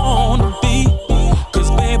 I wanna be. 'Cause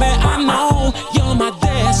baby, I know you're my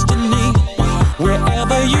destiny.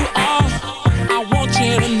 Wherever you are, I want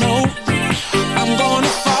you to know I'm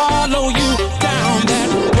gonna follow you down that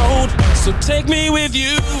road. So take me with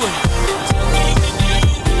you.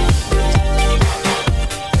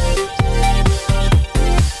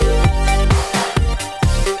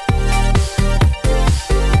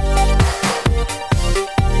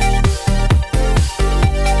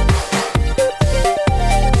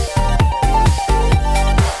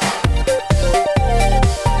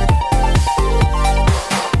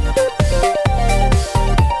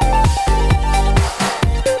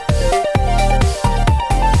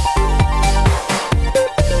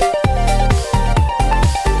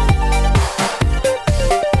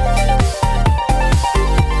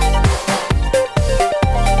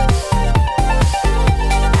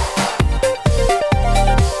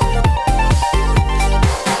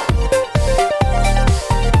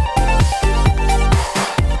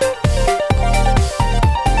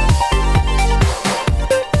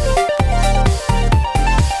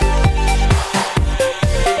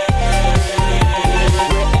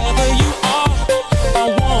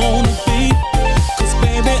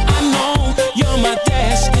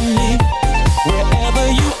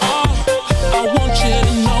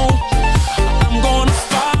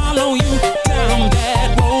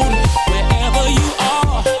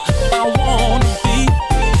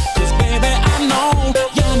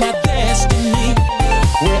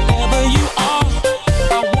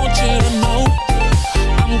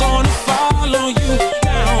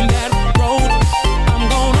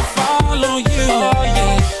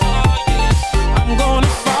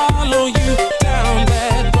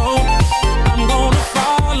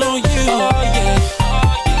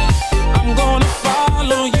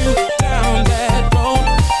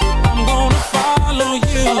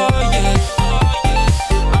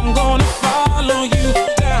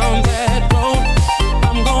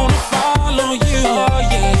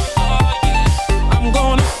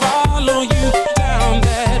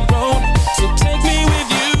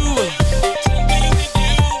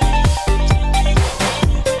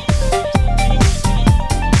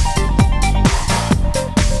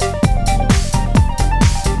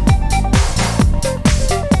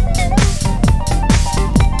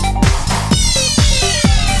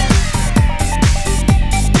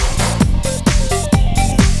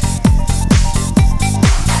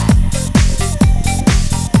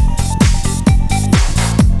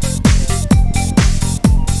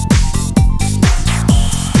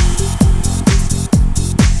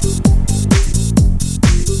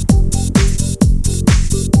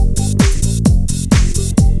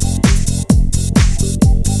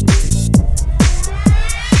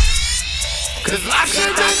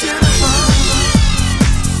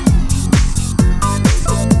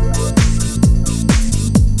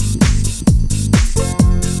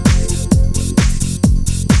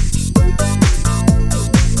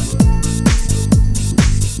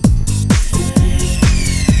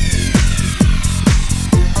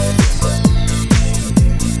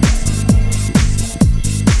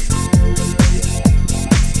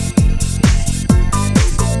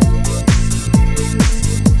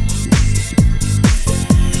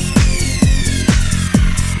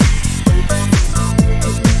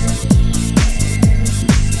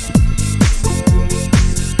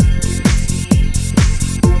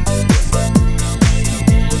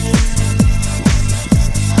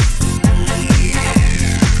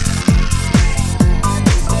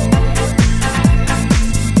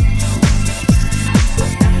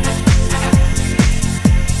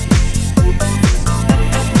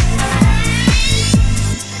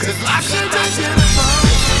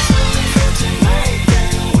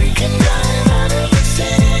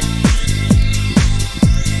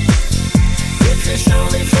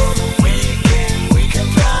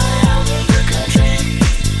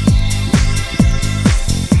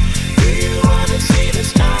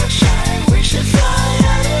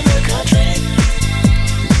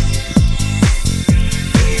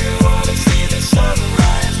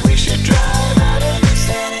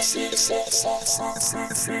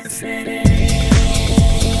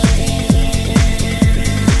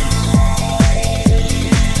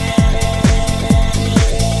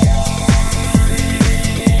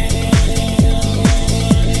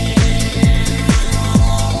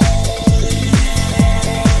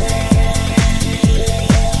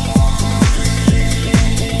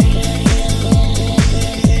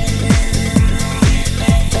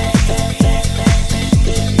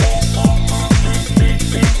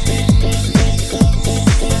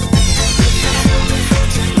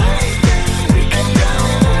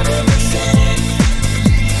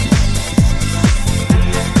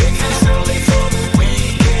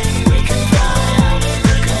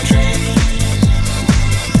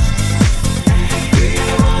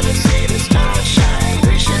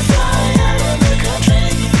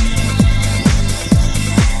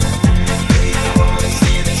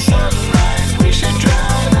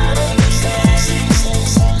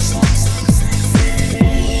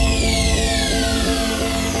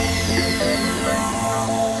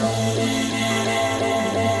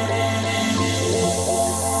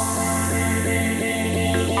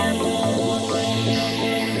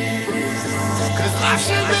 life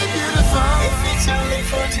should be beautiful if it's only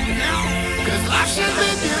for tonight. Cause life should be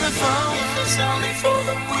beautiful if it's only for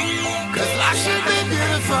the week. Cause life should be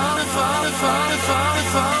beautiful.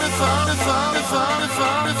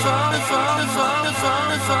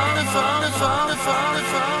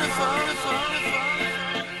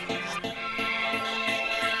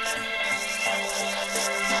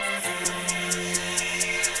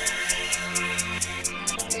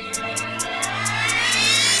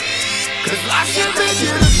 Cause life should be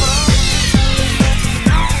beautiful.